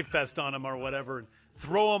a life vest on him or whatever, and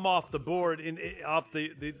throw him off the board off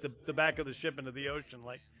the back of the ship into the ocean.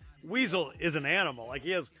 Like, Weasel is an animal. Like,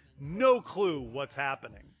 he has no clue what's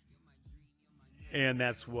happening, and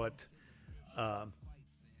that's what.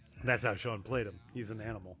 That's how Sean played him. He's an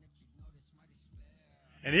animal.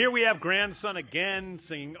 And here we have Grandson again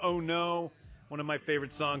singing Oh No, one of my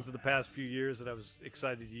favorite songs of the past few years that I was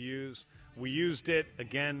excited to use. We used it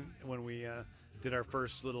again when we did our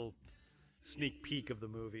first little sneak peek of the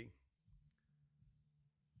movie.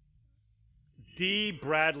 D.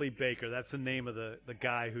 Bradley Baker, that's the name of the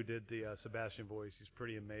guy who did the Sebastian voice. He's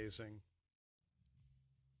pretty amazing.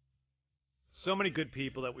 So many good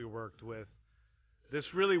people that we worked with.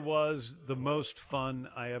 This really was the most fun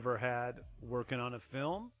I ever had working on a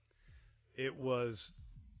film. It was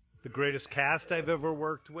the greatest cast I've ever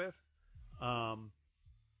worked with.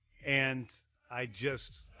 And I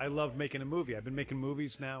love making a movie. I've been making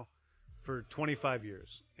movies now for 25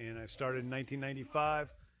 years. And I started in 1995,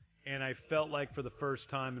 and I felt like for the first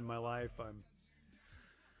time in my life, I'm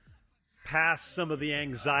past some of the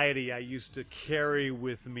anxiety I used to carry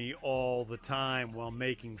with me all the time while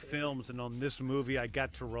making films. And on this movie, I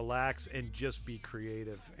got to relax and just be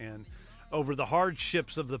creative. And over the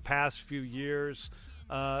hardships of the past few years,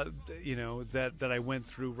 that I went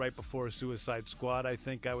through right before Suicide Squad, I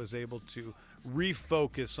think I was able to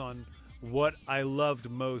refocus on what I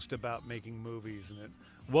loved most about making movies. And it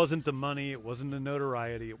wasn't the money, it wasn't the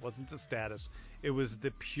notoriety, it wasn't the status. It was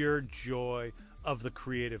the pure joy of the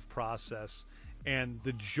creative process and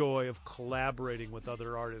the joy of collaborating with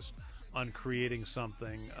other artists on creating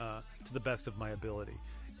something to the best of my ability.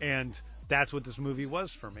 And that's what this movie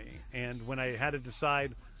was for me. And when I had to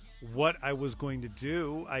decide what I was going to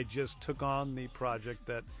do, I just took on the project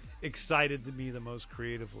that excited me the most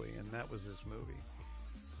creatively, and that was this movie.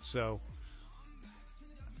 So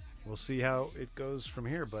we'll see how it goes from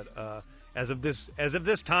here. But as of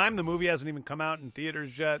this time, the movie hasn't even come out in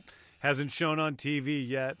theaters yet, hasn't shown on TV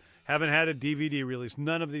yet, haven't had a DVD release.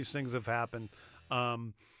 None of these things have happened,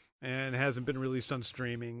 and hasn't been released on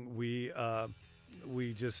streaming.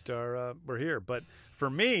 We just are we're here. But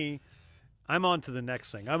for me, I'm on to the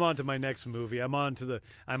next thing. I'm on to my next movie. I'm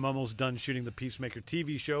almost done shooting the Peacemaker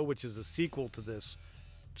TV show, which is a sequel to this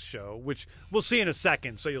show, which we'll see in a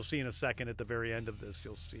second. So you'll see in a second at the very end of this,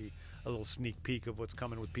 you'll see a little sneak peek of what's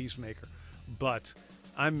coming with Peacemaker. But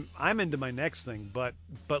I'm into my next thing. But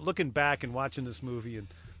looking back and watching this movie and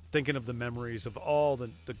thinking of the memories of all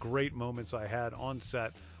the great moments I had on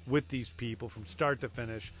set with these people from start to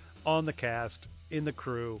finish, on the cast, in the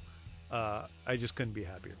crew, I just couldn't be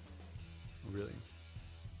happier. Really.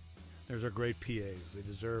 There's our great PAs. They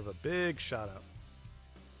deserve a big shout out.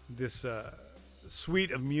 This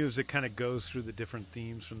suite of music kind of goes through the different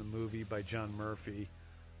themes from the movie by John Murphy,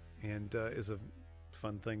 and is a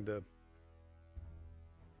fun thing to,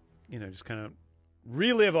 just kind of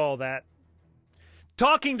relive all that.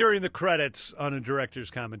 Talking during the credits on a director's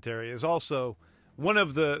commentary is also one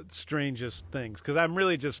of the strangest things, because I'm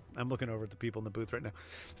looking over at the people in the booth right now.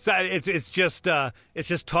 So it's just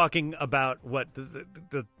talking about what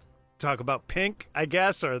the talk about pink, I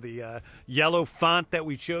guess, or the yellow font that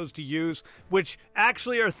we chose to use, which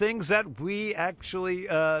actually are things that we actually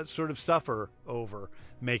sort of suffer over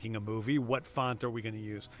making a movie. What font are we going to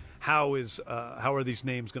use? How are these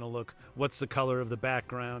names going to look? What's the color of the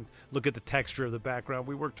background? Look at the texture of the background.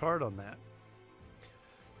 We worked hard on that.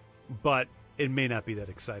 But it may not be that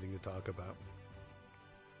exciting to talk about.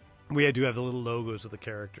 We had to have the little logos of the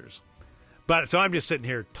characters. So I'm just sitting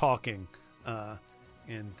here talking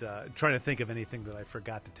and trying to think of anything that I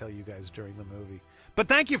forgot to tell you guys during the movie. But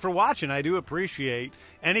thank you for watching. I do appreciate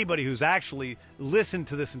anybody who's actually listened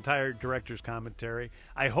to this entire director's commentary.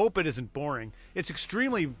 I hope it isn't boring. It's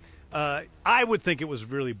extremely... I would think it was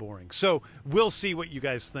really boring. So we'll see what you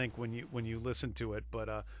guys think when you listen to it.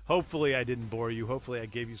 But hopefully I didn't bore you. Hopefully I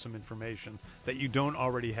gave you some information that you don't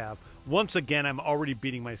already have. Once again, I'm already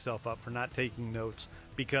beating myself up for not taking notes,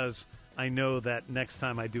 because I know that next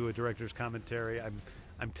time I do a director's commentary,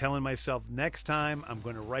 I'm telling myself next time I'm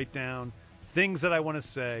going to write down things that I want to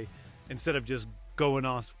say instead of just going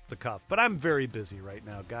off the cuff. But I'm very busy right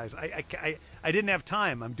now, guys. I didn't have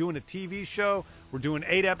time. I'm doing a TV show. We're doing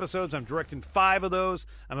 8 episodes. I'm directing 5 of those.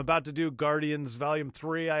 I'm about to do Guardians Volume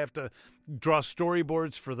 3. I have to draw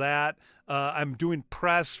storyboards for that. I'm doing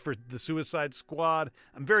press for the Suicide Squad.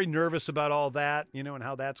 I'm very nervous about all that, and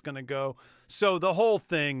how that's going to go. So the whole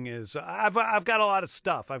thing is, I've got a lot of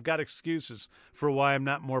stuff. I've got excuses for why I'm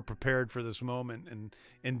not more prepared for this moment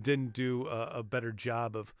and didn't do a better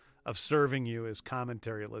job of serving you as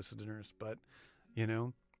commentary listeners. But,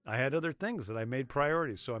 I had other things that I made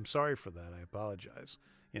priorities, so I'm sorry for that. I apologize.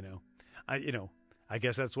 I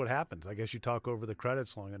guess that's what happens. I guess you talk over the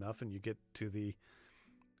credits long enough and you get to the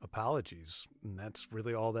apologies, and that's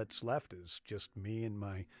really all that's left, is just me and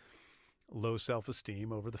my low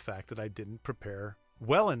self-esteem over the fact that I didn't prepare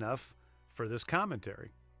well enough for this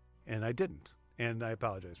commentary, and I didn't, and I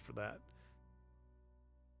apologize for that.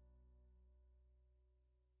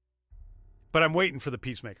 But I'm waiting for the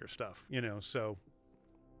Peacemaker stuff, so...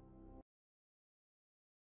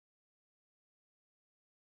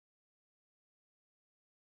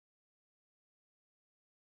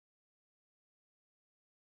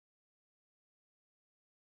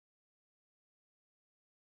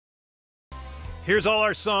 Here's all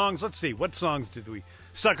our songs. Let's see. What songs did we...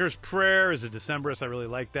 Sucker's Prayer is a Decemberist. I really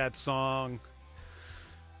like that song.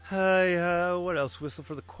 What else? Whistle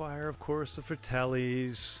for the Choir, of course. The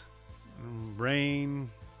Fratellis. Rain.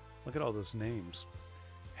 Look at all those names.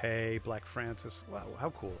 Hey, Black Francis. Wow, how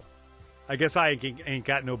cool. I guess I Ain't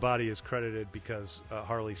Got Nobody is credited because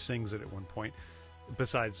Harley sings it at one point,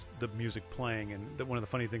 besides the music playing. And one of the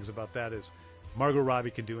funny things about that is Margot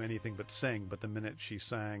Robbie can do anything but sing, but the minute she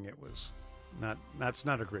sang, it was that's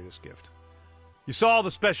not her greatest gift. You saw all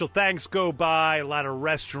the special thanks go by, a lot of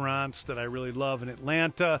restaurants that I really love in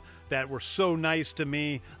Atlanta that were so nice to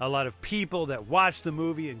me, a lot of people that watched the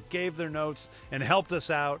movie and gave their notes and helped us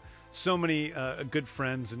out, so many good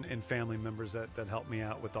friends and family members that helped me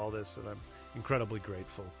out with all this, and I'm incredibly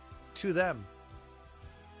grateful to them.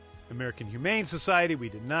 American Humane Society, we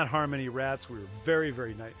did not harm any rats. We were very,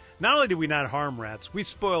 very nice. Not only did we not harm rats, we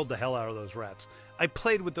spoiled the hell out of those rats. I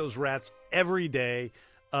played with those rats every day.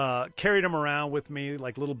 Carried them around with me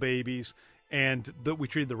like little babies, and we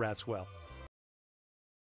treated the rats well.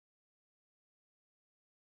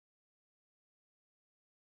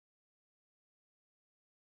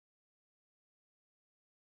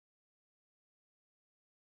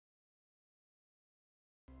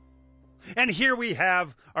 And here we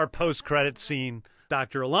have our post-credit scene.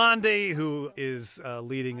 Dr. Alande, who is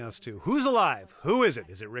leading us to Who's Alive? Who is it?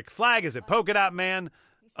 Is it Rick Flag? Is it Polka Dot Man?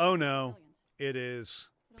 Oh no, it is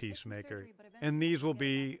Peacemaker. And these will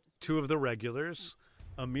be two of the regulars,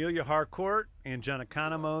 Amelia Harcourt and Jenna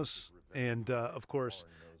Economos, and of course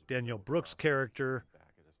Danielle Brooks' character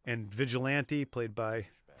and Vigilante, played by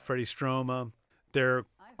Freddie Stroma. They're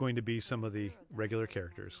going to be some of the regular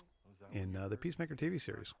characters in the Peacemaker TV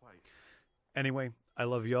series. Anyway, I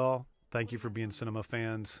love y'all. Thank you for being cinema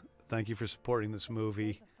fans. Thank you for supporting this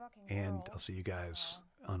movie, and I'll see you guys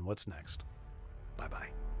on What's Next.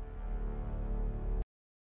 Bye-bye.